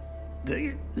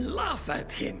 They laugh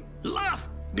at him. Laugh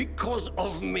because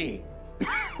of me.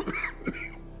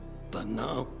 But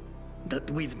now that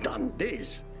we've done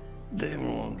this, they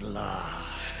won't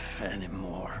laugh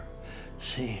anymore.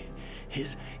 See,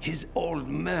 his old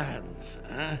man's,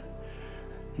 huh?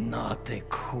 Not a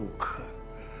kook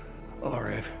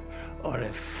or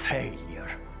a failure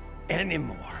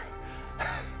anymore.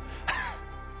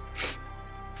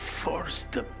 Force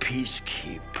the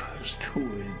peacekeepers to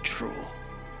withdraw.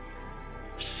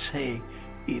 Say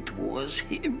it was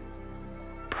him.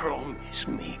 Promise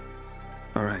me.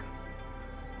 All right.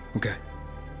 Okay.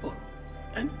 Oh,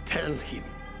 and tell him.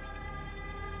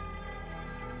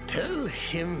 Tell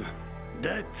him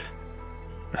that...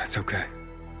 That's okay.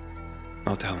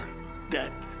 I'll tell him.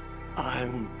 That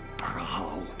I'm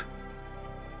proud.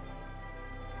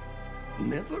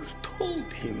 Never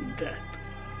told him that.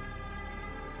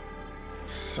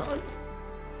 Son,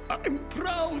 I'm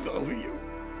proud of you.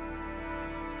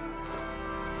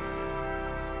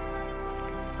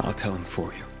 I'll tell him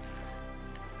for you.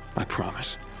 I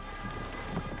promise.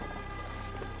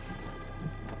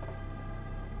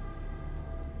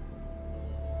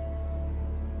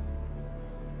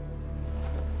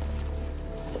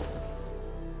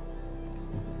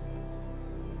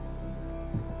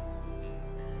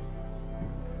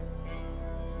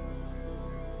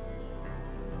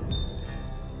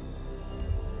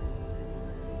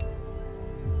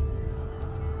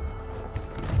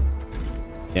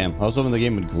 Damn, I was hoping the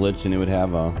game would glitch and it would have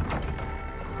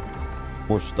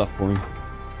more stuff for me.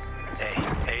 Hey,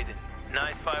 Aiden.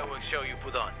 Nice fireworks show you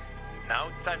put on. Now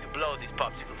it's time to blow this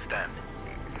popsicle stand.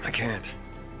 I can't.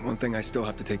 One thing I still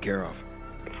have to take care of.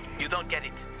 You don't get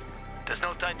it. There's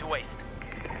no time to waste.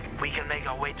 We can make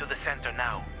our way to the center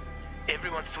now.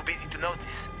 Everyone's too busy to notice.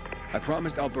 I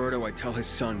promised Alberto I'd tell his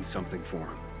son something for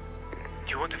him.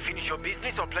 Do you want to finish your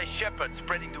business or play shepherd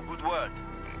spreading the good word?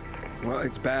 Well,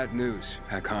 it's bad news,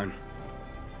 Hakon.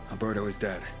 Alberto is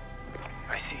dead.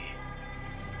 I see.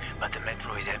 But the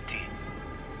metro is empty.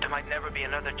 There might never be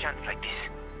another chance like this.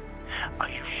 Are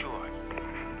you sure?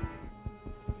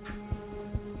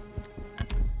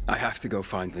 I have to go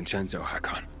find Vincenzo,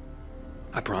 Hakon.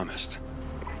 I promised.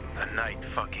 A night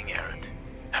fucking errand.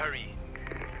 Hurry.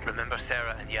 Remember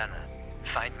Sarah and Yana.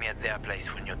 Find me at their place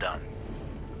when you're done.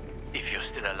 If you're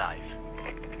still alive.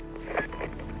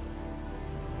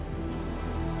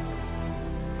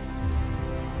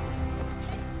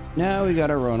 Now we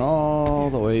gotta run all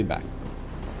the way back.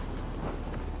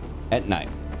 At night.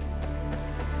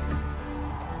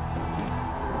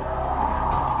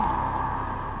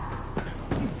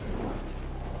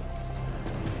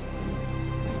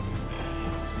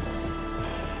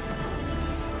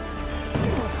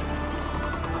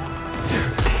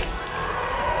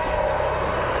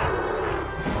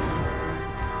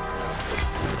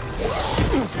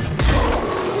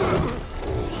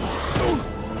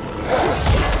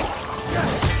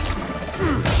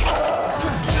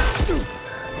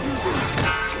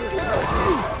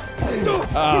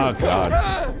 Oh, God.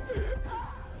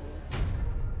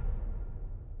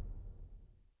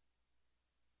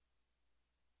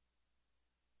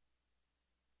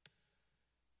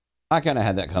 I kind of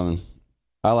had that coming.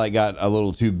 I like got a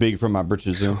little too big for my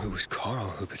britches there. So it was Carl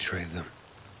who betrayed them.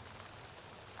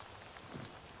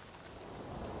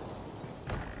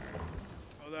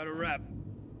 Call that a wrap.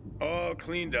 All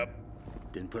cleaned up.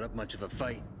 Didn't put up much of a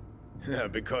fight. Yeah,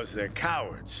 because they're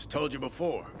cowards. Told you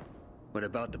before. What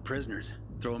about the prisoners?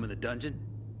 Throw them in the dungeon?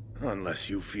 Unless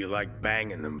you feel like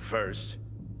banging them first.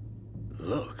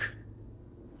 Look.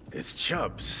 It's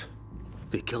Chubbs.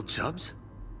 They killed Chubbs?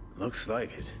 Looks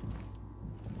like it.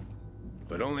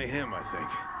 But only him, I think.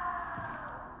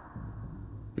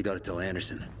 We gotta tell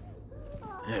Anderson.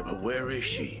 Yeah, but where is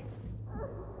she?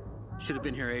 Should have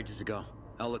been here ages ago.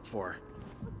 I'll look for her.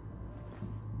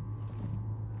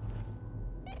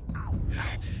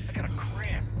 I got a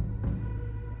cramp.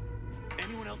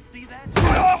 Anyone else see that?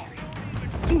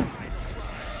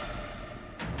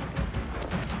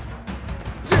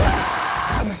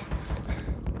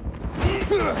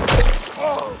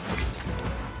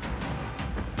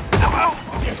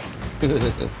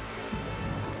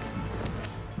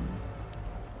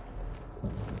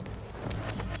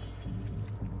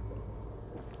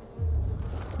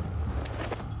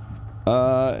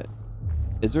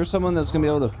 Is there someone that's gonna be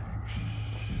able to?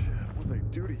 What'd they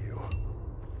do to you?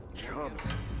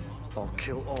 Chubbs. I'll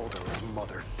kill all those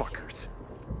motherfuckers.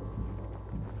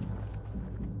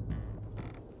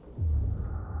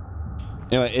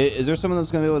 Anyway, is there someone that's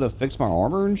gonna be able to fix my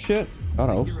armor and shit? God,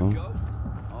 I hope so. Oh,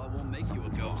 it won't make you a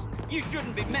ghost. You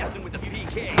shouldn't be messing with the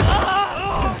PK.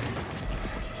 Out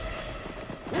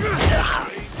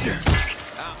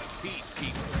of peace,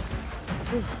 people.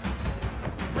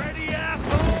 Ready,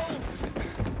 asshole!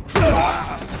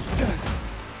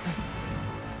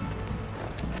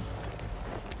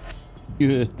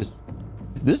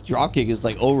 This dropkick is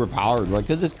like overpowered, right?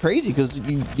 Because it's crazy. Because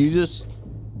you just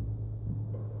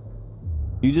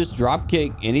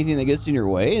dropkick anything that gets in your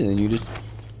way, and then you just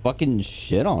fucking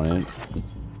shit on it.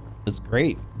 It's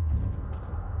great.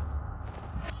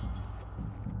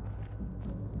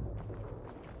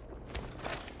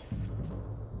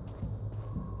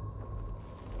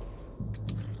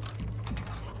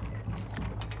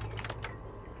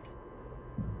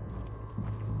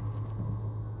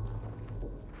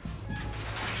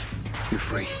 You're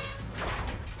free.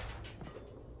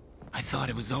 I thought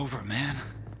it was over, man.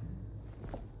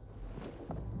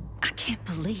 I can't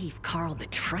believe Carl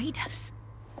betrayed us.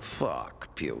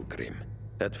 Fuck, Pilgrim.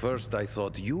 At first I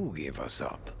thought you gave us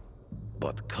up.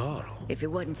 But Carl... If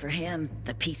it wasn't for him,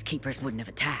 the Peacekeepers wouldn't have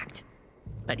attacked.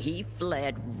 But he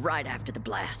fled right after the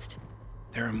blast.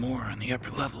 There are more on the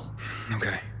upper level.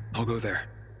 Okay, I'll go there.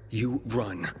 You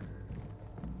run.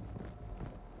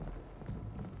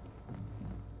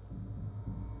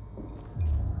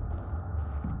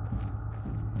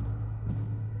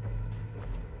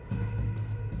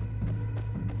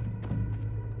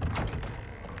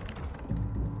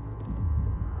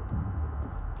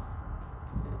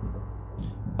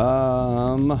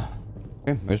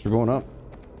 Okay, I guess we're going up.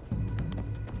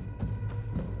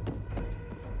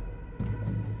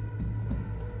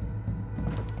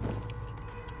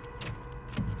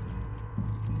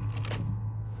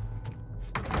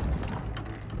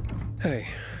 Hey.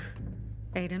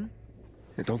 Aiden?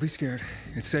 Yeah, don't be scared.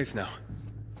 It's safe now.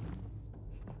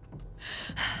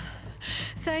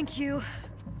 Thank you.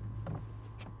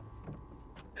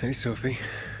 Hey, Sophie.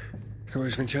 So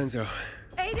where's Vincenzo?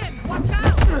 Aiden, watch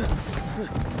out!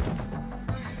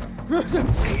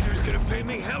 Ader's gonna pay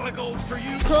me hella gold for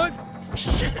you. Run!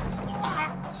 Shit.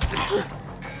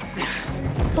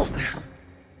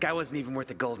 Guy wasn't even worth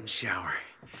the golden shower.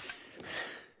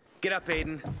 Get up,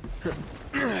 Aiden.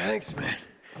 Thanks, man.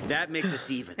 That makes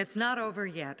us even. It's not over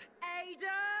yet.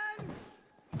 Aiden!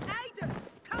 Aiden!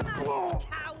 Come out,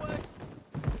 coward!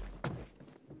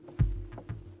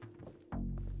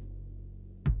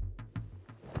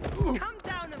 Come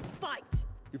down and fight!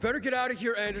 You better get out of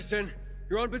here, Anderson.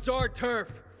 You're on Bazaar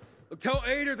turf. Look, tell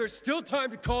Ader there's still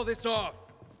time to call this off.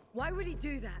 Why would he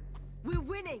do that? We're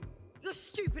winning! You're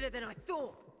stupider than I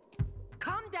thought!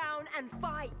 Come down and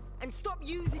fight, and stop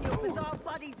using your bizarre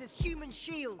buddies as human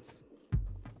shields!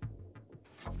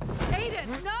 Aiden,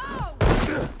 no!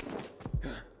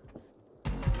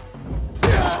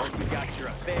 You got your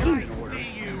affairs in order.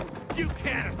 You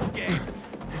can't escape!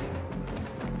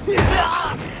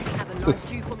 Haven't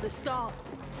liked you from the start.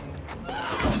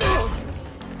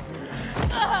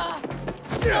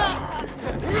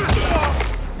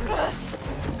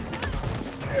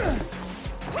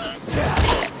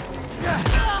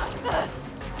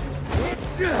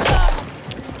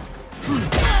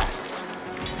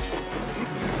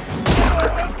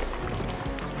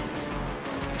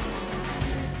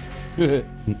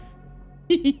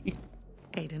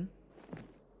 Aiden,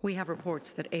 we have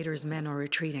reports that Ader's men are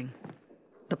retreating.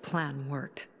 The plan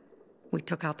worked. We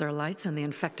took out their lights and the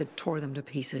infected tore them to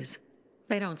pieces.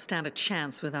 They don't stand a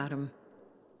chance without him.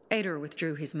 Ader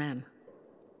withdrew his men.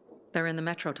 They're in the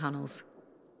metro tunnels.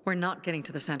 We're not getting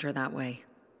to the center that way.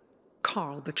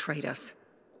 Carl betrayed us.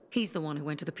 He's the one who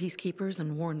went to the Peacekeepers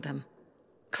and warned them.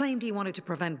 Claimed he wanted to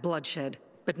prevent bloodshed,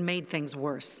 but made things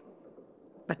worse.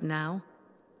 But now,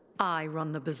 I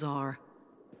run the Bazaar.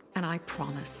 And I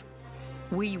promise,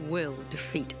 we will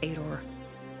defeat Ader.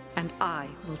 And I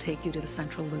will take you to the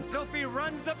Central Loop. Sophie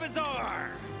runs the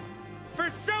Bazaar! For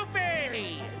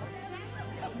Sophie!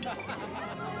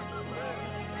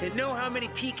 And know how many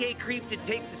PK creeps it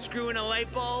takes to screw in a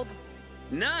light bulb?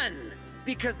 None!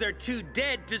 Because they're too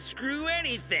dead to screw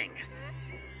anything!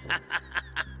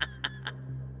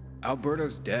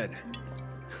 Alberto's dead.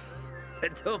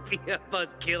 Don't be a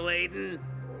buzzkill, Aiden.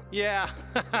 Yeah.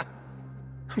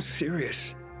 I'm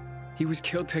serious. He was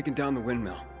killed taking down the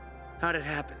windmill. How'd it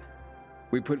happen?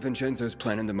 We put Vincenzo's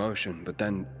plan into motion, but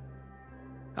then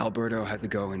Alberto had to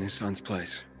go in his son's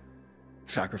place.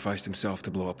 Sacrificed himself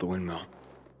to blow up the windmill.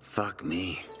 Fuck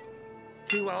me.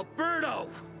 To Alberto!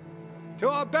 To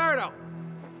Alberto!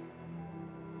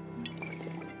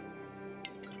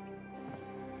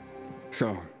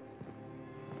 So,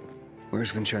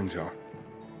 where's Vincenzo?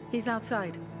 He's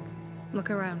outside. Look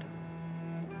around.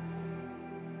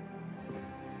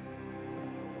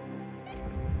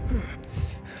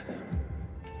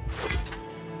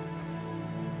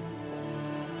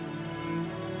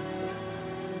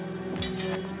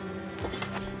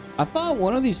 I thought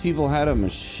one of these people had a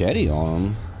machete on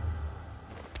him.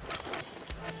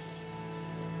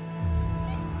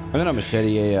 Or not a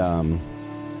machete, a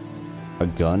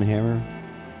gun hammer.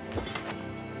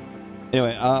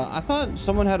 Anyway, I thought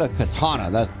someone had a katana.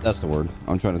 That's the word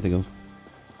I'm trying to think of.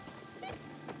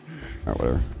 Alright,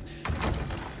 whatever.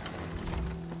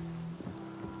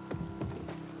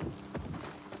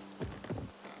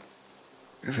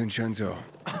 Vincenzo.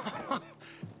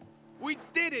 We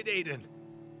did it, Aiden.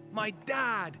 My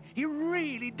dad, he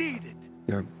really did it.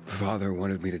 Your father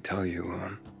wanted me to tell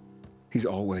you, he's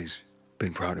always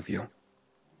been proud of you.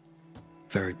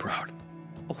 Very proud.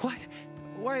 What?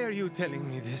 Why are you telling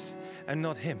me this and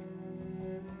not him?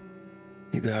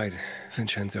 He died,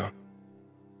 Vincenzo.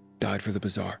 Died for the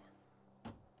Bazaar.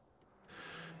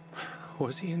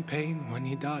 Was he in pain when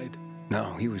he died?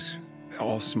 No, he was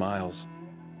all smiles.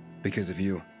 Because of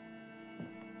you.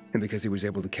 And because he was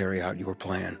able to carry out your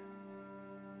plan.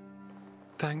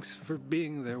 Thanks for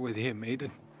being there with him,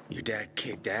 Aiden. Your dad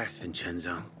kicked ass,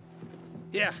 Vincenzo.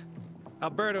 Yeah,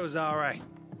 Alberto's all right.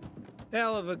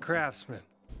 Hell of a craftsman.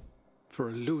 For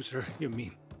a loser, you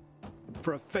mean?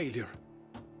 For a failure.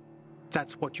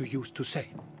 That's what you used to say.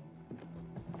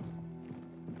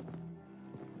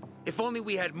 If only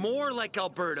we had more like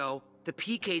Alberto, the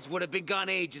PKs would have been gone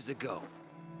ages ago.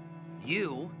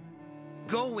 You,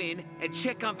 go in and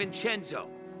check on Vincenzo.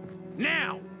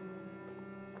 Now!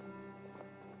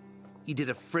 You did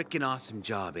a frickin' awesome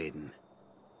job, Aiden.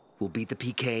 We'll beat the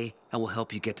PK and we'll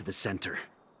help you get to the center.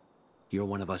 You're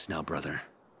one of us now, brother.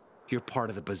 you're part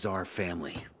of the Bazaar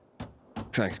family.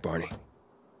 Thanks, Barney.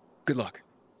 Good luck.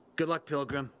 Good luck,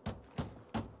 Pilgrim.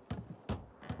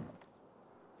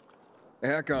 Hey,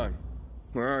 Hakon.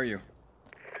 Where are you?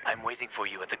 I'm waiting for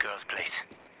you at the girl's place.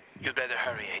 You'd better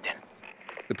hurry, Aiden.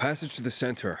 The passage to the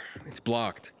center. It's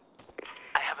blocked.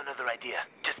 I have another idea.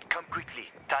 Just come quickly.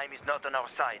 Time is not on our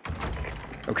side.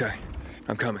 Okay,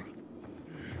 I'm coming.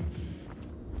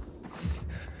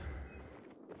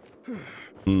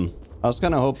 I was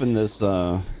kind of hoping this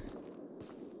had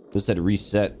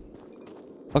reset.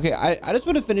 Okay, I just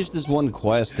want to finish this one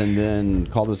quest and then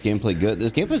call this gameplay good.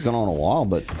 This gameplay's gone on a while,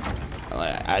 but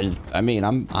I mean,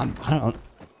 I'm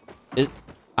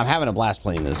having a blast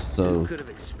playing this. So Could have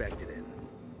expected it.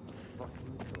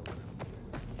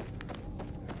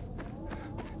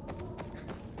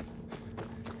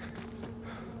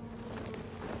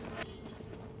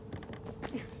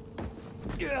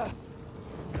 Yeah.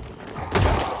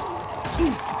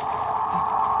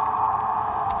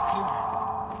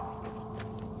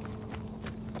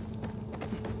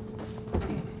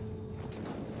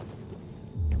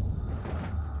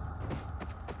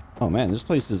 oh man, this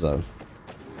place is a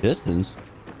distance.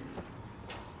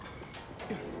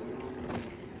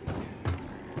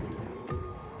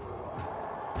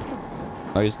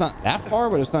 Like, it's not that far,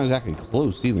 but it's not exactly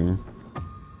close either.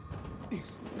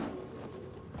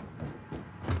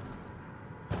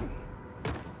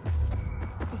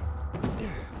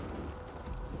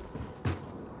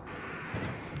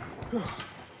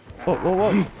 Whoa,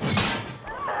 whoa, whoa.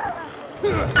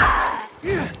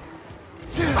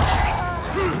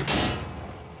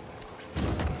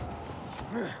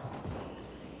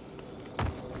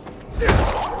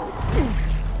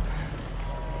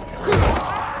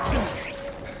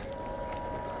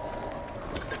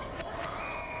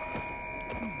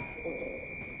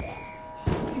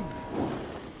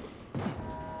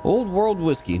 Old world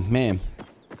whiskey, man.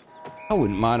 I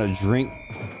wouldn't mind a drink.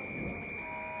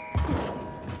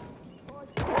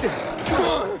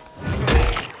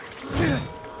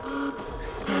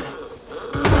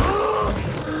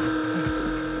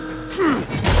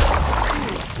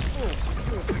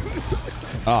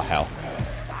 Oh, hell.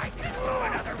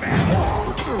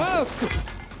 Oh.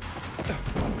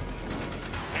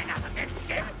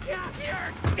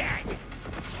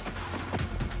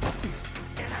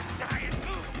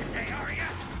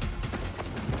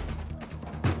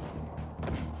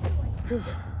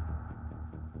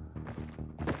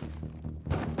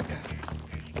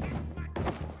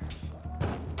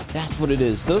 That's what it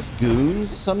is. Those goons,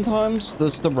 sometimes,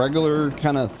 the regular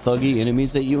kind of thuggy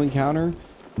enemies that you encounter,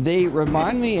 they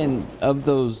remind me of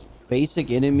those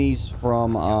basic enemies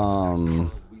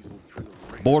from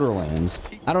Borderlands.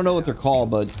 I don't know what they're called,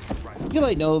 but you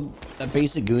like know the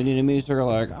basic goon enemies are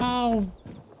like,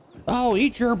 oh,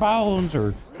 eat your bones,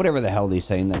 or whatever the hell they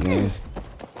say in that game.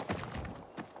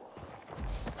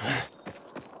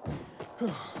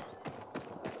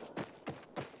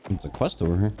 It's a quest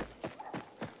over here.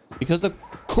 Because of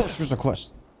course there's a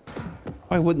quest.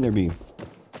 Why wouldn't there be?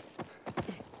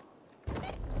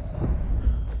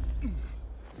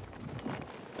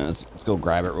 Let's go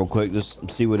grab it real quick, just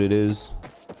see what it is.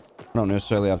 I don't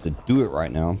necessarily have to do it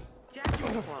right now.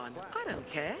 I don't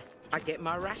care. I get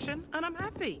my ration and I'm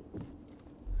happy.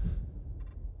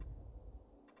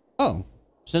 Oh,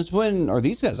 since when are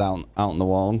these guys out in the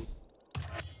wild?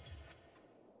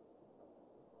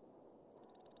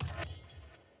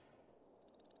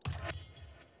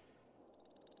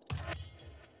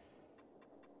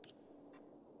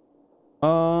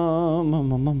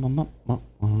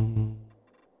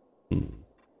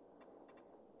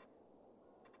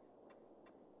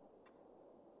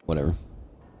 Whatever.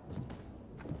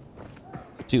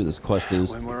 See what this quest is.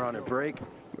 When we're on a break?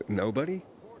 Nobody?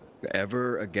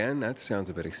 Ever again? That sounds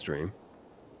a bit extreme.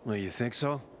 Well, you think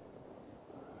so?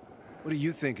 What do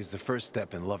you think is the first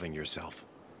step in loving yourself?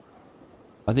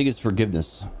 I think it's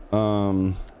forgiveness.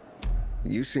 You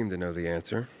seem to know the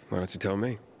answer. Why don't you tell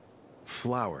me?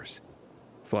 Flowers.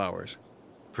 Flowers.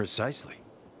 Precisely.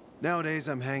 Nowadays,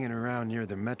 I'm hanging around near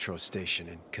the metro station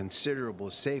in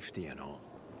considerable safety and all.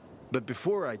 But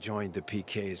before I joined the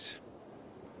PKs,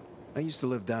 I used to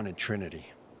live down in Trinity.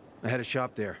 I had a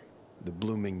shop there, the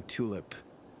Blooming Tulip,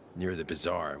 near the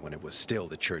Bazaar when it was still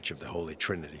the Church of the Holy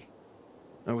Trinity.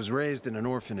 I was raised in an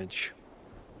orphanage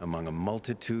among a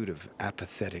multitude of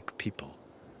apathetic people.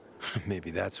 Maybe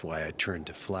that's why I turned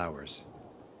to flowers.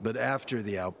 But after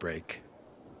the outbreak,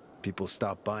 people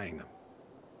stopped buying them.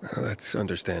 That's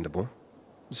understandable.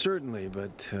 Certainly,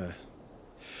 but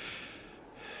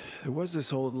there was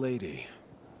this old lady.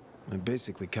 I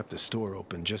basically kept the store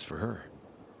open just for her.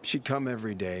 She'd come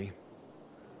every day,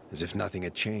 as if nothing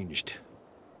had changed.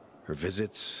 Her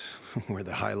visits were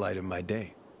the highlight of my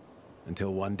day,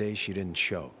 until one day she didn't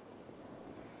show.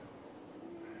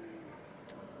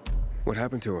 What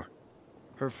happened to her?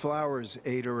 Her flowers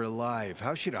ate her alive.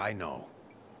 How should I know?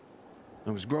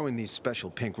 I was growing these special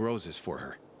pink roses for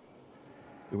her.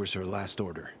 It was her last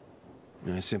order,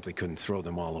 and I simply couldn't throw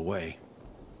them all away.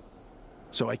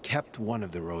 So I kept one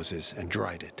of the roses and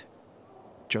dried it,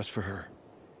 just for her.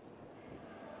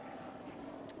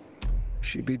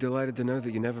 She'd be delighted to know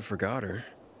that you never forgot her.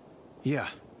 Yeah.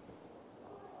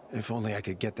 If only I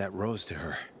could get that rose to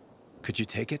her. Could you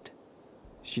take it?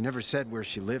 She never said where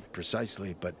she lived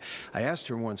precisely, but I asked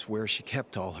her once where she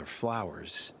kept all her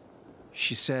flowers.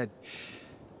 She said,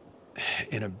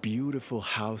 in a beautiful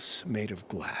house made of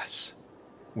glass,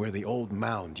 where the old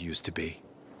mound used to be.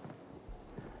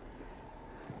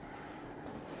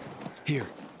 Here,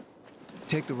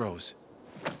 take the rose.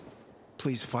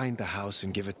 Please find the house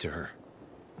and give it to her,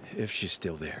 if she's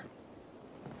still there.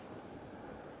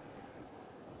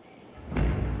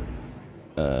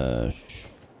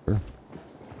 Sure.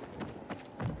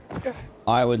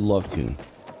 I would love to.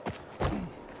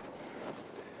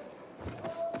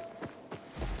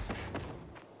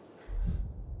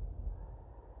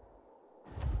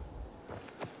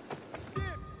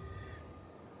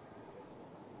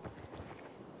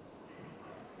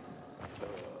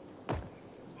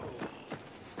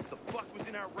 The fuck was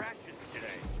in our rations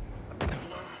today?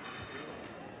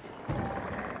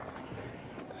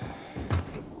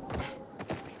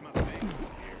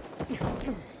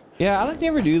 Yeah, I like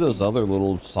never do those other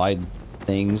little side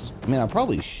things. I mean, I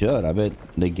probably should. I bet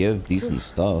they give decent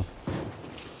stuff.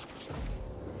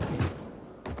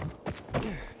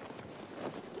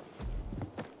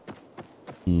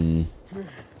 Hmm.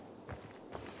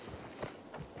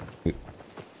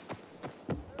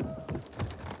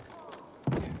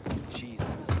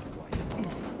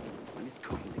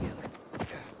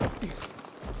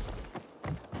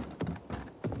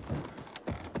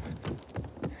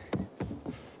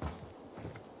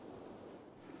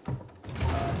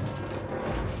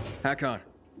 Hakon.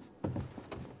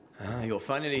 You're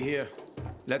finally here.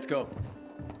 Let's go.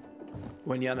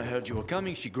 When Yana heard you were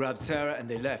coming, she grabbed Sarah and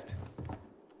they left.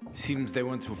 Seems they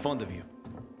weren't too fond of you.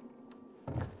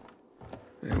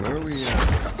 Hey, where are we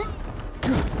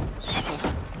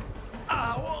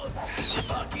What?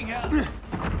 Fucking hell.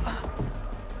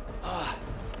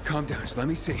 Calm down, just let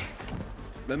me see.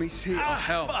 Let me see, I'll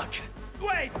help. Fuck!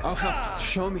 Wait! I'll help,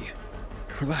 show me.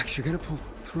 Relax, you're gonna pull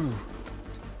through.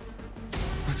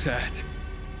 What's that?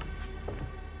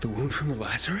 The wound from the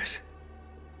Lazarus?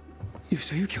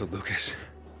 So you killed Lucas.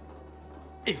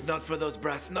 If not for those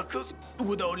brass knuckles, it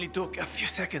would only took a few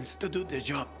seconds to do the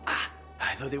job.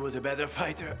 I thought he was a better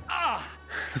fighter.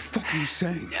 The fuck are you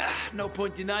saying? No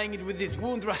point denying it with this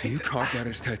wound, right? So you carved out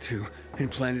his tattoo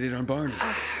and planted it on Barney.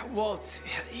 Waltz,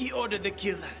 he ordered the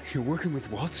kill. You're working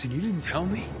with Waltz and you didn't tell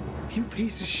me? You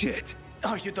piece of shit.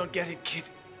 Oh, you don't get it, kid.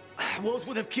 Waltz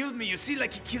would have killed me, you see,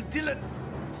 like he killed Dylan.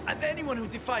 And anyone who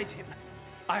defies him.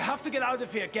 I have to get out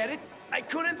of here, get it? I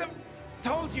couldn't have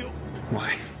told you.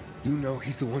 Why? You know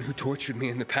he's the one who tortured me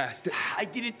in the past. I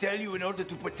didn't tell you in order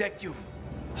to protect you.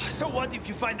 So what if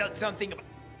you find out something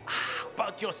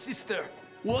about your sister?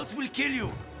 Waltz will kill you.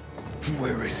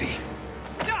 Where is he?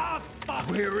 Fuck!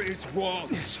 Where is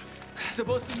Waltz?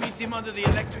 Supposed to meet him under the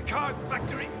electric car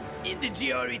factory in the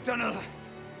GRE tunnel.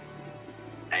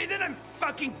 Hey, then I'm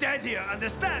fucking dead here,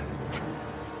 understand?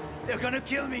 They're gonna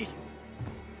kill me.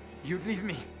 You'd leave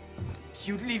me.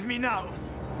 You'd leave me now.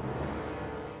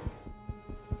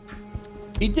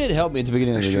 He did help me at the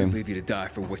beginning of the game. I shouldn't leave you to die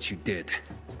for what you did.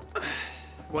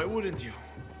 Why wouldn't you?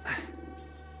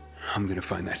 I'm gonna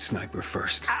find that sniper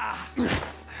first.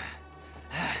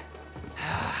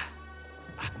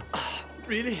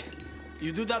 Really?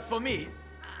 You do that for me?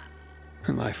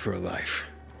 A life for a life.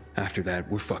 After that,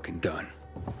 we're fucking done.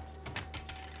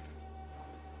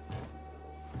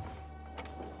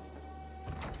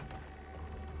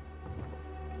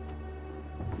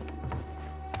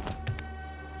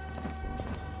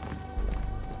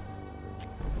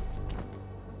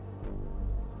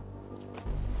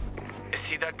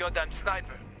 See that goddamn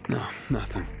sniper? No,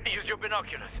 nothing. Use your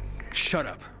binoculars. Shut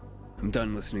up. I'm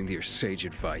done listening to your sage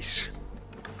advice.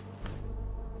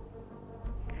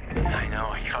 I know,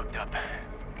 I fucked up.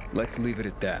 Let's leave it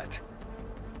at that.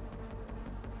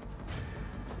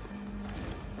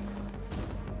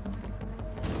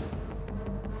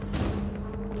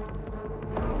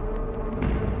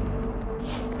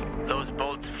 Those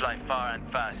bolts fly far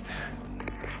and fast.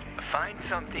 Find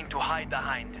something to hide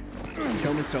behind.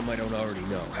 Tell me something I don't already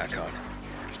know, Hakon.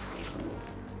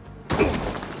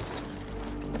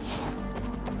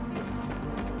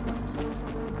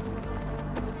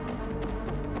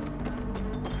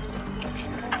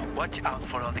 Watch out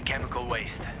for all the chemical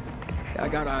waste. I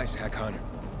got eyes, Hakon.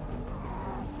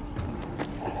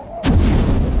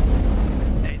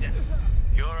 Aiden,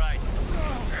 you alright?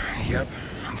 Yep,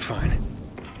 I'm fine.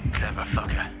 Clever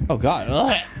fucker. Oh God.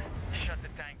 Ugh. Shut the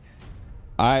tank.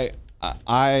 I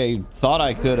thought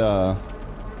I could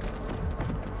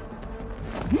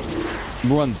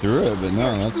run through it, but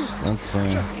no,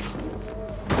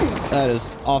 that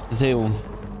is off the table.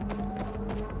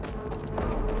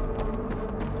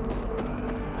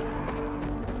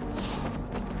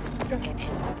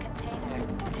 Inhibitor container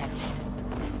detected.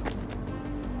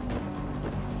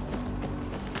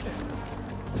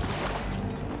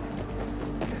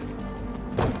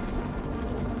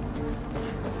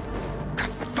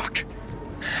 Fuck!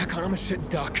 Hakon, I'm a shit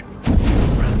duck.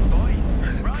 Run, boy.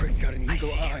 Run. Prick's got an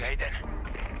eagle eye. Aiden.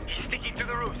 He's sticking to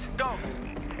the roofs. Go.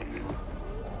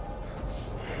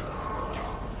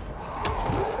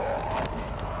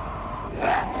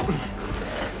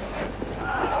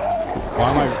 Why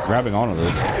am I grabbing onto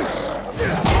this?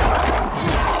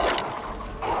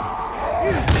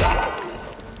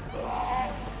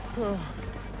 Well,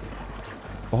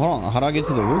 hold on. How do I get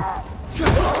to the roof?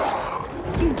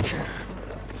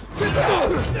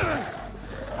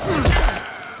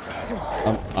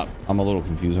 I'm a little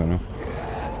confused right now.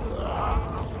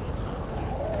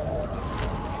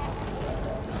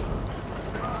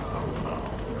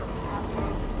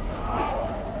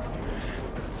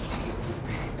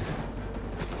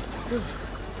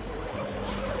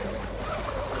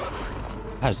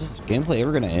 Is this gameplay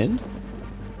ever gonna end?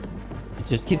 It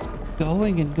just keeps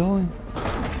going and going.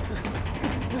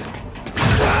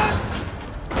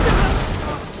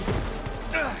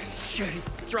 Shit, he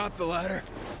dropped the ladder.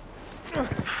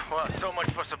 Well, so much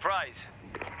for surprise.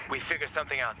 We figured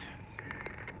something out.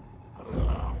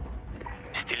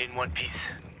 Still in one piece.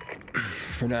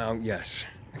 For now, yes.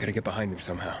 I gotta get behind him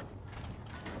somehow.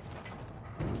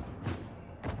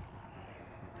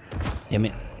 Damn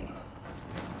it.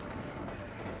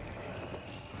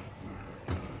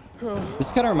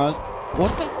 This kind of reminds...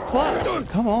 What the fuck?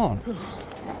 Come on.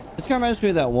 This kind of reminds me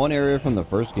of that one area from the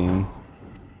first game.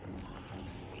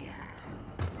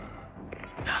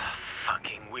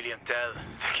 Fucking William Tell.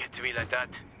 Get to me like that.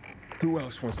 Who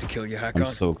else wants to kill you, Hakon? I'm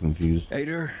so confused.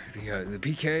 Ader? The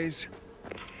PKs?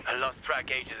 I lost track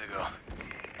ages ago.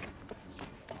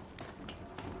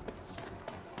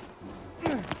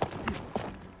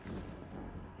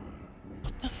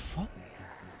 What the fuck?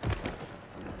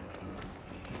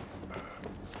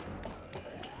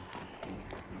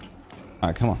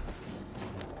 Alright, come on.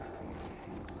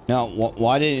 Now,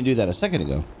 why didn't you do that a second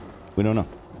ago? We don't know.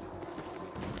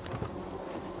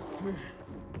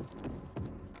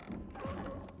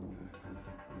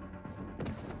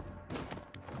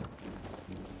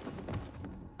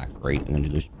 Ah, great. I'm gonna do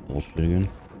this bullshit again.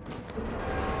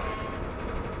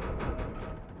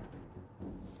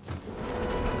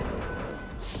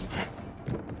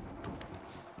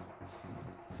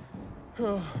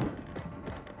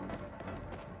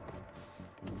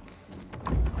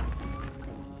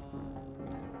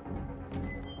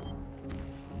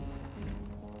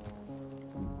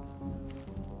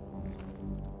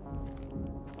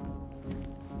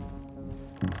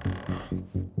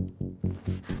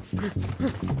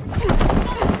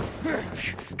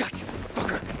 Gotcha,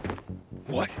 fucker.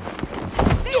 What?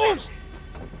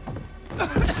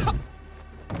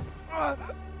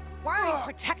 Why are you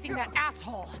protecting that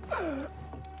asshole?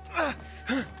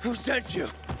 Who sent you?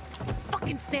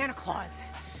 Fucking Santa Claus.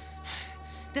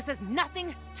 This has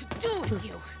nothing to do with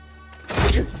you.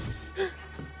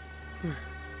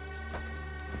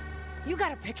 You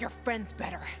gotta pick your friends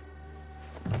better.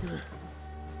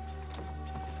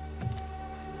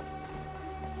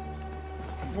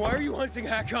 Why are you hunting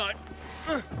Hakon?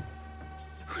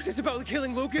 Is this about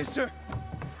killing Lucas, or?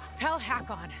 Tell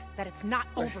Hakon that it's not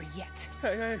over yet.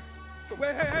 Hey.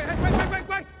 Wait.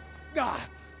 Ah.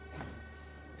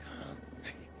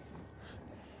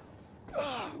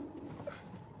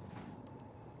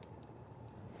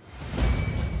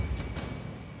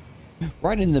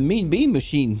 Right in the mean bean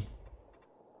machine.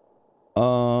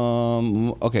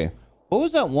 Okay. What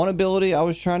was that one ability I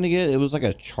was trying to get? It was like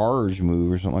a charge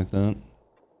move or something like that.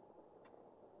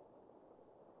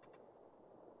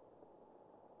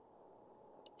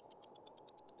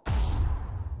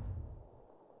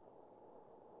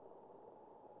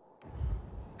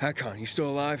 Hakon, you still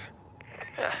alive?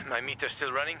 My meter's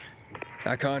still running.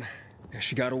 Hakon,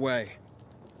 she got away.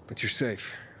 But you're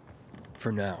safe.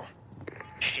 For now.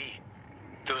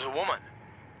 There was a woman.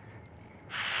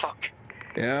 Fuck.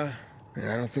 Yeah? And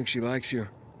I don't think she likes you.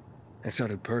 That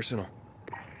sounded personal.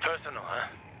 Personal, huh?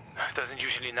 Doesn't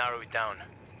usually narrow it down.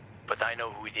 but I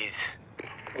know who it is.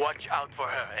 Watch out for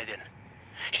her, Aiden.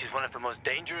 She's one of the most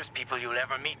dangerous people you'll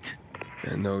ever meet.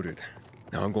 Noted.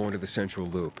 Now I'm going to the Central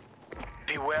Loop.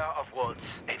 Beware of Waltz,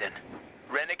 Aiden.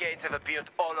 Renegades have appeared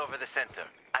all over the center,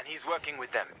 and he's working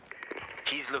with them.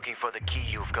 He's looking for the key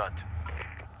you've got.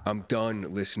 I'm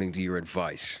done listening to your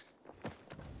advice.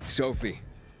 Sophie,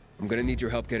 I'm gonna need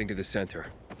your help getting to the center.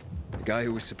 The guy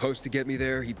who was supposed to get me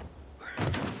there,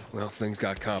 well, things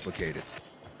got complicated.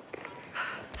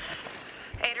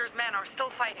 Ader's men are still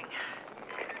fighting.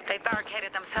 They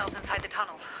barricaded themselves inside the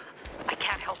tunnel. I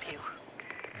can't help you.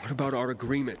 What about our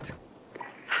agreement?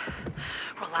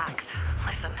 Relax.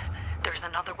 Listen, there's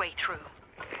another way through.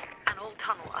 An old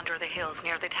tunnel under the hills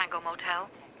near the Tango Motel.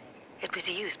 It was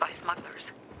used by smugglers.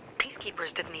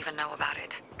 Peacekeepers didn't even know about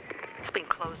it. It's been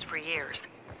closed for years.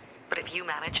 But if you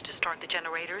manage to start the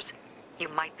generators, you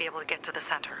might be able to get to the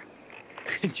center.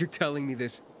 And you're telling me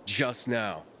this just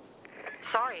now?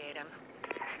 Sorry, Aiden.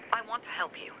 I want to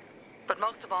help you. But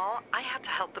most of all, I had to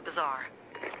help the Bazaar.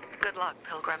 Good luck,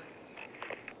 Pilgrim.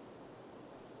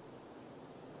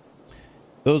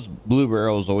 Those blue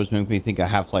barrels always make me think of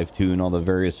Half-Life 2 and all the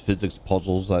various physics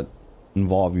puzzles that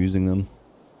involve using them.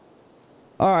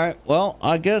 Alright, well,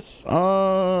 I guess,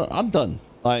 I'm done.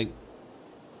 Like,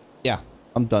 yeah,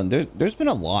 I'm done. There's been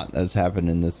a lot that's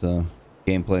happened in this,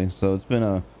 gameplay, so it's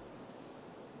been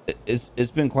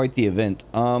it's been quite the event.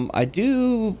 I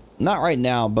do, not right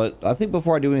now, but I think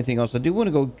before I do anything else, I do want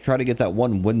to go try to get that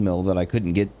one windmill that I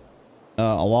couldn't get,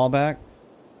 a while back.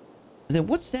 And then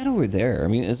what's that over there? I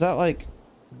mean, is that like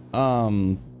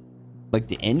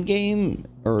the end game,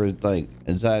 or like,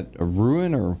 is that a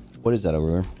ruin, or what is that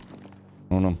over there?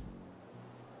 I don't know.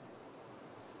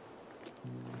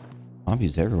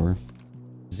 Zombies everywhere.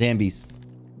 Zambies.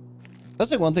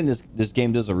 That's like one thing this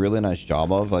game does a really nice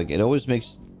job of. Like, it always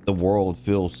makes the world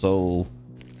feel so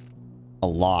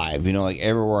alive, you know, like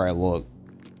everywhere I look.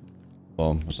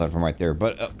 Well, aside from right there,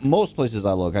 but most places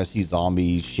I look, I see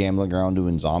zombies shambling around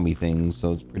doing zombie things,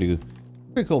 so it's pretty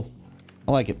cool.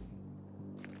 I like it.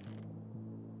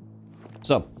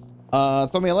 So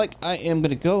throw me a like. I am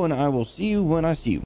gonna go, and I will see you when I see you.